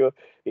scenario,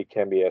 it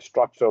can be a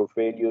structural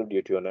failure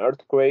due to an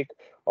earthquake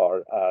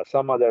or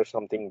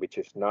something which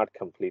is not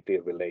completely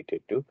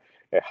related to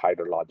a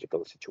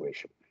hydrological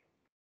situation.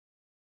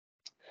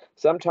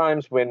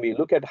 Sometimes when we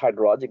look at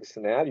hydrologic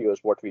scenarios,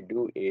 what we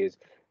do is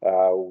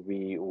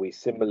we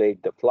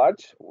simulate the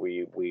floods.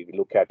 We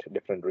look at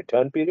different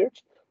return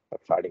periods.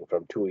 starting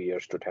from 2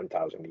 years to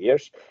 10,000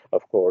 years.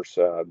 Of course,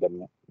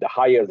 the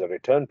higher the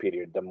return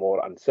period, the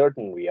more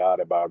uncertain we are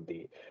about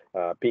the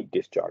peak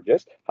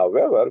discharges.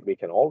 However, we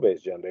can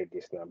always generate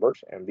these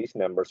numbers, and these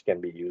numbers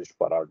can be used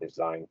for our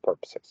design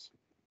purposes.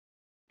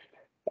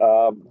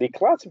 The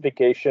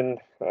classification,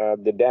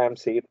 the dam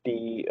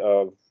safety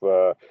of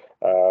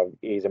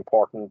is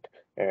important,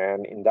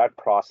 and in that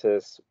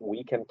process,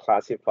 we can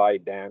classify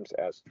dams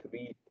as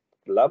 3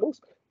 levels: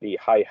 the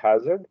high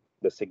hazard,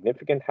 the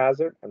significant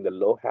hazard, and the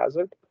low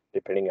hazard,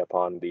 depending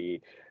upon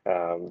the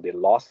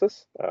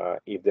losses.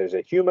 If there's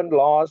a human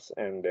loss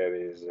and there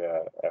is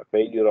a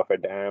failure of a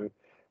dam,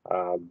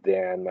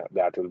 then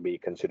that will be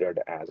considered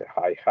as a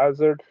high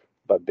hazard.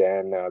 But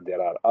then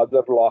there are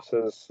other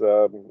losses,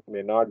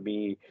 may not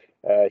be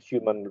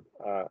human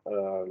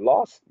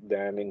loss,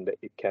 then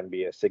it can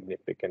be a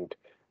significant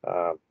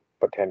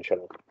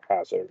potential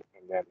hazard,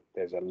 and then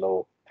there's a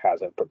low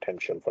hazard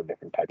potential for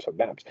different types of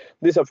dams.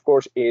 This, of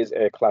course, is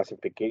a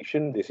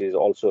classification. This is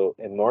also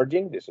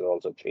emerging. This is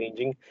also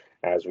changing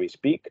as we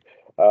speak.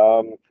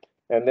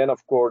 And then,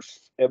 of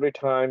course, every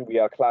time we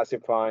are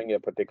classifying a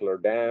particular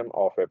dam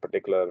of a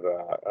particular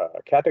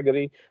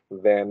category,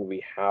 then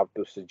we have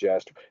to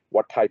suggest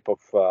what type of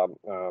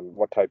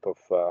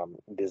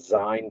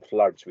design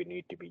floods we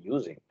need to be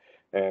using.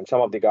 And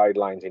some of the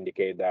guidelines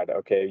indicate that,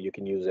 okay, you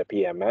can use a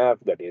PMF,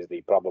 that is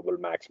the probable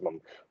maximum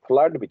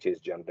flood, which is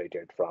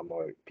generated from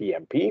a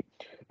PMP.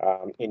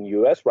 In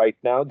US right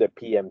now, the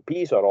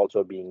PMPs are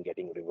also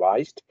getting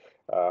revised.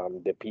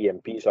 The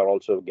PMPs are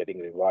also getting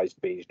revised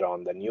based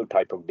on the new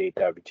type of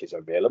data which is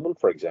available.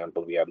 For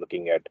example, we are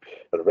looking at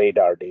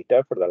radar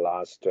data for the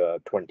last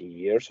 20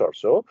 years or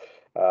so.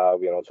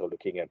 We are also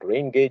looking at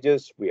rain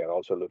gauges. We are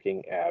also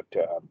looking at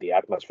the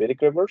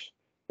atmospheric rivers,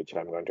 which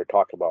I'm going to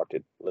talk about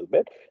it a little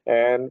bit.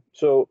 And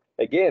so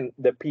again,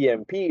 the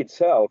PMP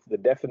itself, the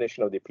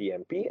definition of the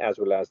PMP, as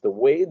well as the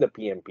way the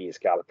PMP is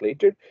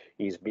calculated,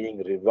 is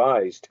being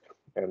revised.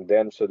 And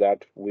then so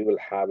that we will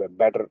have a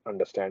better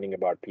understanding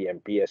about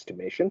PMP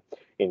estimation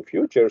in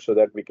future, so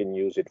that we can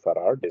use it for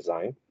our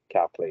design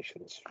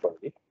calculations for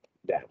the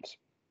dams.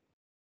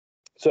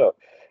 So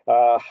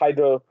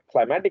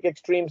hydroclimatic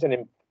extremes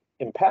and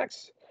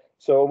impacts.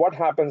 So what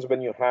happens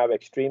when you have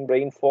extreme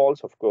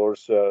rainfalls? Of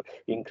course,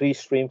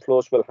 increased stream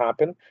flows will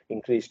happen.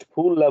 Increased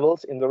pool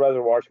levels in the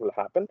reservoirs will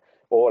happen.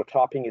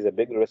 Overtopping is a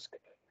big risk.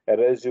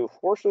 Erosive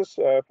forces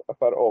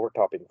for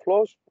overtopping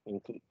flows,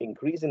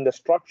 increase in the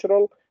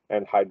structural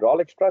and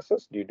hydraulic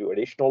stresses due to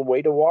additional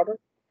weight of water.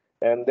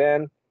 And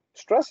then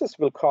stresses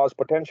will cause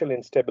potential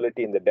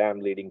instability in the dam,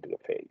 leading to the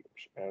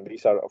failures. And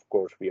these are, of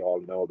course, we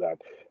all know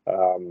that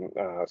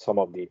some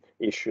of the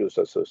issues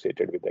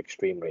associated with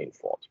extreme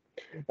rainfalls.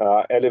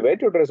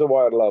 Elevated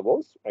reservoir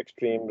levels,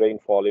 extreme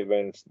rainfall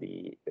events,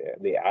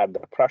 they add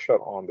the pressure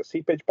on the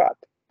seepage path,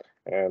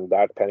 and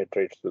that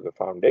penetrates through the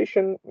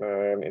foundation.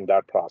 And in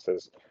that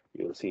process,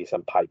 you'll see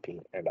some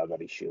piping and other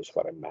issues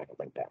for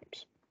embankment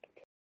dams.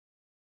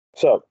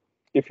 So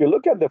if you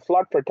look at the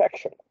flood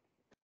protection,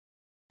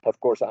 of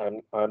course,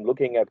 I'm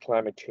looking at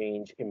climate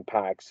change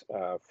impacts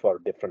for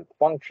different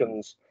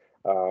functions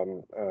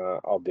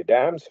of the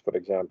dams. For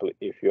example,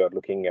 if you are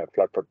looking at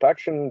flood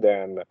protection,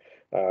 then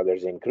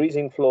there's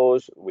increasing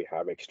flows. We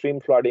have extreme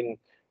flooding,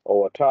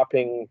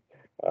 overtopping,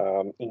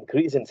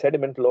 increase in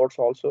sediment loads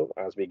also.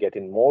 As we get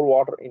in more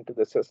water into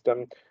the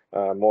system,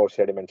 more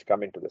sediments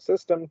come into the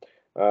system.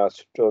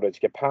 Storage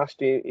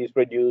capacity is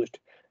reduced.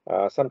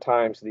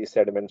 Sometimes these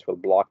sediments will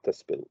block the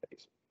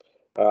spillways.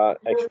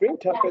 Extreme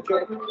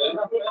temperature,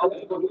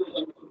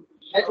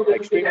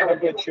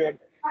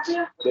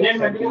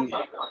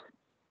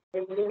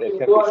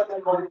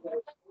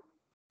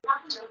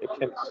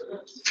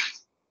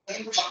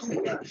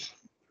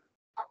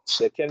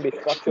 there can be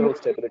structural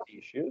stability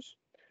issues.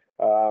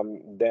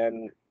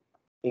 Then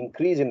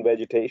increase in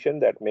vegetation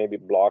that maybe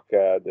block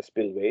the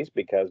spillways,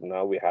 because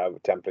now we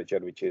have temperature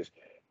which is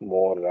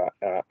more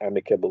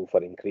amicable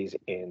for increase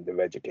in the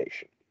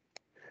vegetation.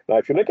 Now,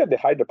 if you look at the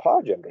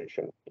hydropower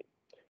generation,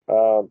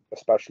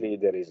 especially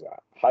there is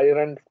higher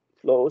end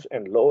flows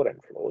and lower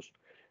end flows.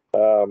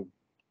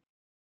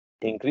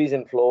 Increase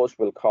in flows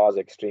will cause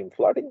extreme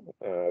flooding,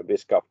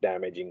 risk of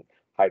damaging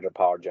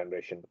hydropower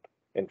generation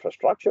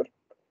infrastructure.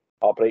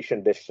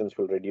 Operation distance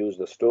will reduce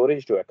the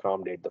storage to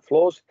accommodate the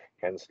flows,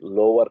 hence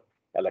lower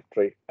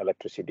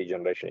electricity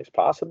generation is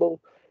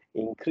possible.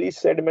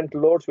 Increased sediment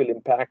loads will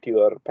impact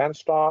your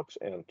penstocks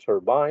and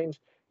turbines,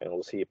 and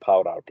we'll see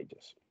power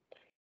outages.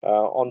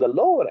 On the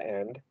lower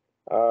end,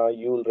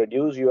 you will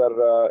reduce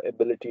your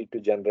ability to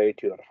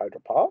generate your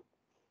hydropower,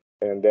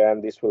 and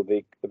then this will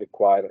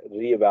require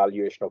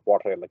reevaluation of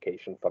water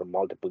allocation for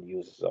multiple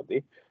uses of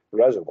the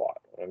reservoir,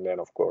 and then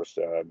of course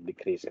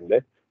decrease in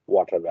the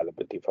water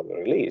availability for the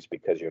release,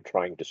 because you're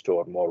trying to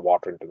store more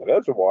water into the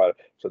reservoir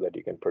so that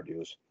you can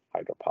produce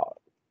hydropower.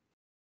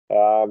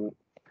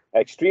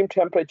 Extreme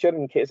temperature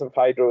in case of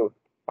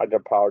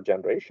hydropower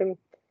generation,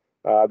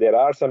 there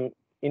are some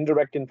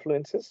indirect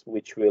influences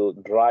which will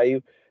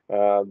drive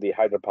the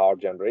hydropower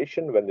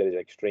generation when there is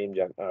extreme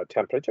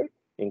temperature.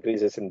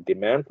 Increases in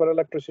demand for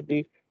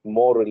electricity,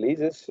 more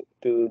releases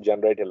to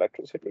generate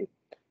electricity.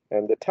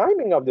 And the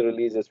timing of the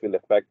releases will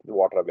affect the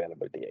water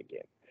availability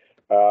again.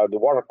 The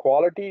water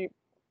quality,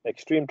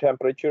 extreme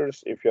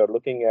temperatures, if you're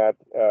looking at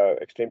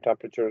extreme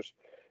temperatures,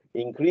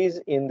 increase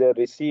in the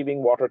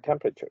receiving water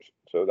temperatures.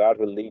 So that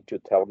will lead to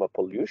thermal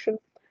pollution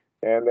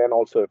and then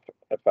also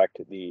affect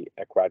the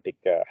aquatic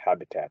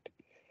habitat.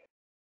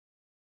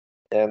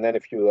 And then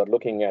if you are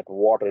looking at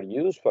water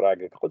use for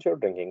agriculture,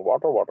 drinking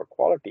water, water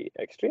quality,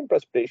 extreme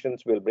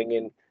precipitations will bring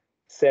in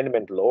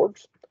sediment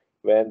loads.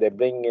 When they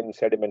bring in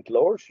sediment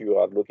loads, you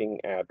are looking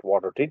at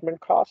water treatment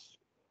costs,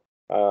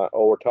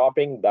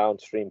 overtopping,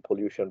 downstream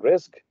pollution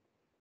risk,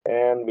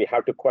 and we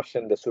have to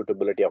question the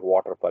suitability of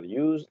water for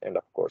use and,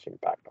 of course,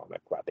 impact on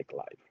aquatic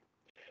life.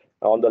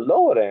 On the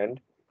lower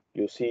end,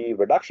 you see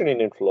reduction in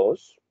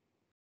inflows.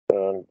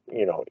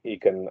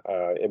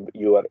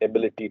 Your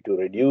ability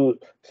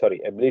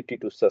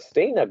to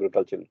sustain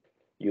agricultural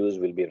use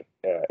will be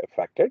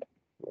affected.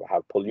 We'll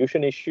have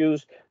pollution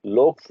issues,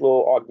 low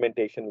flow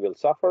augmentation will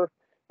suffer,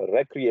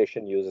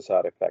 recreation uses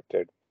are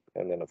affected,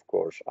 and then of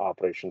course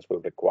operations will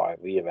require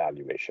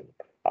reevaluation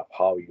of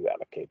how you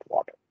allocate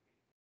water.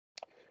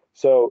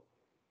 So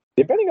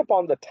depending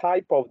upon the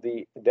type of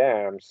the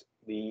dams,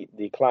 the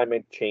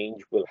climate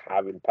change will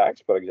have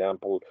impacts. For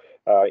example,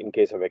 in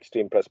case of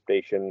extreme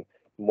precipitation,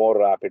 more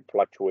rapid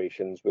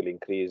fluctuations will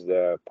increase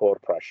the pore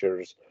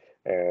pressures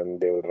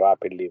and they will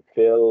rapidly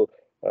fill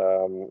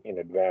in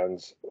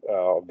advance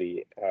of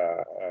the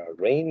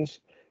rains,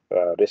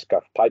 risk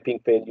of piping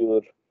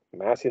failure,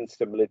 mass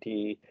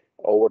instability,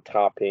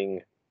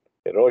 overtopping,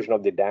 erosion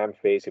of the dam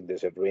face if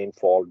there's a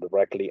rainfall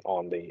directly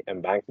on the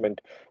embankment,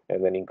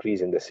 and then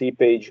increase in the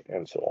seepage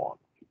and so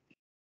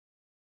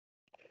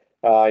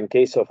on. In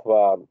case of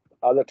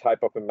other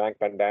type of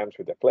embankment dams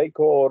with the clay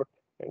core,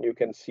 and you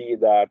can see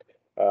that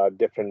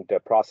different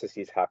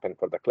processes happen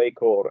for the clay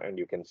core, and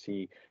you can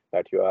see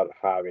that you are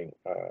having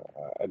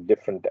a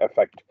different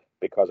effect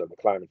because of the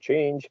climate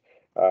change,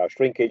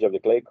 shrinkage of the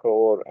clay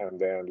core, and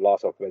then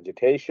loss of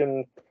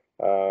vegetation,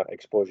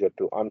 exposure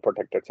to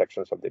unprotected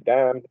sections of the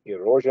dam,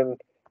 erosion,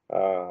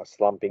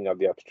 slumping of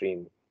the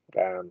upstream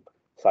dam,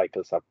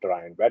 cycles of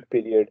dry and wet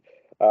period.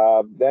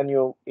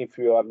 Then if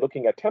you are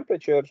looking at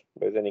temperature,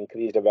 there's an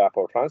increased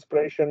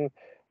evapotranspiration,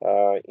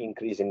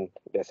 increase in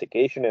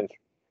desiccation and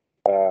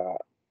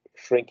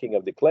shrinking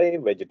of the clay,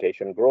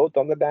 vegetation growth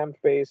on the dam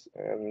face,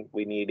 and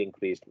we need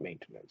increased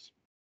maintenance.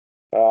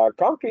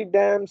 Concrete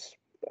dams,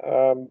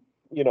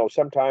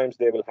 sometimes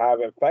they will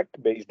have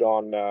effect based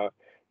on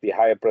the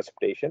higher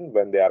precipitation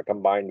when they are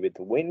combined with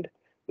wind.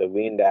 The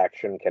wind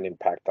action can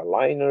impact the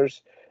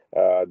liners,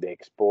 the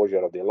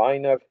exposure of the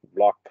liner,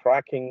 block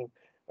cracking,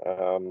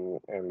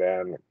 and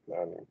then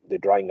the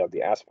drying of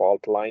the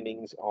asphalt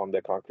linings on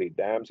the concrete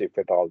dams, if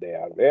at all they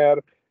are there.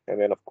 And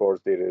then, of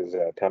course, there is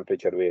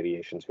temperature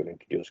variations will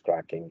introduce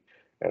cracking,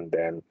 and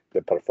then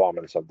the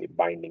performance of the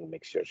binding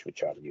mixtures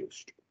which are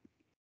used.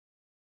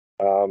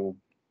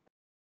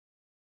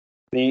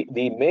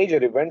 The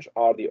major events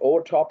are the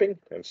overtopping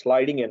and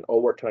sliding and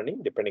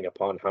overturning, depending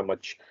upon how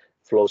much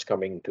flows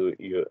coming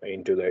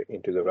into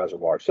the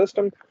reservoir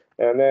system.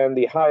 And then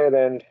the higher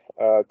end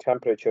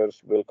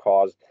temperatures will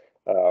cause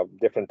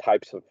different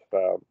types of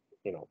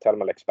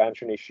thermal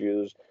expansion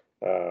issues,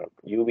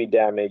 UV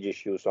damage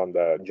issues on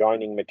the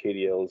joining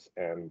materials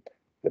and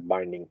the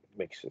binding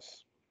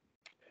mixes.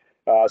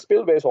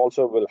 Spillways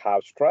also will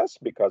have stress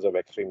because of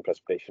extreme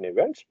precipitation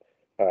events.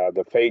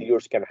 The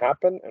failures can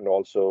happen and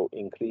also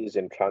increase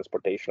in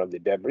transportation of the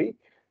debris.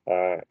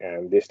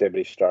 And this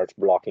debris starts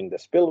blocking the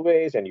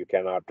spillways and you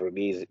cannot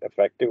release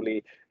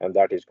effectively. And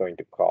that is going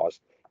to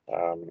cause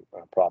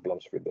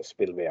problems with the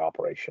spillway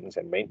operations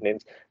and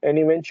maintenance and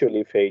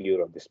eventually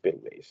failure of the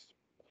spillways.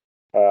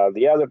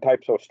 The other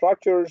types of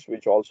structures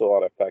which also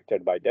are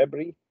affected by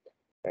debris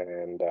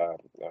and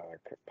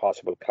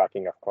possible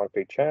cracking of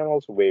concrete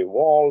channels, wave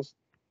walls,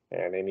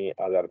 and any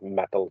other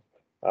metal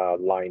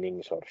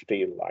linings or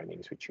steel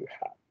linings which you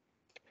have.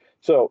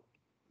 So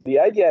the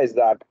idea is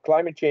that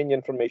climate change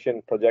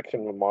information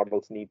projection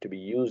models need to be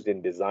used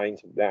in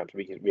designs of dams.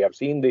 We have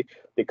seen the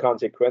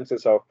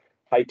consequences of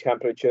high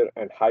temperature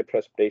and high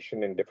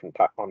precipitation in different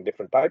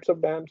types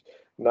of dams.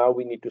 Now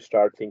we need to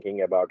start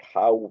thinking about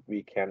how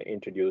we can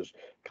introduce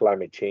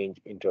climate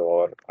change into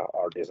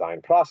our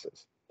design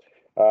process.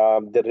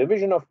 The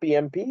revision of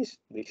PMPs,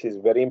 this is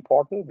very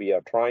important. We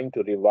are trying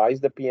to revise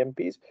the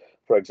PMPs.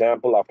 For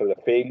example, after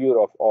the failure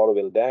of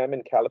Oroville Dam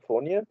in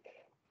California,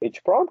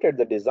 which prompted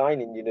the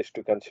design engineers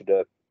to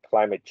consider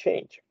climate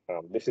change.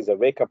 This is a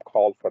wake-up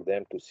call for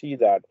them to see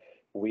that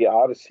we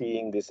are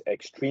seeing this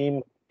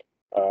extreme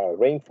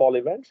rainfall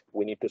events.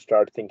 We need to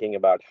start thinking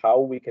about how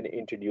we can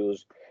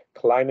introduce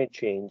climate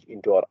change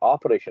into our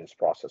operations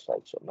process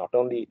also, not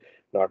only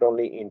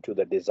into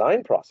the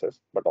design process,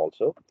 but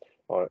also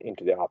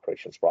into the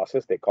operations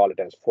process. They call it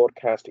as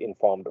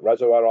forecast-informed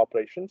reservoir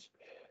operations.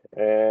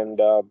 And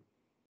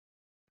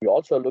we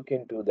also look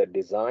into the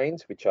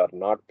designs which are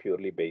not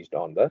purely based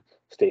on the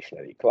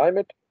stationary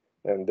climate.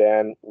 And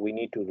then we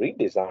need to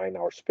redesign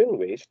our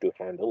spillways to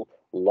handle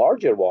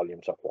larger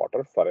volumes of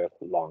water for a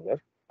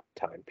longer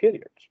time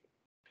periods.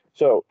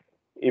 So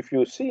if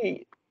you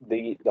see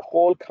the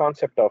whole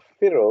concept of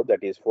FIRO,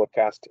 that is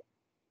forecast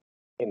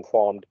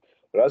informed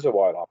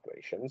reservoir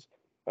operations,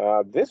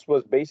 this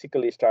was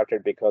basically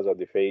started because of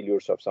the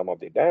failures of some of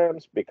the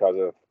dams, because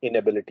of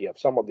inability of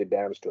some of the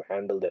dams to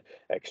handle the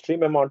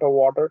extreme amount of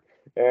water,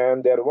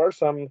 and there were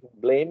some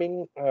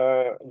blaming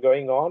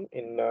going on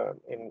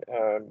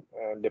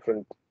in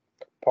different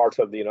parts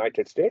of the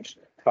United States,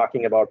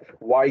 talking about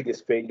why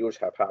these failures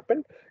have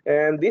happened.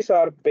 And these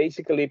are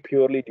basically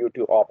purely due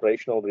to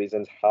operational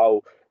reasons,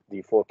 how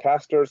the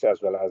forecasters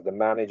as well as the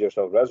managers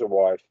of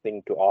reservoirs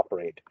think to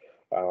operate.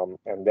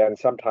 And then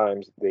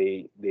sometimes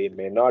they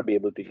may not be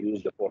able to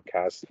use the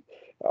forecast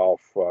of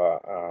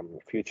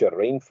future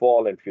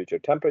rainfall and future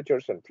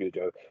temperatures and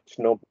future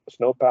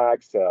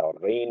snowpacks,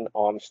 rain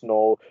on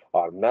snow,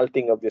 or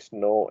melting of the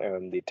snow,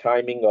 and the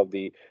timing of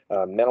the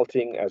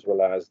melting, as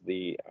well as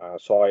the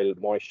soil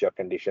moisture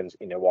conditions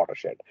in a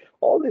watershed.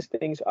 All these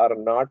things are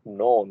not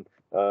known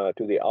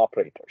to the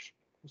operators.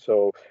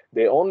 So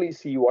they only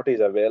see what is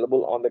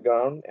available on the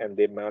ground, and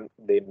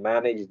they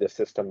manage the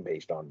system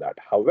based on that.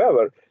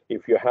 However,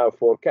 if you have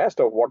forecast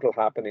of what will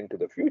happen into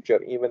the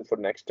future, even for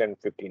next 10,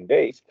 15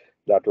 days,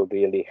 that will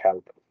really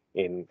help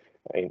in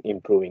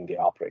improving the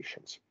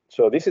operations.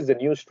 So this is a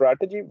new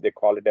strategy. They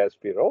call it as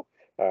FIRO.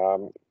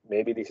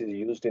 Maybe this is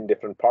used in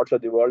different parts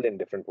of the world in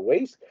different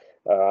ways,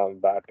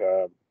 but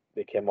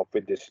they came up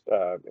with this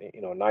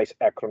nice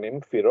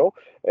acronym, FIRO,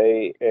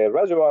 a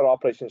reservoir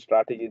operation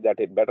strategy that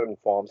it better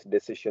informs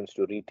decisions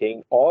to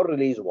retain or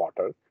release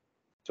water.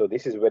 So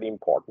this is very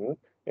important.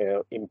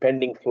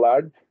 Impending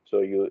flood,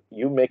 so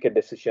you make a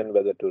decision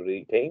whether to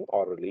retain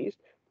or release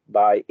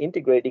by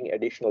integrating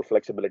additional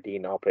flexibility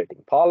in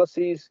operating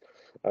policies,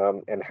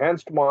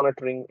 enhanced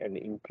monitoring, and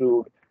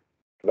improved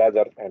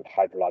weather and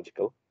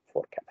hydrological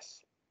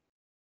forecasts.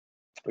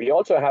 We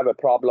also have a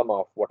problem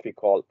of what we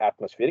call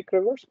atmospheric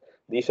rivers.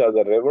 These are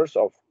the rivers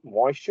of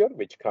moisture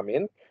which come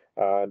in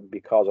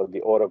because of the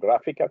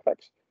orographic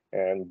effects.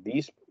 And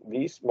these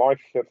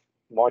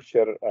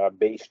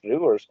moisture-based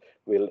rivers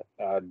will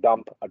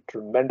dump a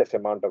tremendous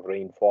amount of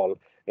rainfall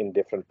in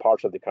different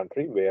parts of the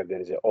country where there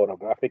is an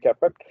orographic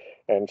effect.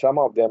 And some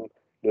of them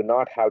do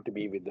not have to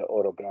be with the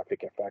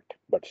orographic effect,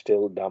 but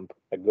still dump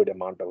a good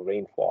amount of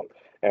rainfall.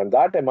 And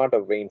that amount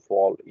of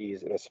rainfall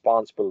is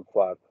responsible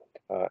for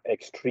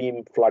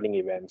extreme flooding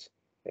events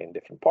in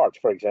different parts.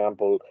 For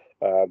example,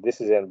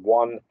 this is in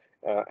one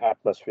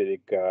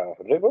atmospheric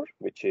river,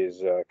 which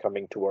is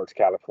coming towards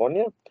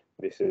California.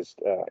 This is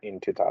in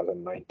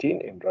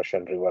 2019 in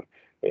Russian River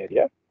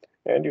area.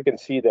 And you can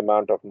see the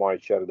amount of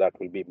moisture that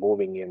will be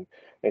moving in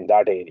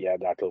that area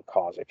that will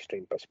cause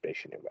extreme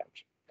precipitation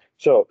events.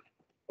 So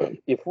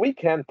if we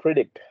can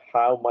predict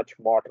how much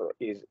water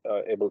is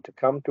able to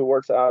come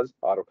towards us,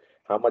 or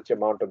how much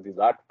amount of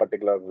that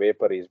particular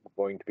vapor is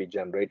going to be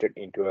generated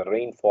into a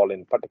rainfall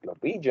in particular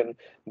region,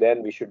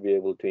 then we should be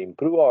able to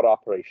improve our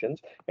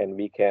operations, and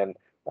we can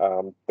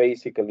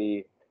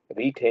basically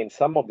retain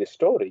some of the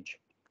storage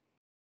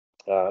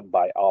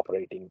by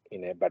operating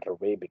in a better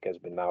way, because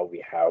now we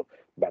have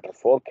better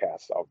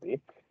forecasts of the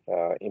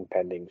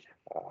impending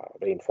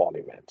rainfall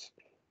events.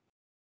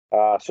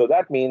 So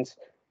that means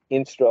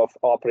instead of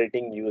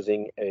operating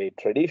using a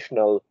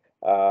traditional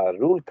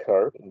rule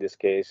curve, in this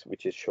case,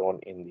 which is shown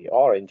in the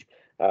orange,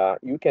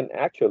 you can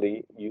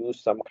actually use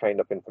some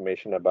kind of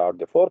information about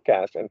the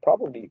forecast, and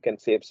probably you can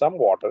save some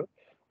water,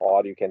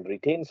 or you can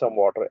retain some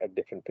water at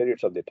different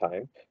periods of the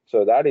time.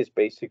 So that is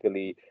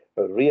basically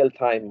a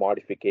real-time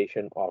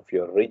modification of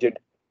your rigid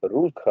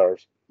rule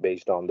curves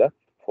based on the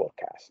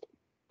forecast.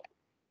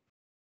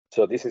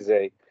 So this is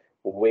a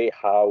way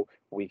how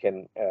we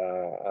can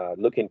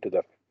look into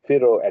the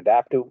FIRO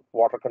adaptive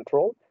water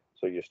control.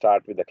 So you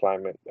start with the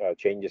climate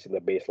changes in the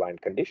baseline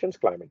conditions,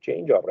 climate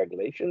change or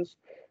regulations,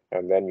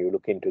 and then you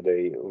look into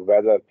the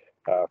weather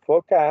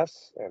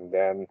forecasts, and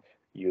then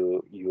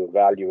you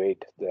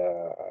evaluate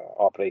the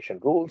operation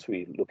rules.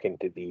 We look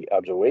into the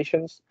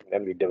observations, and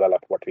then we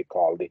develop what we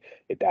call the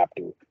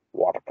adaptive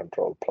water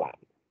control plan.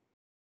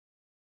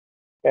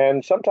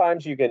 And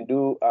sometimes you can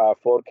do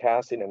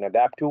forecasts in an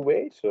adaptive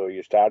way. So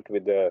you start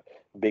with the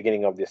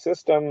beginning of the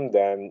system,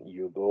 then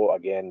you go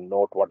again,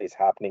 note what is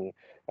happening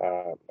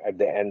at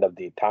the end of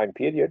the time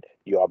period.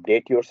 You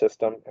update your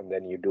system, and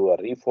then you do a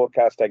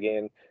reforecast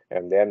again,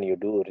 and then you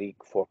do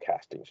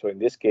reforecasting. So in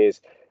this case,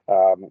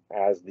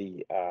 as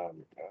the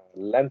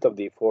length of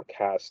the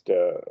forecast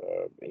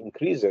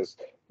increases,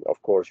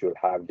 of course, you'll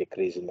have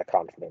decrease in the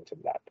confidence in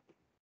that.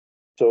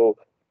 So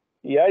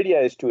the idea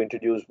is to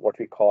introduce what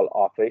we call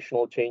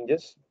operational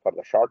changes for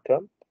the short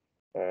term.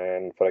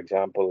 And for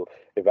example,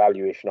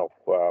 evaluation of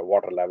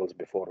water levels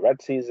before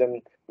wet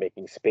season,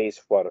 making space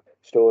for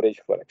storage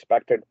for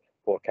expected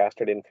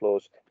forecasted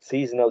inflows.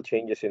 Seasonal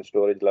changes in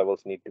storage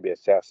levels need to be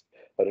assessed.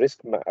 A risk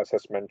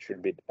assessment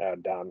should be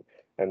done.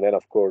 And then,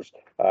 of course,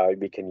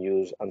 we can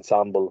use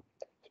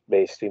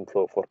ensemble-based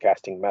inflow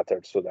forecasting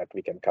methods so that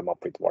we can come up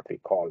with what we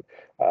call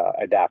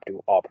adaptive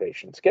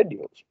operation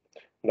schedules.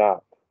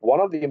 Now, One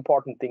of the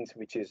important things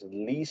which is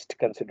least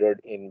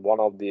considered in one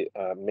of the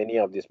many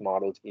of these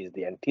models is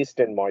the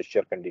antecedent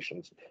moisture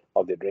conditions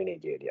of the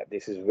drainage area.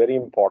 This is very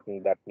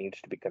important, that needs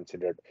to be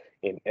considered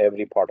in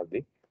every part of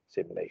the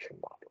simulation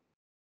model.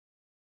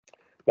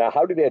 Now,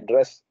 how do we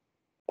address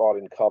or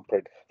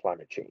incorporate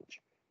climate change?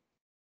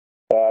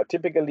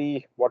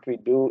 Typically, what we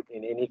do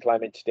in any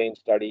climate change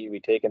study, we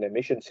take an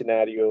emission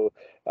scenario,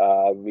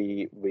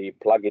 we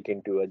plug it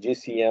into a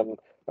GCM,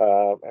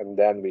 and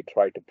then we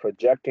try to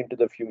project into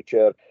the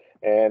future.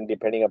 And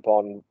depending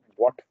upon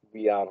what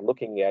we are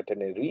looking at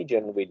in a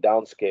region, we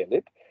downscale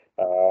it,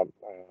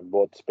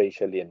 both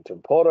spatially and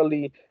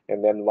temporally.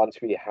 And then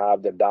once we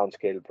have the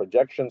downscale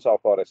projections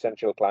of our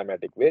essential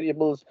climatic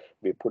variables,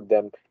 we put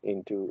them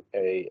into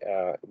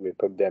either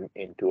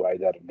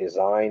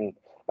design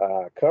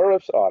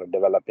curves or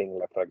developing,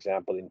 like, for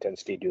example,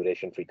 intensity,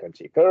 duration,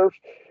 frequency curves,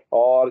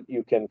 or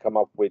you can come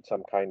up with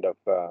some kind of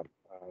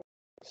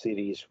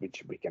series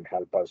which we can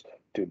help us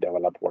to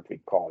develop what we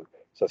call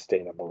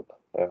sustainable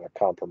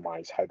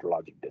compromise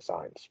hydrologic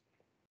designs.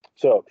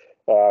 So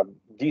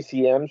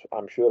GCMs,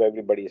 I'm sure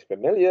everybody is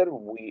familiar.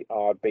 We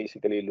are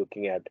basically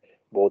looking at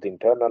both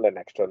internal and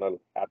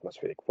external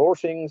atmospheric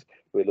forcings.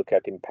 We look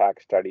at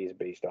impact studies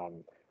based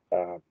on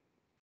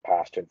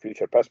past and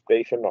future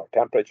precipitation or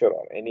temperature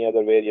or any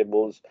other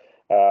variables.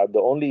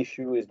 The only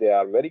issue is they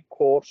are very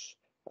coarse,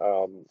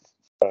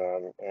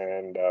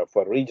 and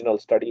for regional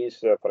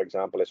studies, for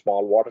example, a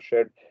small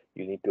watershed,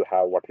 you need to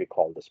have what we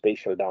call the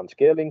spatial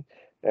downscaling.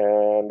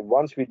 And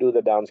once we do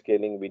the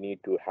downscaling, we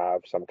need to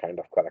have some kind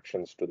of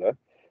corrections to the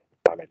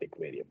climatic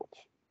variables.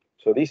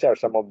 So these are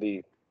some of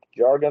the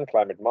jargon: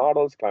 climate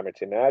models, climate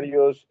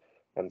scenarios,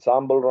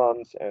 ensemble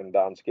runs, and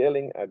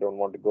downscaling. I don't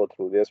want to go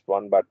through this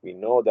one, but we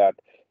know that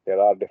there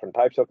are different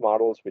types of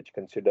models which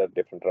consider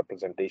different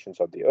representations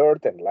of the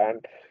earth and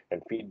land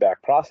and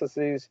feedback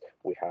processes.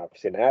 We have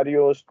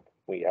scenarios.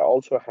 We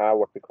also have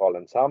what we call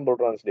ensemble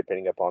runs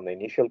depending upon the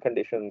initial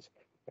conditions,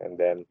 and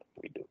then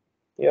we do.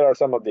 Here are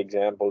some of the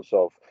examples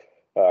of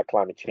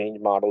climate change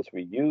models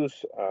we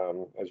use.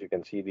 As you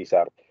can see, these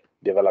are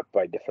developed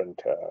by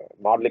different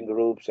modeling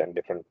groups and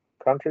different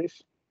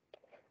countries.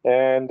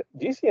 And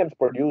GCMs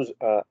produce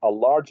a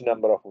large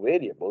number of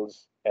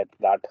variables at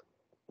that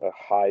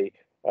high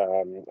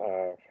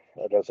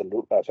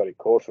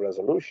coarse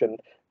resolution,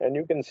 and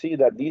you can see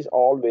that these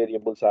all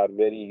variables are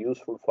very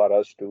useful for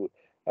us to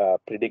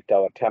predict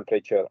our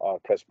temperature or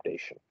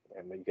precipitation.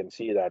 And you can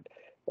see that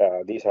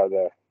these are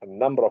the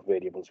number of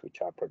variables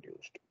which are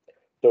produced.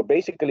 So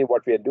basically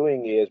what we are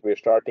doing is we're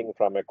starting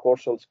from a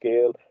coarsal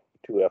scale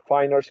to a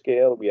finer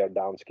scale. We are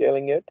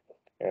downscaling it,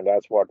 and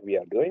that's what we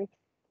are doing.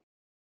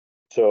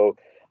 So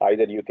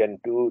either you can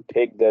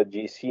take the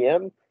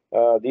GCM,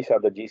 these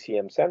are the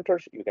GCM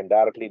centers. You can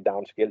directly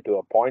downscale to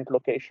a point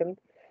location,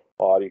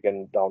 or you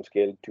can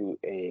downscale to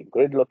a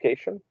grid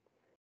location,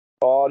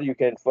 or you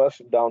can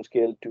first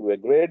downscale to a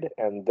grid,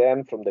 and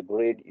then from the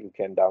grid you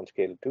can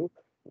downscale to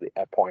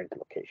a point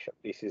location.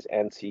 This is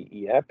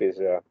INCOLD-YEF, is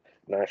a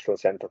National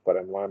Center for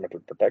Environmental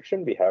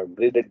Protection. We have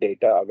gridded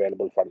data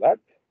available for that,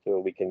 so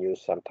we can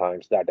use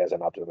sometimes that as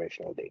an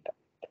observational data.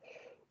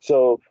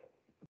 So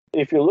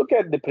if you look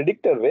at the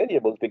predictor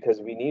variables,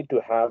 because we need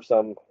to have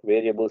some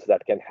variables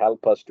that can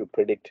help us to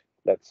predict,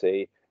 let's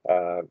say,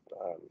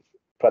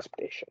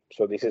 precipitation.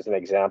 So this is an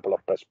example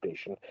of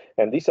precipitation.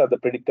 And these are the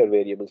predictor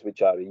variables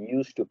which are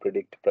used to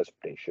predict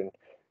precipitation.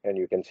 And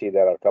you can see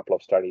there are a couple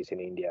of studies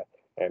in India,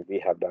 and we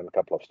have done a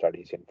couple of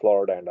studies in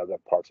Florida and other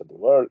parts of the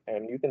world.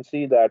 And you can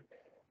see that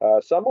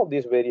some of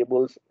these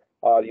variables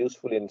are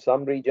useful in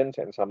some regions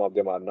and some of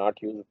them are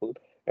not useful,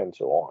 and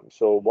so on.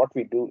 So what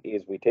we do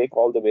is we take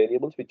all the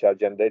variables which are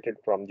generated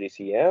from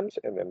GCMs,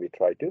 and then we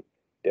try to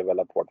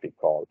develop what we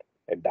call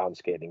a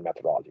downscaling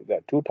methodology. There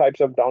are two types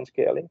of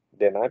downscaling: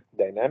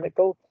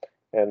 dynamical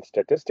and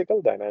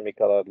statistical.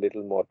 Dynamical are a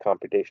little more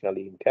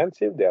computationally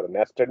intensive. They are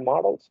nested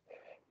models.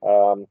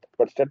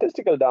 But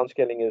statistical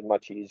downscaling is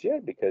much easier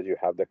because you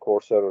have the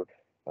coarser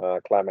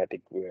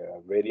climatic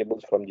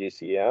variables from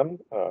GCM,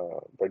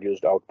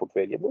 produced output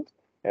variables,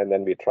 and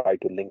then we try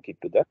to link it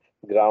to the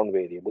ground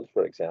variables,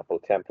 for example,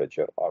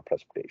 temperature or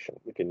precipitation.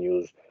 We can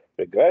use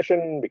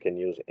regression, we can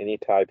use any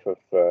type of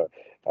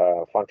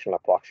functional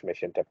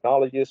approximation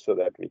technologies so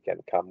that we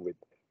can come with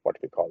what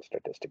we call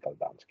statistical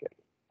downscaling.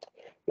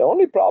 The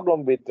only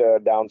problem with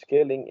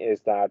downscaling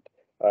is that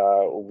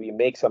we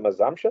make some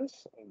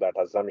assumptions. That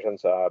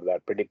assumptions are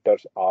that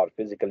predictors are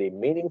physically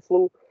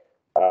meaningful.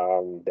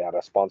 They are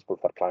responsible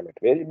for climate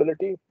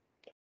variability.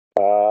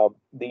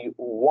 The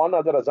one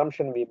other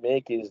assumption we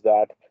make is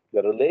that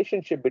the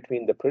relationship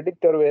between the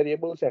predictor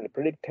variables and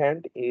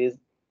predictant is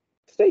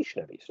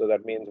stationary. So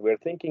that means we're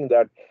thinking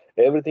that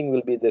everything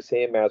will be the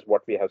same as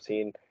what we have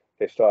seen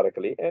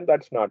historically, and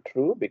that's not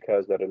true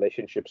because the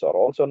relationships are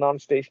also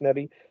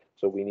non-stationary.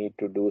 So we need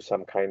to do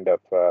some kind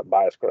of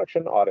bias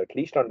correction, or at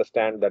least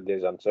understand that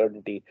there's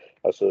uncertainty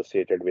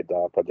associated with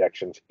our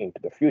projections into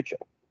the future.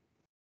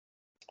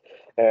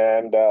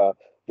 And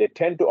they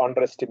tend to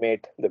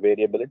underestimate the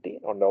variability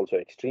and also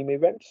extreme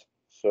events.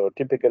 So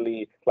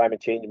typically, climate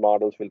change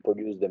models will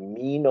produce the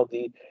mean of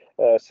the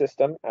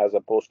system as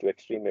opposed to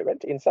extreme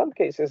event. In some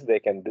cases, they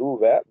can do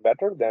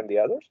better than the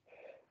others.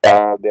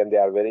 Then they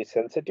are very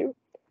sensitive.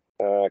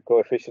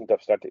 Coefficient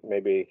of static may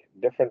be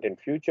different in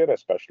future,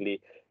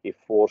 especially if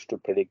forced to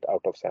predict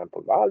out of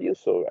sample values.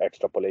 So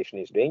extrapolation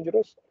is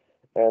dangerous.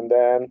 And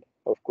then,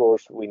 of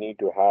course, we need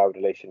to have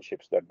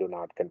relationships that do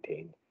not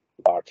contain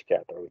large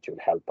scatter, which will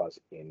help us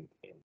in.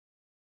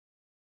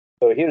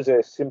 So here's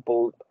a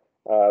simple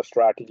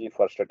strategy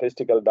for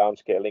statistical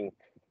downscaling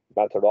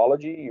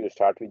methodology. You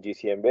start with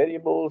GCM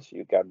variables,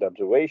 you get the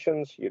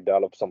observations, you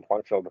develop some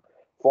functional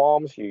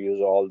forms, you use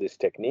all these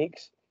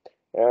techniques,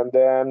 and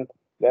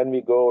then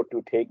we go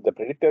to take the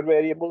predictor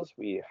variables.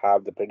 We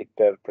have the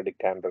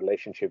predictor-predicand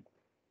relationship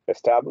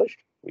established.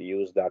 We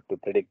use that to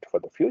predict for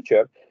the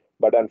future,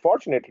 but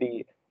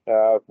unfortunately,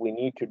 we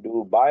need to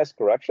do bias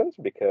corrections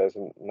because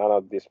none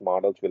of these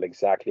models will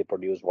exactly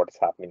produce what's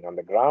happening on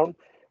the ground.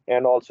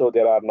 And also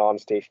there are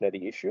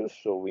non-stationary issues,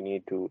 so we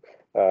need to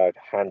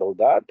handle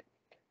that.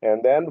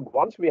 And then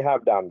once we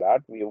have done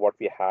that, what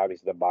we have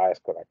is the bias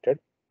corrected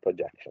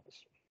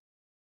projections.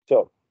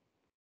 So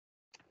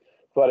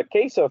for a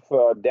case of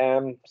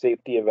dam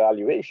safety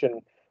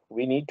evaluation,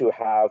 we need to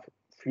have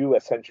few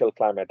essential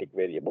climatic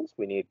variables.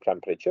 We need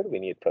temperature, we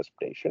need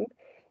precipitation.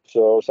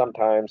 So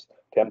sometimes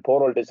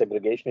temporal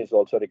disaggregation is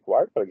also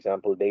required. For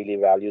example, daily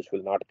values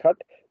will not cut.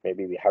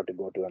 Maybe we have to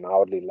go to an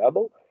hourly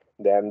level.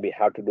 Then we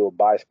have to do a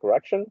bias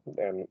correction.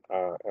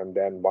 And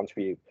then once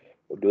we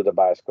do the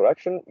bias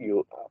correction,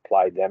 you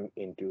apply them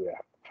into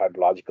a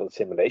hydrological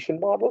simulation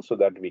model so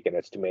that we can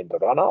estimate the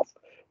runoff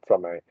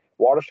from a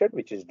watershed,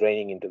 which is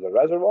draining into the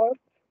reservoir.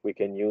 We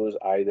can use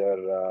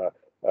either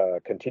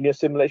a continuous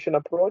simulation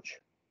approach.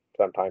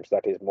 Sometimes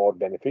that is more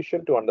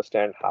beneficial to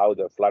understand how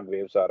the flood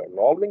waves are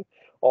evolving,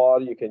 or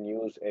you can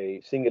use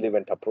a single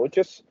event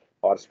approaches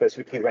or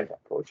specific event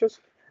approaches.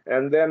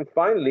 And then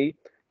finally,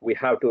 we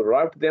have to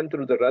route them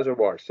through the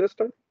reservoir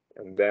system,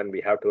 and then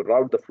we have to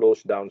route the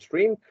flows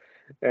downstream.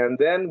 And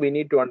then we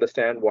need to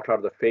understand what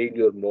are the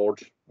failure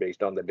modes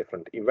based on the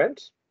different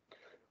events.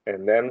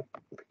 And then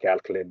we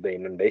calculate the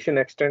inundation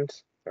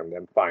extents, and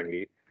then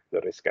finally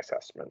the risk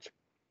assessments.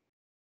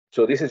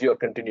 So this is your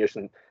continuous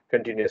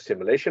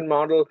simulation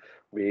model.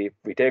 We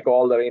take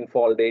all the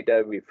rainfall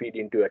data, we feed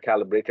into a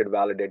calibrated,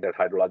 validated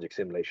hydrologic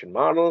simulation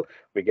model.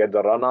 We get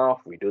the runoff,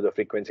 we do the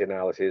frequency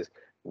analysis,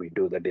 we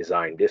do the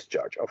design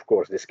discharge. Of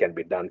course, this can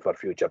be done for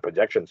future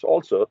projections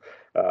also,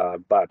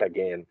 but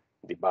again,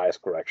 the bias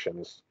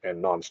corrections and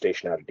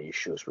non-stationarity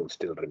issues will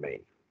still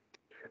remain.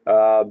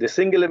 The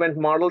single event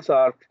models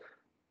are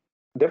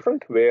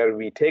different, where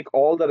we take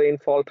all the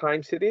rainfall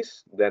time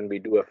series, then we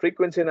do a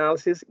frequency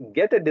analysis,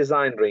 get a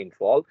design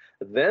rainfall,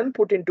 then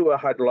put into a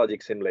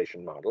hydrologic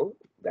simulation model,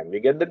 then we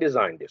get the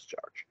design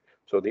discharge.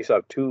 So these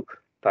are two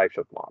types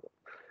of model.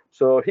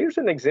 So here's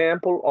an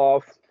example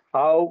of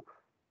how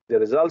the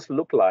results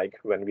look like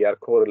when we are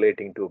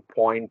correlating to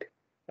point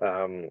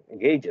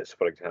gauges.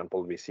 For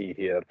example, we see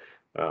here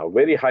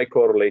very high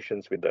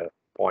correlations with the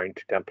point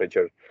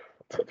temperature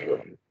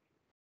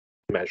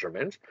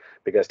measurements,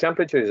 because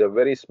temperature is a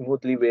very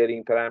smoothly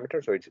varying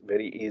parameter, so it's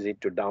very easy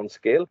to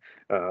downscale,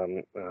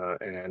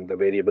 and the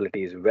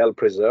variability is well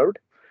preserved.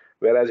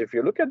 Whereas if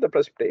you look at the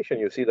precipitation,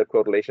 you see the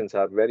correlations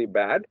are very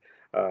bad.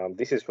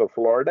 This is for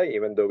Florida,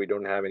 even though we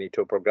don't have any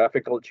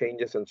topographical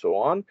changes and so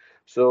on.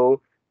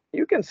 So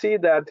you can see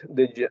that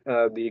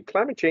the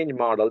climate change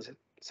models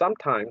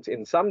sometimes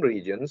in some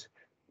regions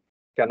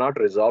cannot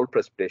resolve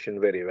precipitation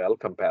very well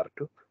compared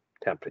to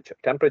temperature.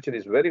 Temperature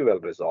is very well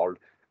resolved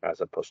as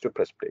opposed to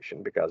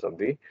precipitation because of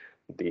the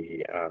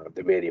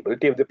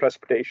variability of the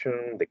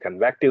precipitation, the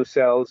convective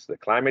cells, the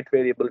climate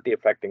variability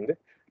affecting the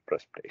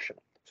precipitation.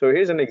 So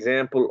here's an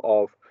example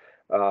of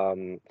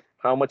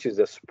how much is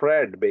the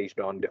spread based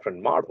on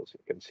different models.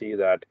 You can see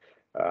that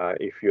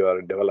if you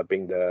are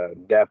developing the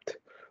depth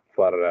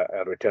for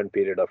a return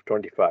period of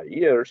 25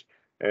 years,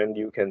 and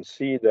you can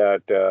see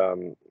that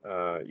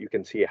you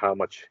can see how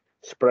much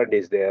spread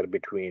is there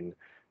between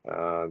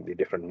the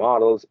different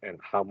models and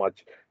how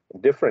much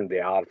different they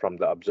are from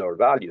the observed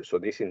value. So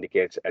this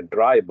indicates a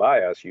dry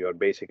bias. You are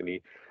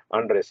basically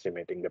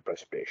underestimating the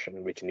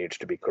precipitation, which needs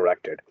to be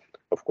corrected.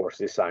 Of course,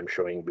 this I'm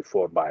showing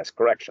before bias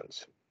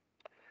corrections.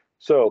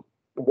 So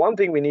one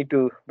thing we need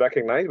to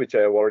recognize, which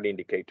I have already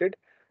indicated,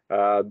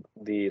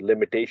 the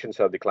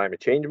limitations of the climate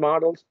change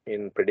models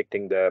in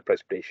predicting the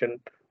precipitation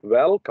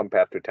well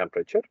compared to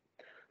temperature,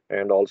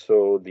 and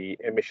also the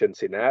emission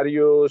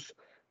scenarios,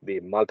 the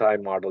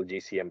multi-model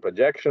GCM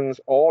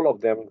projections, all of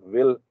them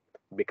will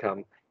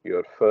become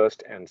your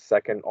first and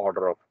second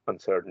order of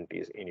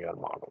uncertainties in your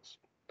models.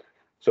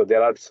 So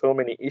there are so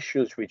many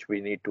issues which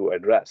we need to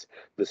address.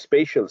 The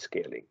spatial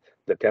scaling,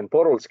 the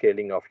temporal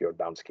scaling of your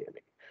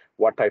downscaling.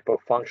 What type of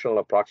functional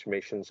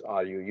approximations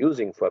are you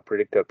using for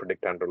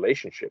predictor-predicand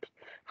relationships?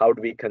 How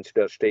do we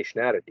consider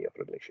stationarity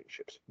of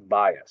relationships?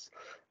 Bias,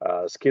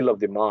 skill of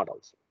the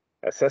models,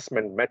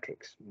 assessment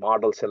metrics,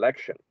 model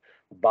selection,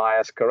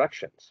 bias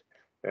corrections,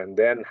 and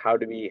then how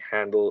do we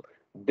handle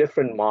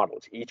different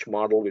models. Each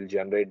model will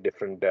generate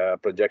different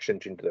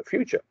projections into the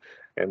future,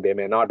 and they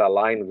may not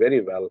align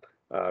very well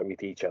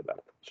with each other.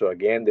 So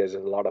again, there's a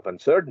lot of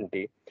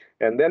uncertainty.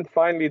 And then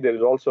finally, there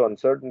is also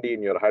uncertainty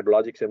in your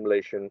hydrologic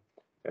simulation.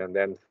 And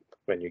then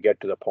when you get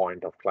to the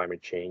point of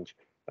climate change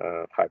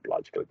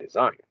hydrological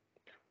design.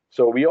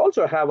 So we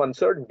also have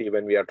uncertainty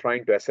when we are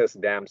trying to assess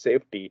dam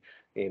safety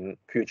in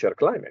future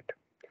climate.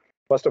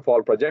 First of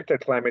all,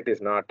 projected climate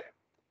is not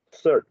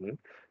certain.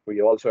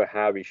 We also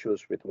have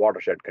issues with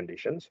watershed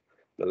conditions.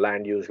 The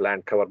land use,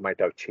 land cover might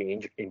have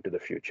changed into the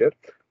future.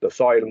 The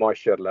soil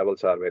moisture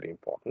levels are very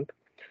important.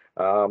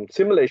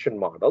 Simulation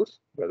models,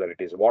 whether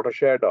it is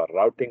watershed or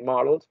routing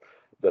models,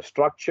 the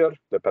structure,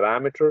 the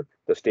parameter,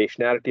 the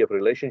stationarity of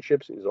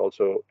relationships is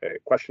also a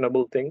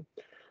questionable thing.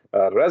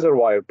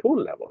 Reservoir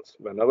pool levels.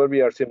 Whenever we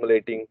are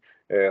simulating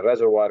a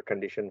reservoir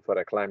condition for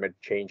a climate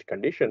change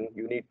condition,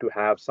 you need to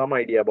have some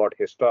idea about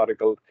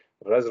historical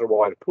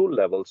reservoir pool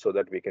levels so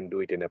that we can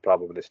do it in a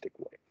probabilistic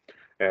way.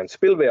 And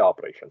spillway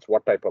operations,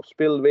 what type of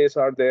spillways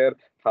are there,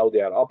 how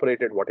they are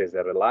operated, what is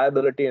their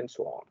reliability, and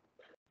so on.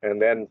 And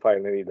then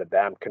finally, the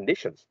dam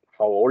conditions.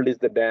 How old is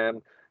the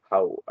dam?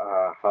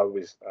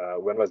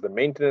 When was the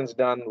maintenance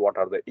done? What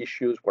are the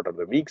issues? What are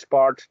the weak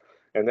spots?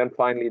 And then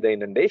finally, the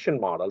inundation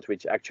models,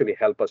 which actually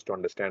help us to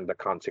understand the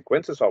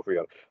consequences of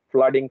your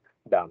flooding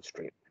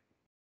downstream.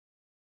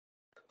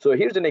 So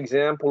here's an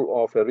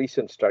example of a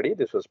recent study.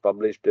 This was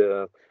published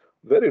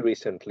very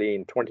recently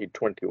in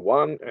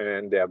 2021,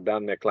 and they have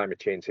done a climate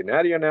change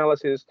scenario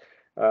analysis.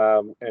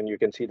 And you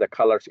can see the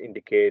colors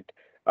indicate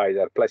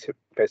either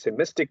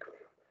pessimistic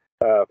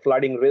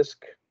flooding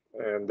risk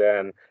and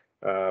then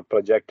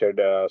projected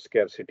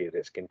scarcity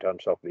risk in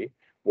terms of the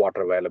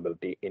water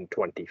availability in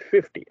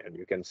 2050. And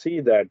you can see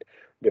that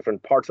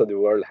different parts of the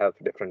world have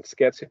different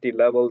scarcity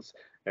levels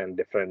and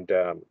different,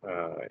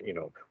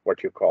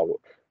 what you call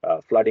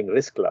flooding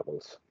risk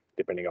levels,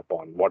 depending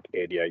upon what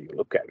area you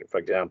look at. For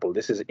example,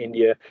 this is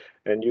India,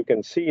 and you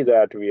can see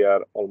that we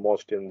are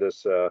almost in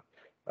this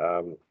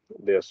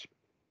this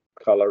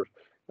color,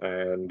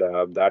 and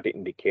that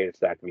indicates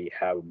that we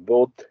have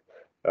both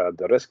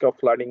the risk of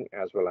flooding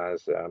as well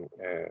as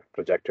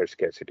projected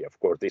scarcity. Of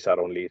course, these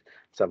are only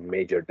some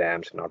major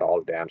dams, not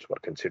all dams were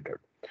considered.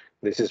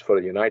 This is for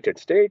the United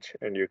States,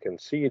 and you can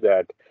see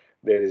that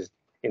there is,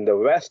 in the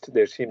West,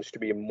 there seems to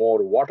be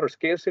more water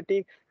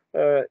scarcity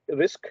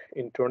risk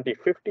in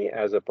 2050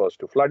 as opposed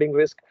to flooding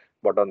risk,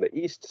 but on the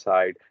east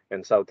side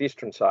and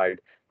southeastern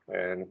side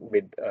and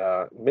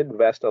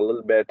Midwest a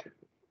little bit,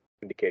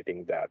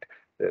 indicating that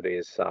there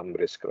is some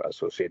risk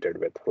associated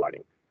with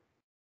flooding.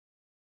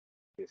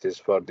 This is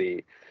for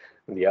the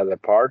other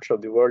parts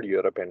of the world,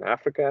 Europe and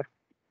Africa.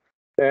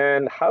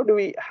 And how do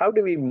we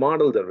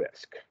model the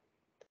risk?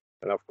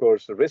 And of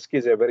course, the risk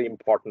is a very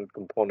important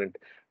component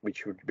which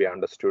should be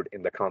understood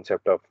in the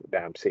concept of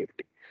dam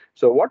safety.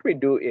 So what we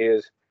do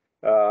is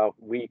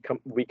we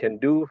can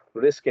do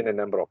risk in a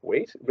number of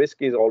ways.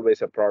 Risk is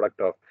always a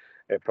product of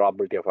a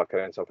probability of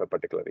occurrence of a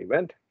particular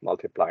event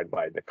multiplied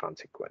by the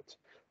consequence.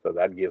 So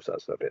that gives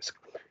us a risk.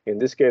 In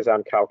this case,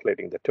 I'm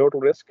calculating the total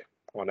risk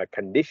on a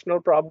conditional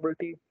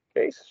probability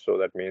case. So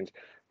that means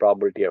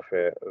probability of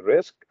a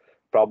risk,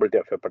 probability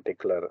of a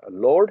particular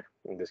load.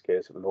 In this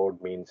case,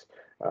 load means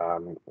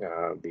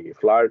the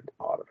flood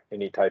or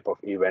any type of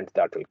event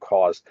that will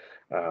cause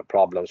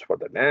problems for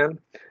the dam.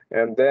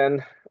 And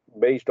then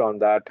based on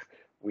that,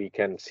 we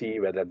can see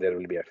whether there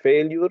will be a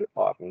failure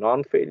or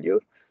non-failure,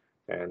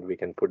 and we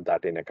can put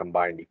that in a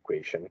combined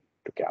equation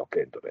to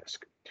calculate the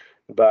risk.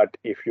 But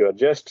if you're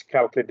just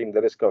calculating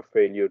the risk of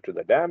failure to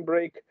the dam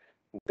break,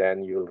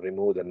 then you'll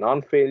remove the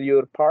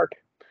non-failure part,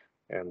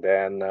 and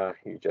then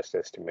you just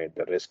estimate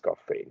the risk of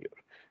failure.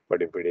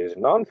 But if it is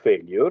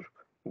non-failure,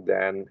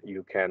 then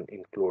you can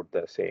include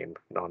the same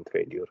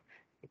non-failure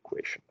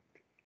equation.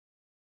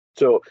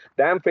 So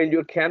dam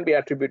failure can be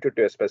attributed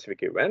to a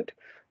specific event.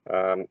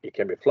 It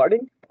can be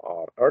flooding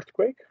or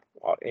earthquake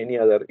or any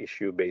other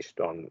issue-based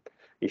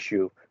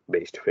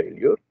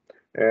failure.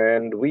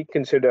 And we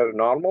consider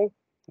normal,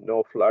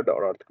 no flood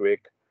or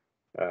earthquake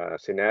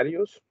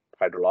scenarios,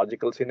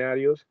 hydrological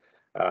scenarios,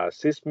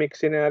 seismic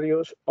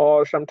scenarios,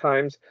 or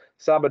sometimes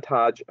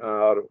sabotage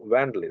or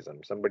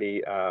vandalism,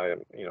 somebody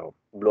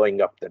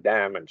blowing up the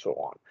dam and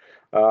so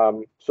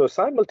on. So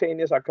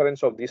simultaneous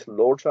occurrence of these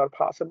loads are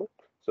possible,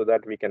 so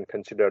that we can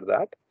consider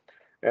that.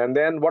 And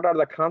then what are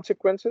the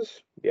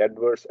consequences? The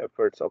adverse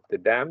efforts of the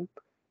dam,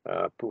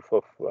 proof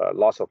of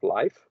loss of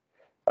life,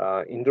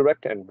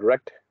 indirect and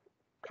direct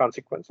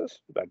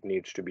consequences that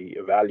needs to be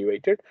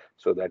evaluated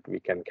so that we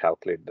can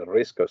calculate the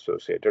risk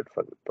associated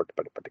for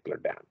the particular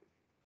dam.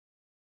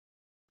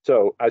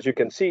 So as you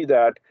can see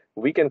that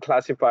we can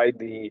classify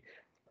the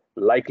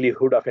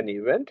likelihood of an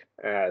event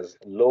as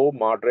low,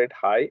 moderate,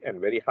 high, and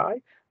very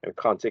high, and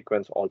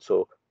consequence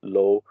also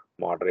low,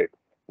 moderate,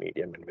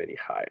 medium, and very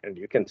high. And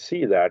you can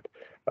see that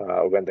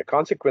when the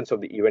consequence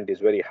of the event is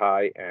very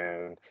high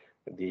and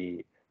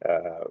the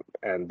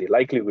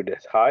likelihood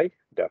is high,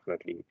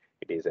 definitely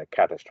it is a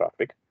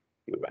catastrophic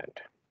event.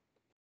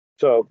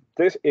 So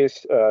this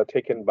is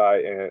taken by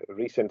a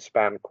recent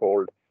SPAN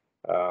Cold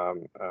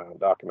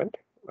document,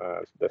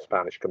 the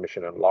Spanish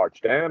Commission on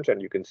Large Dams,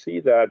 and you can see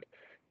that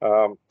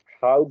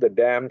how the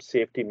dam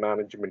safety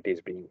management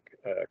is being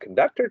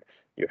conducted.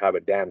 You have a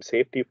dam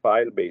safety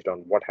file based on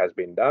what has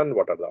been done,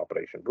 what are the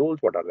operation rules,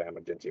 what are the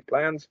emergency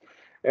plans,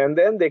 and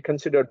then they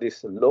consider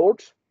these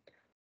loads,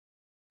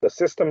 the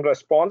system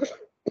response.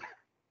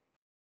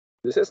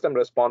 The system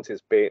response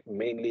is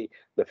mainly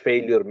the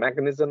failure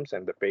mechanisms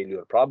and the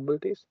failure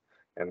probabilities,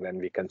 and then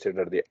we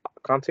consider the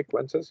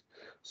consequences.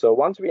 So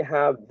once we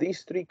have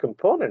these three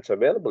components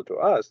available to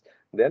us,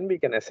 then we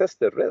can assess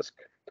the risk.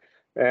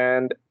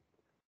 And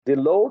the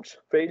loads,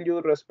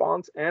 failure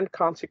response, and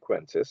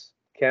consequences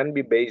can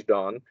be based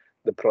on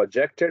the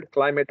projected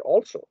climate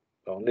also.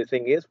 The only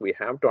thing is we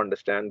have to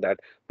understand that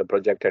the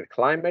projected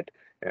climate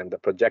and the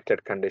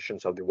projected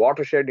conditions of the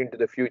watershed into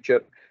the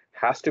future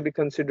has to be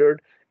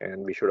considered,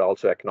 and we should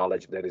also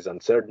acknowledge there is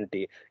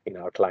uncertainty in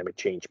our climate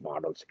change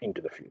models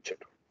into the future.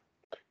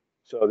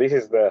 So this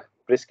is the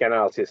risk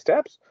analysis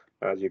steps.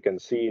 As you can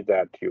see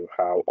that you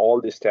have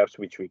all the steps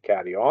which we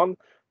carry on: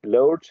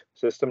 loads,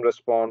 system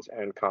response,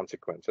 and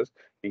consequences.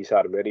 These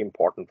are very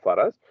important for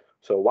us.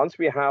 So once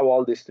we have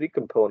all these three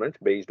components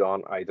based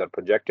on either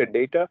projected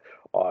data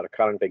or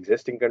current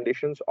existing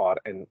conditions or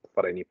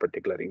for any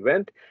particular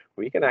event,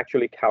 we can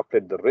actually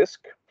calculate the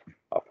risk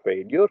of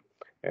failure,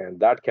 and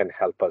that can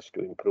help us to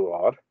improve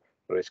our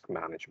risk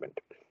management.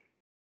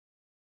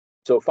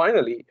 So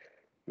finally,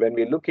 when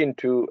we look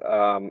into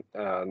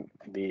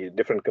the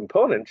different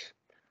components,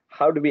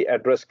 how do we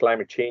address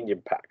climate change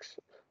impacts?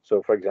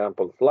 So for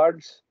example,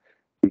 floods,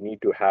 we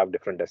need to have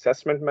different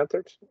assessment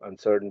methods.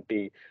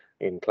 Uncertainty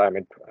in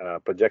climate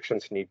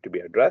projections need to be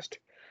addressed.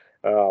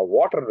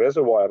 Water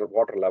reservoir,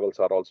 water levels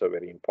are also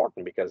very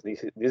important because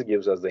this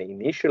gives us the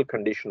initial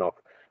condition of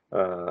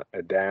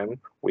a dam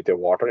with the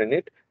water in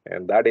it,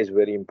 and that is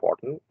very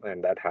important,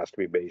 and that has to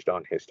be based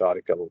on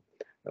historical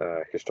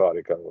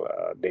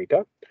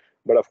data.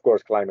 But of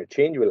course, climate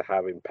change will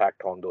have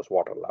impact on those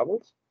water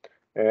levels,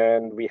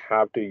 and we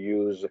have to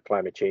use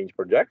climate change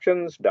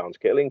projections,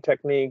 downscaling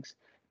techniques,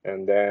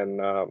 and then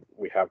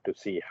we have to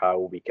see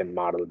how we can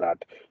model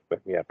that when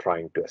we are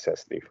trying to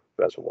assess the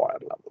reservoir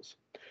levels.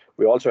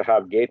 We also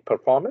have gate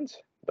performance,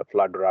 the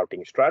flood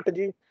routing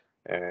strategy,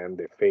 and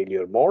the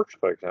failure modes.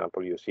 For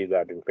example, you see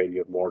that in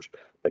failure modes,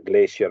 the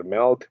glacier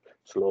melt,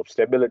 slope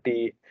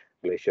stability,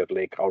 glacier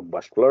lake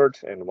outburst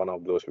floods, and one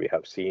of those we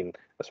have seen,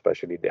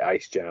 especially the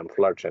ice jam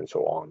floods and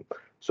so on.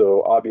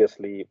 So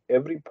obviously,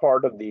 every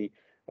part of the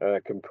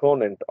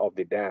component of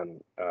the dam,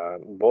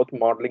 both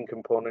modeling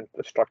component,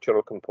 the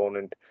structural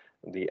component,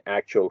 the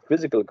actual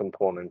physical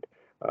component,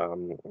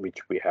 which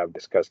we have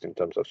discussed in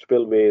terms of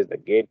spillways, the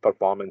gate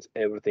performance,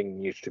 everything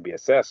needs to be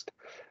assessed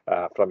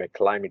from a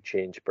climate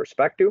change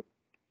perspective.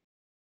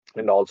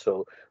 And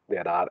also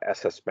there are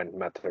assessment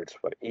methods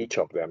for each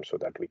of them so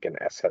that we can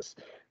assess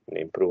and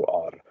improve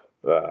our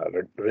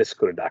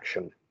risk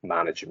reduction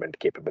management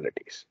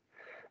capabilities.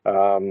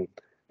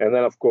 And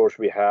then, of course,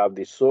 we have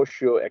the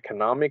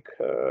socio-economic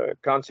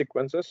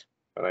consequences.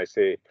 When I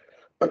say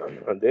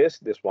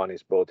this one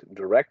is both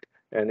direct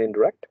and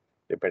indirect,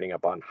 depending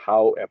upon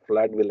how a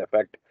flood will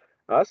affect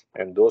us,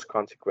 and those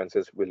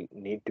consequences will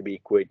need to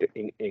be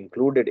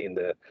included in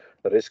the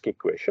risk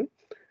equation.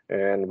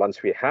 And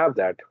once we have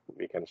that,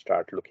 we can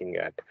start looking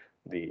at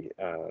the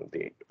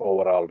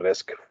overall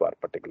risk for a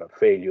particular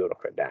failure of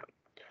a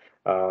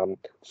dam.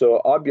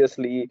 So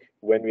obviously,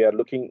 when we are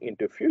looking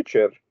into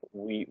future,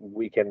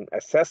 we can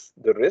assess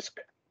the risk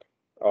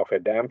of a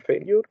dam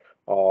failure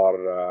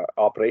or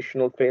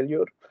operational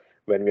failure.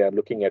 When we are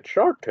looking at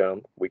short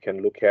term, we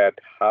can look at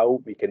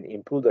how we can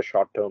improve the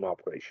short term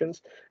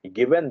operations,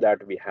 given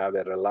that we have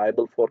a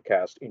reliable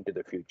forecast into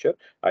the future,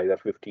 either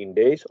 15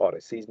 days or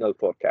a seasonal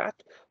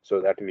forecast,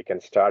 so that we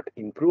can start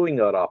improving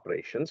our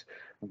operations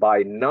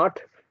by not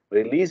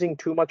releasing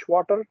too much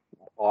water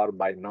or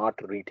by not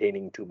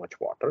retaining too much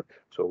water.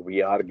 So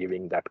we are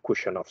giving that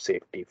cushion of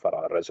safety for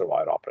our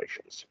reservoir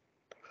operations.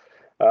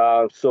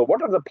 So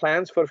what are the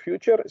plans for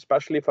future,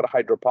 especially for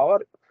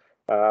hydropower?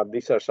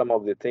 These are some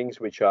of the things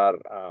which are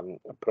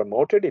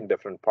promoted in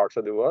different parts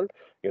of the world.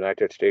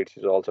 United States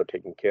is also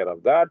taking care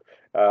of that.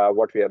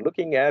 What we are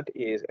looking at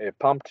is a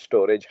pumped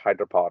storage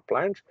hydropower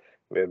plant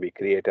where we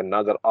create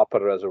another upper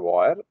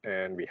reservoir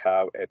and we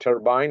have a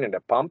turbine and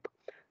a pump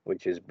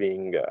which is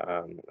being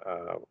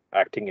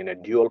acting in a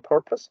dual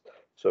purpose.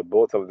 So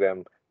both of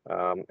them,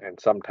 and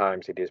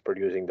sometimes it is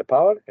producing the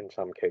power. In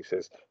some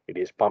cases, it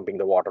is pumping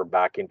the water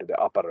back into the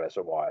upper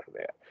reservoir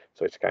there.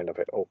 So it's kind of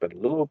an open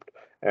loop.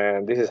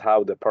 And this is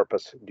how the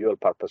dual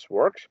purpose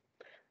works.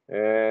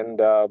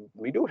 And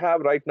we do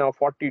have right now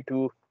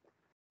 42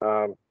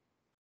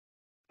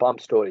 pump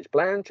storage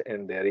plants,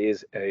 and there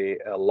is a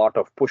lot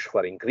of push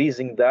for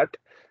increasing that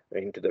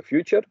into the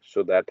future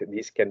so that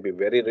these can be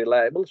very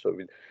reliable, so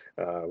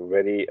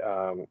very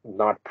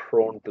not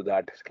prone to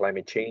that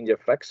climate change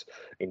effects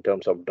in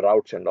terms of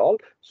droughts and all.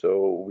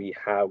 So we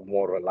have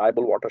more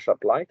reliable water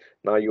supply.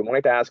 Now you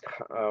might ask,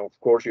 of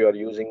course you are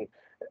using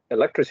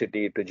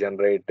electricity to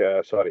generate,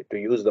 to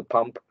use the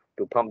pump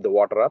to pump the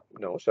water up.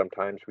 No,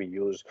 sometimes we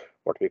use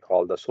what we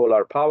call the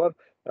solar power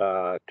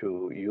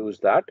to use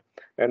that.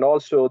 And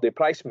also the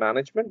price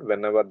management,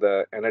 whenever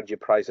the energy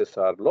prices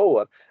are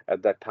lower,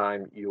 at that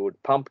time you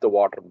would pump the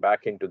water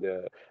back into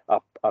the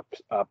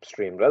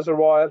upstream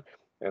reservoir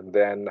and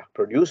then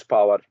produce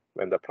power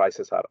when the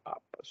prices are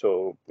up.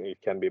 So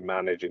it can be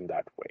managed in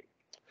that way.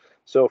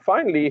 So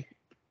finally,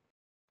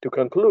 to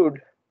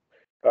conclude,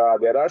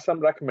 there are some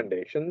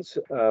recommendations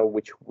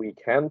which we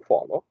can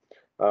follow.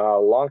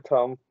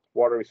 Long-term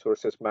water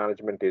resources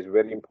management is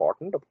very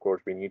important. Of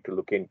course, we need to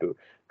look into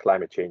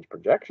climate change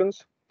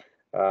projections.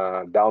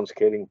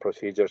 Downscaling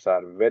procedures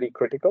are very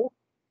critical.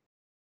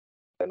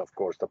 And of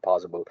course, the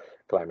possible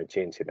climate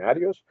change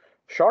scenarios.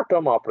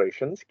 Short-term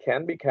operations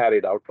can be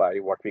carried out by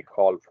what we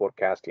call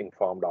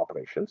forecast-informed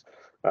operations.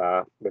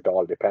 It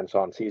all depends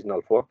on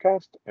seasonal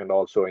forecast and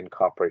also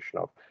incorporation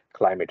of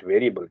climate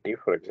variability,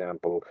 for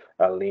example,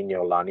 El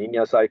Nino, La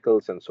Nina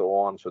cycles, and so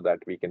on, so that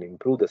we can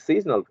improve the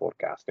seasonal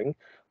forecasting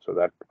so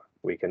that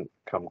we can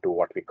come to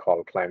what we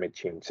call climate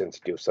change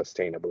sensitive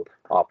sustainable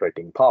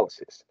operating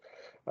policies.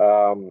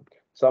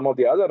 Some of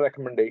the other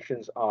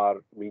recommendations are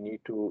we need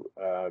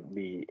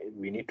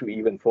to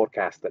even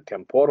forecast the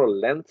temporal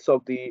lengths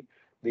of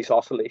these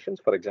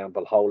oscillations. For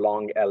example, how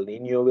long El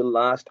Nino will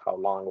last, how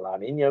long La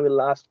Nina will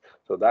last.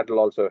 So that will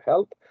also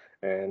help.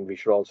 And we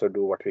should also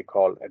do what we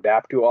call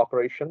adaptive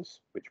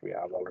operations, which we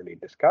have already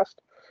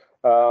discussed.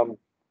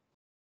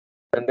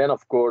 And then,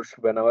 of course,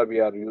 whenever we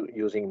are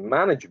using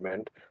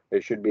management,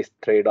 there should be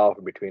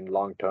trade-off between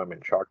long-term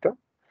and short-term.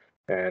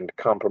 And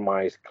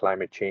compromise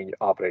climate change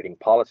operating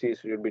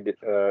policies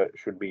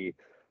should be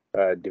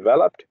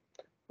developed.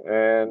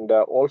 And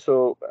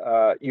also,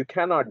 you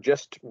cannot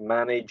just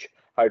manage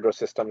hydro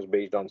systems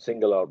based on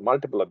single or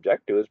multiple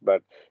objectives,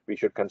 but we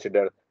should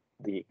consider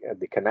the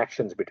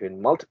connections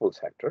between multiple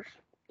sectors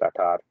that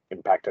are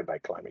impacted by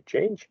climate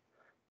change.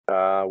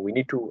 We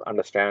need to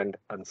understand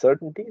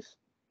uncertainties.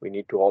 We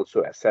need to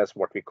also assess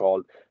what we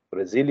call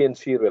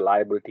resiliency,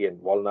 reliability,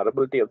 and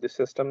vulnerability of the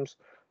systems.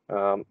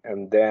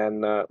 And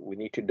then we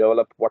need to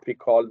develop what we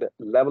call the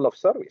level of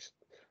service.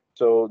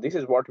 So this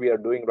is what we are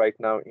doing right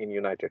now in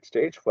United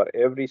States. For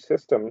every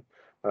system,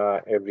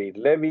 every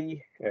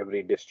levee,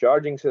 every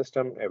discharging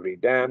system, every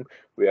dam,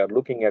 we are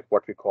looking at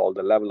what we call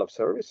the level of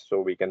service.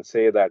 So we can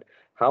say that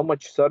how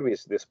much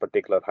service this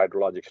particular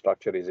hydrologic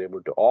structure is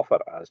able to offer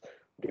us,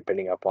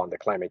 depending upon the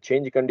climate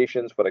change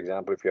conditions. For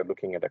example, if you're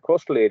looking at a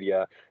coastal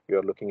area,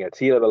 you're looking at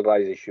sea level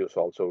rise issues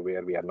also,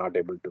 where we are not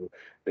able to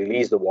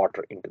release the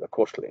water into the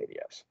coastal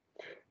areas.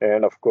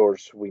 And of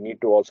course, we need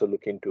to also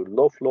look into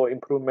low flow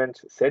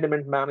improvements,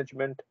 sediment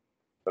management,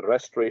 the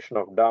restoration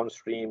of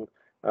downstream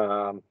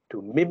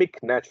to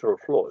mimic natural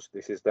flows.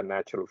 This is the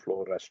natural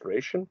flow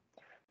restoration.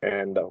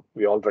 And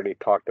we already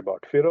talked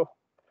about FIRO.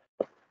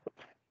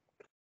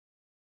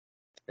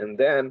 And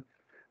then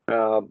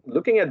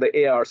looking at the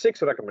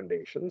AR6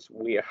 recommendations,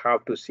 we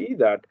have to see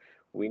that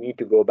we need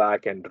to go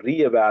back and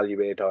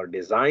reevaluate our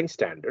design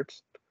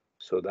standards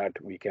so that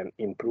we can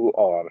improve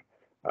our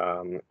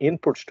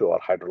inputs to our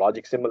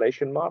hydrologic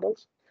simulation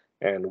models.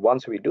 And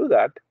once we do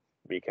that,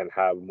 we can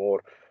have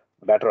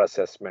better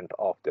assessment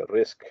of the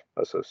risk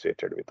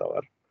associated with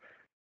our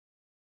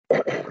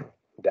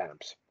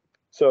dams.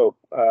 So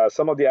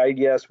some of the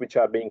ideas which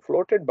are being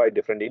floated by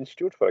different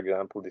institutes, for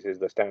example, this is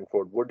the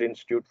Stanford Wood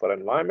Institute for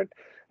Environment,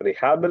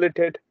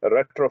 rehabilitate,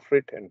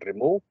 retrofit, and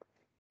remove.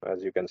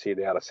 As you can see,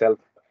 they are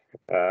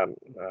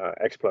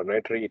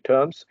self-explanatory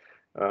terms.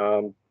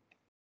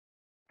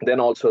 Then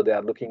also they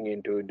are looking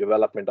into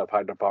development of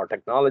hydropower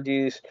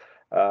technologies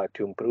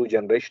to improve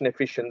generation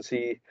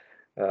efficiency,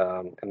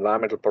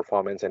 environmental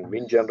performance, and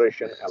wind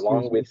generation,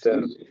 along with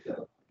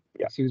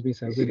yeah. Excuse me,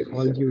 sir. With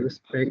all due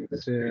respect,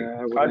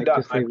 I would like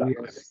to say we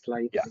are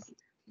slightly.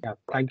 Yeah.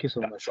 Thank you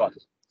so much.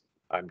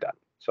 I'm done.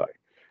 Sorry.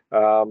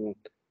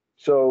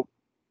 So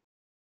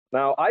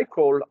now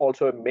INCOLD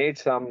also made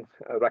some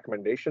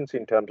recommendations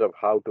in terms of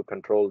how to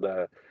control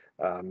the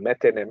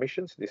methane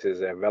emissions. This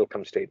is a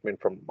welcome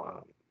statement from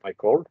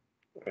INCOLD,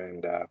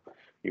 and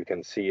you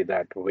can see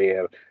that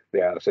where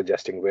they are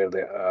suggesting where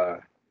the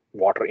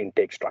water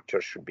intake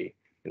structures should be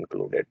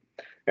included.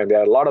 And there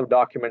are a lot of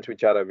documents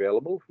which are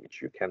available,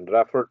 which you can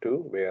refer to,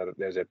 where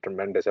there's a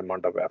tremendous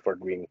amount of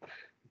effort being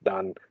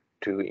done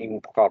to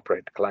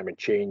incorporate climate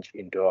change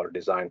into our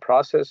design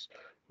process,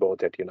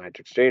 both at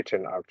United States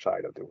and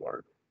outside of the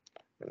world.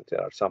 And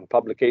there are some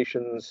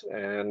publications,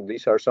 and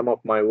these are some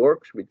of my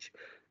works which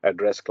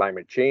address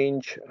climate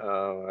change,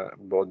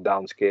 both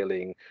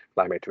downscaling,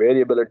 climate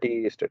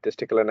variability,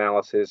 statistical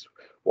analysis,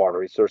 water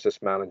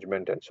resources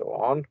management, and so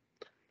on.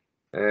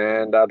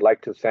 And I'd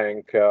like to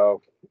thank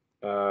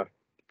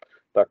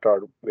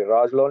Dr.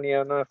 Viraj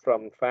Loniana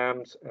from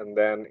FAMS, and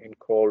then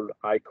INCOLD,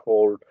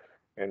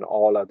 and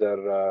all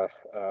other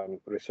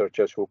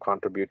researchers who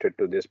contributed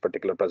to this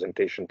particular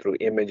presentation through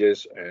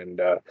images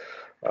and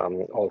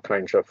all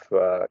kinds of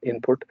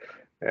input.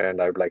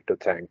 And I'd like to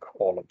thank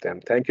all of them.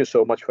 Thank you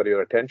so much for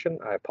your attention.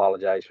 I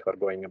apologize for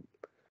going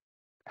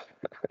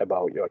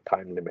about your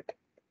time limit.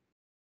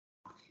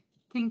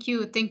 Thank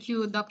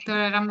you,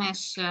 Dr.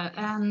 Ramesh.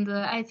 And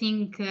I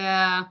think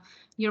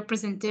your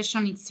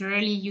presentation is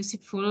really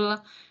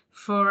useful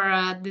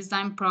for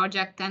design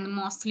project, and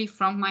mostly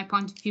from my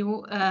point of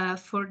view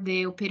for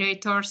the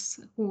operators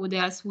who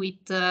deals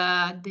with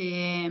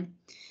the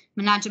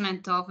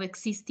management of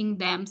existing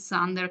dams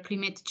under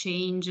climate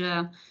change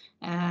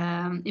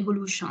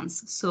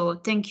evolutions. So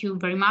thank you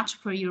very much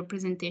for your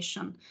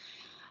presentation.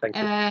 Thank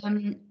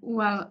you.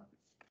 Well,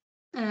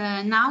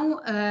 now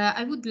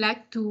I would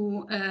like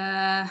to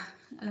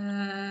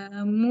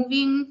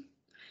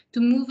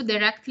move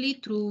directly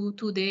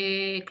to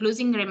the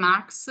closing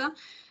remarks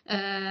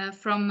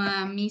from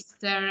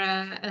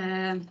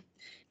Mr.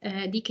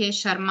 D.K.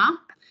 Sharma,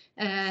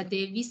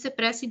 the Vice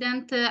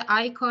President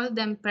INCOLD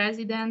and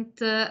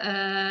President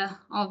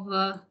of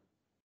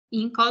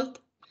INCOLD.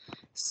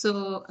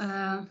 So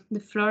the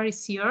floor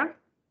is yours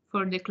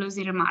for the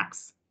closing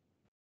remarks.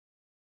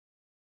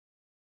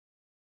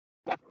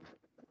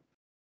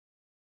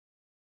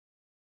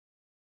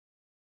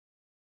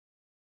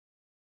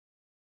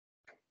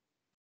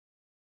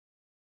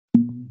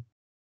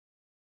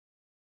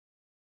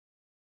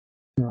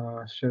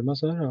 Sharma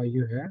sir, are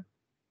you here?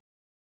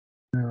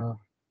 I'll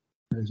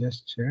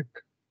just check.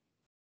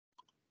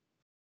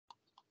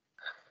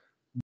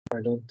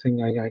 I don't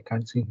think I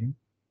can't see him.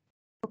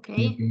 Okay.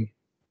 Maybe.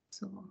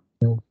 So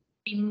no.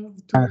 We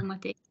move to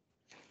Matej.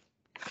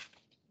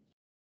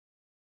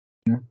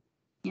 Yeah.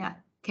 Yeah.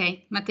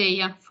 Okay,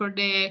 Mateja, for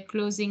the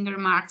closing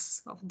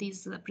remarks of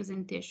this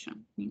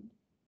presentation.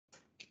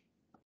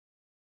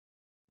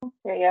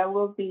 Okay, I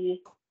will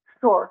be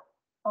short.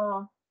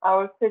 I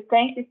will say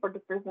thank you for the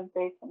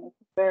presentation. It's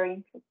very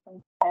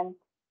interesting and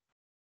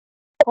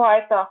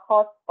quite a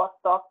hotspot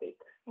topic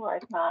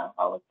right now,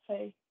 I would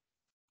say.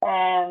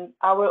 And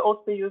I will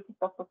also use this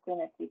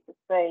opportunity to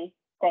say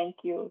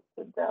thank you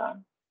to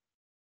the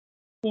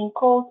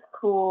INCOLD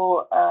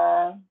who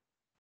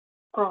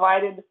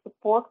provided the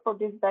support for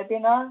this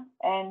webinar,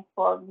 and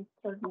for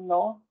Mr.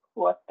 Lino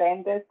who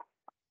attended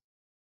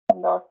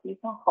and our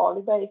season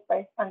holiday, if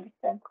I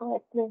understand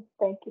correctly.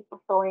 Thank you for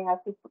showing us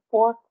the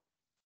support.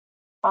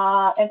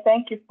 And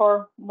thank you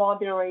for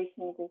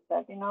moderating this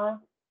webinar.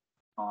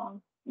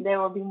 There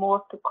will be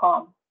more to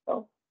come,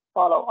 so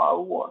follow our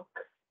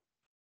work.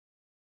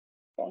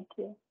 Thank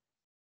you.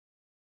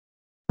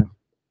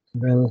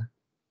 Well,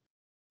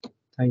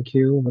 thank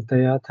you,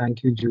 Mataya.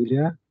 Thank you,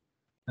 Julia.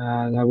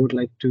 And I would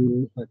like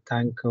to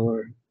thank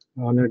our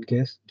honored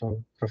guest,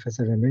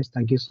 Professor Ramesh.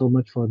 Thank you so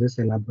much for this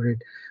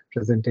elaborate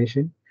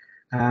presentation.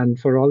 And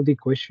for all the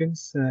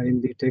questions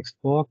in the text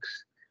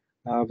box,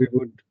 we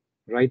would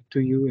write to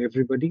you,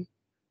 everybody,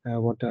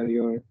 what are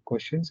your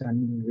questions,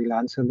 and we'll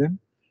answer them.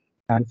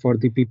 And for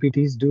the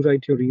PPTs, do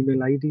write your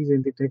email IDs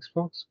in the text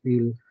box.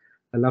 We'll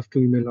love to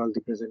email all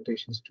the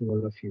presentations to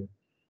all of you.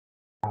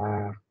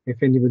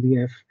 If anybody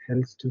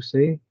else to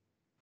say,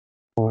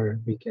 or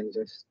we can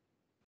just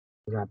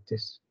wrap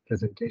this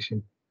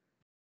presentation.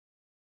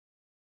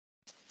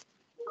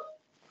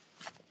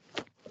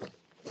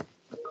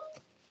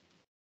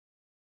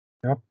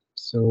 Yep.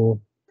 So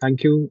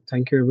thank you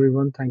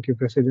everyone. Thank you,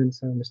 President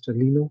Mr.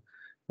 Lino,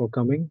 for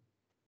coming.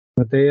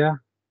 Mataya,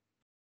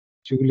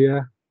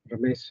 Julia,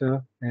 Ramesh,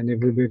 and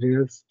everybody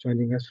else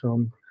joining us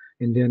from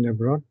India and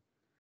abroad.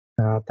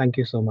 Thank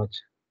you so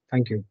much.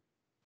 Thank you.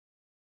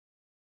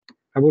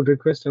 I would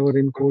request our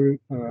INCOLD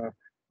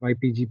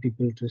YPG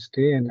people to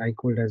stay, and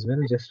ICOLD as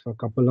well, just for a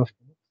couple of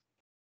minutes.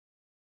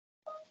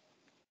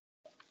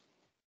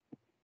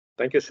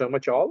 Thank you so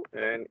much, all.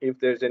 And if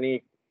there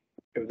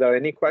are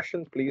any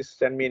questions, please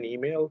send me an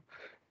email,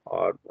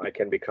 or I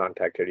can be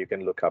contacted. You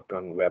can look up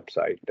on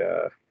website,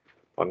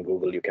 on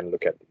Google. You can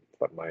look at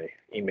for my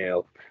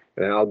email,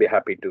 and I'll be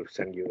happy to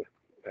send you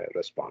a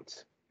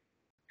response.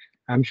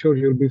 I'm sure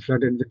you'll be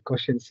flooded with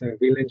questions.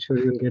 We'll ensure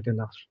you'll get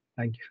enough.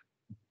 Thank you.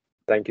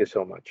 Thank you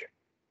so much.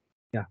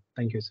 Yeah,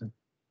 thank you, sir.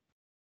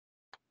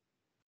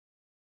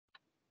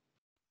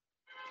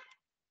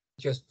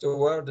 Just a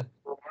word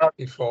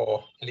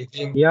before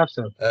leaving. Yeah,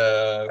 sir.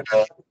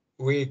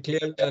 We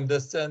clearly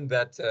understand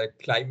that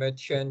climate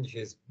change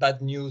is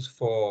bad news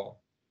for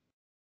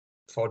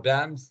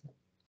dams.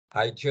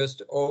 I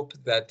just hope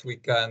that we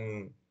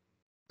can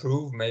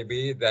prove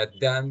maybe that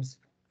dams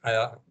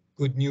are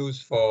good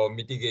news for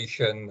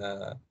mitigation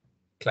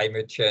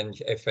climate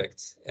change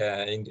effects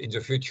in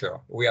the future.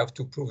 We have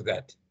to prove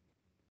that.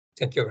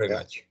 Thank you very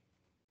much.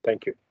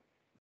 Thank you.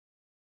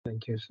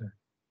 Thank you, sir.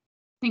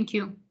 Thank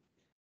you.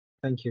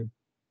 Thank you.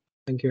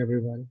 Thank you,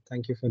 everyone.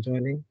 Thank you for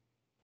joining.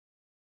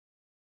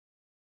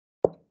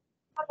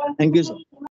 Thank you, sir.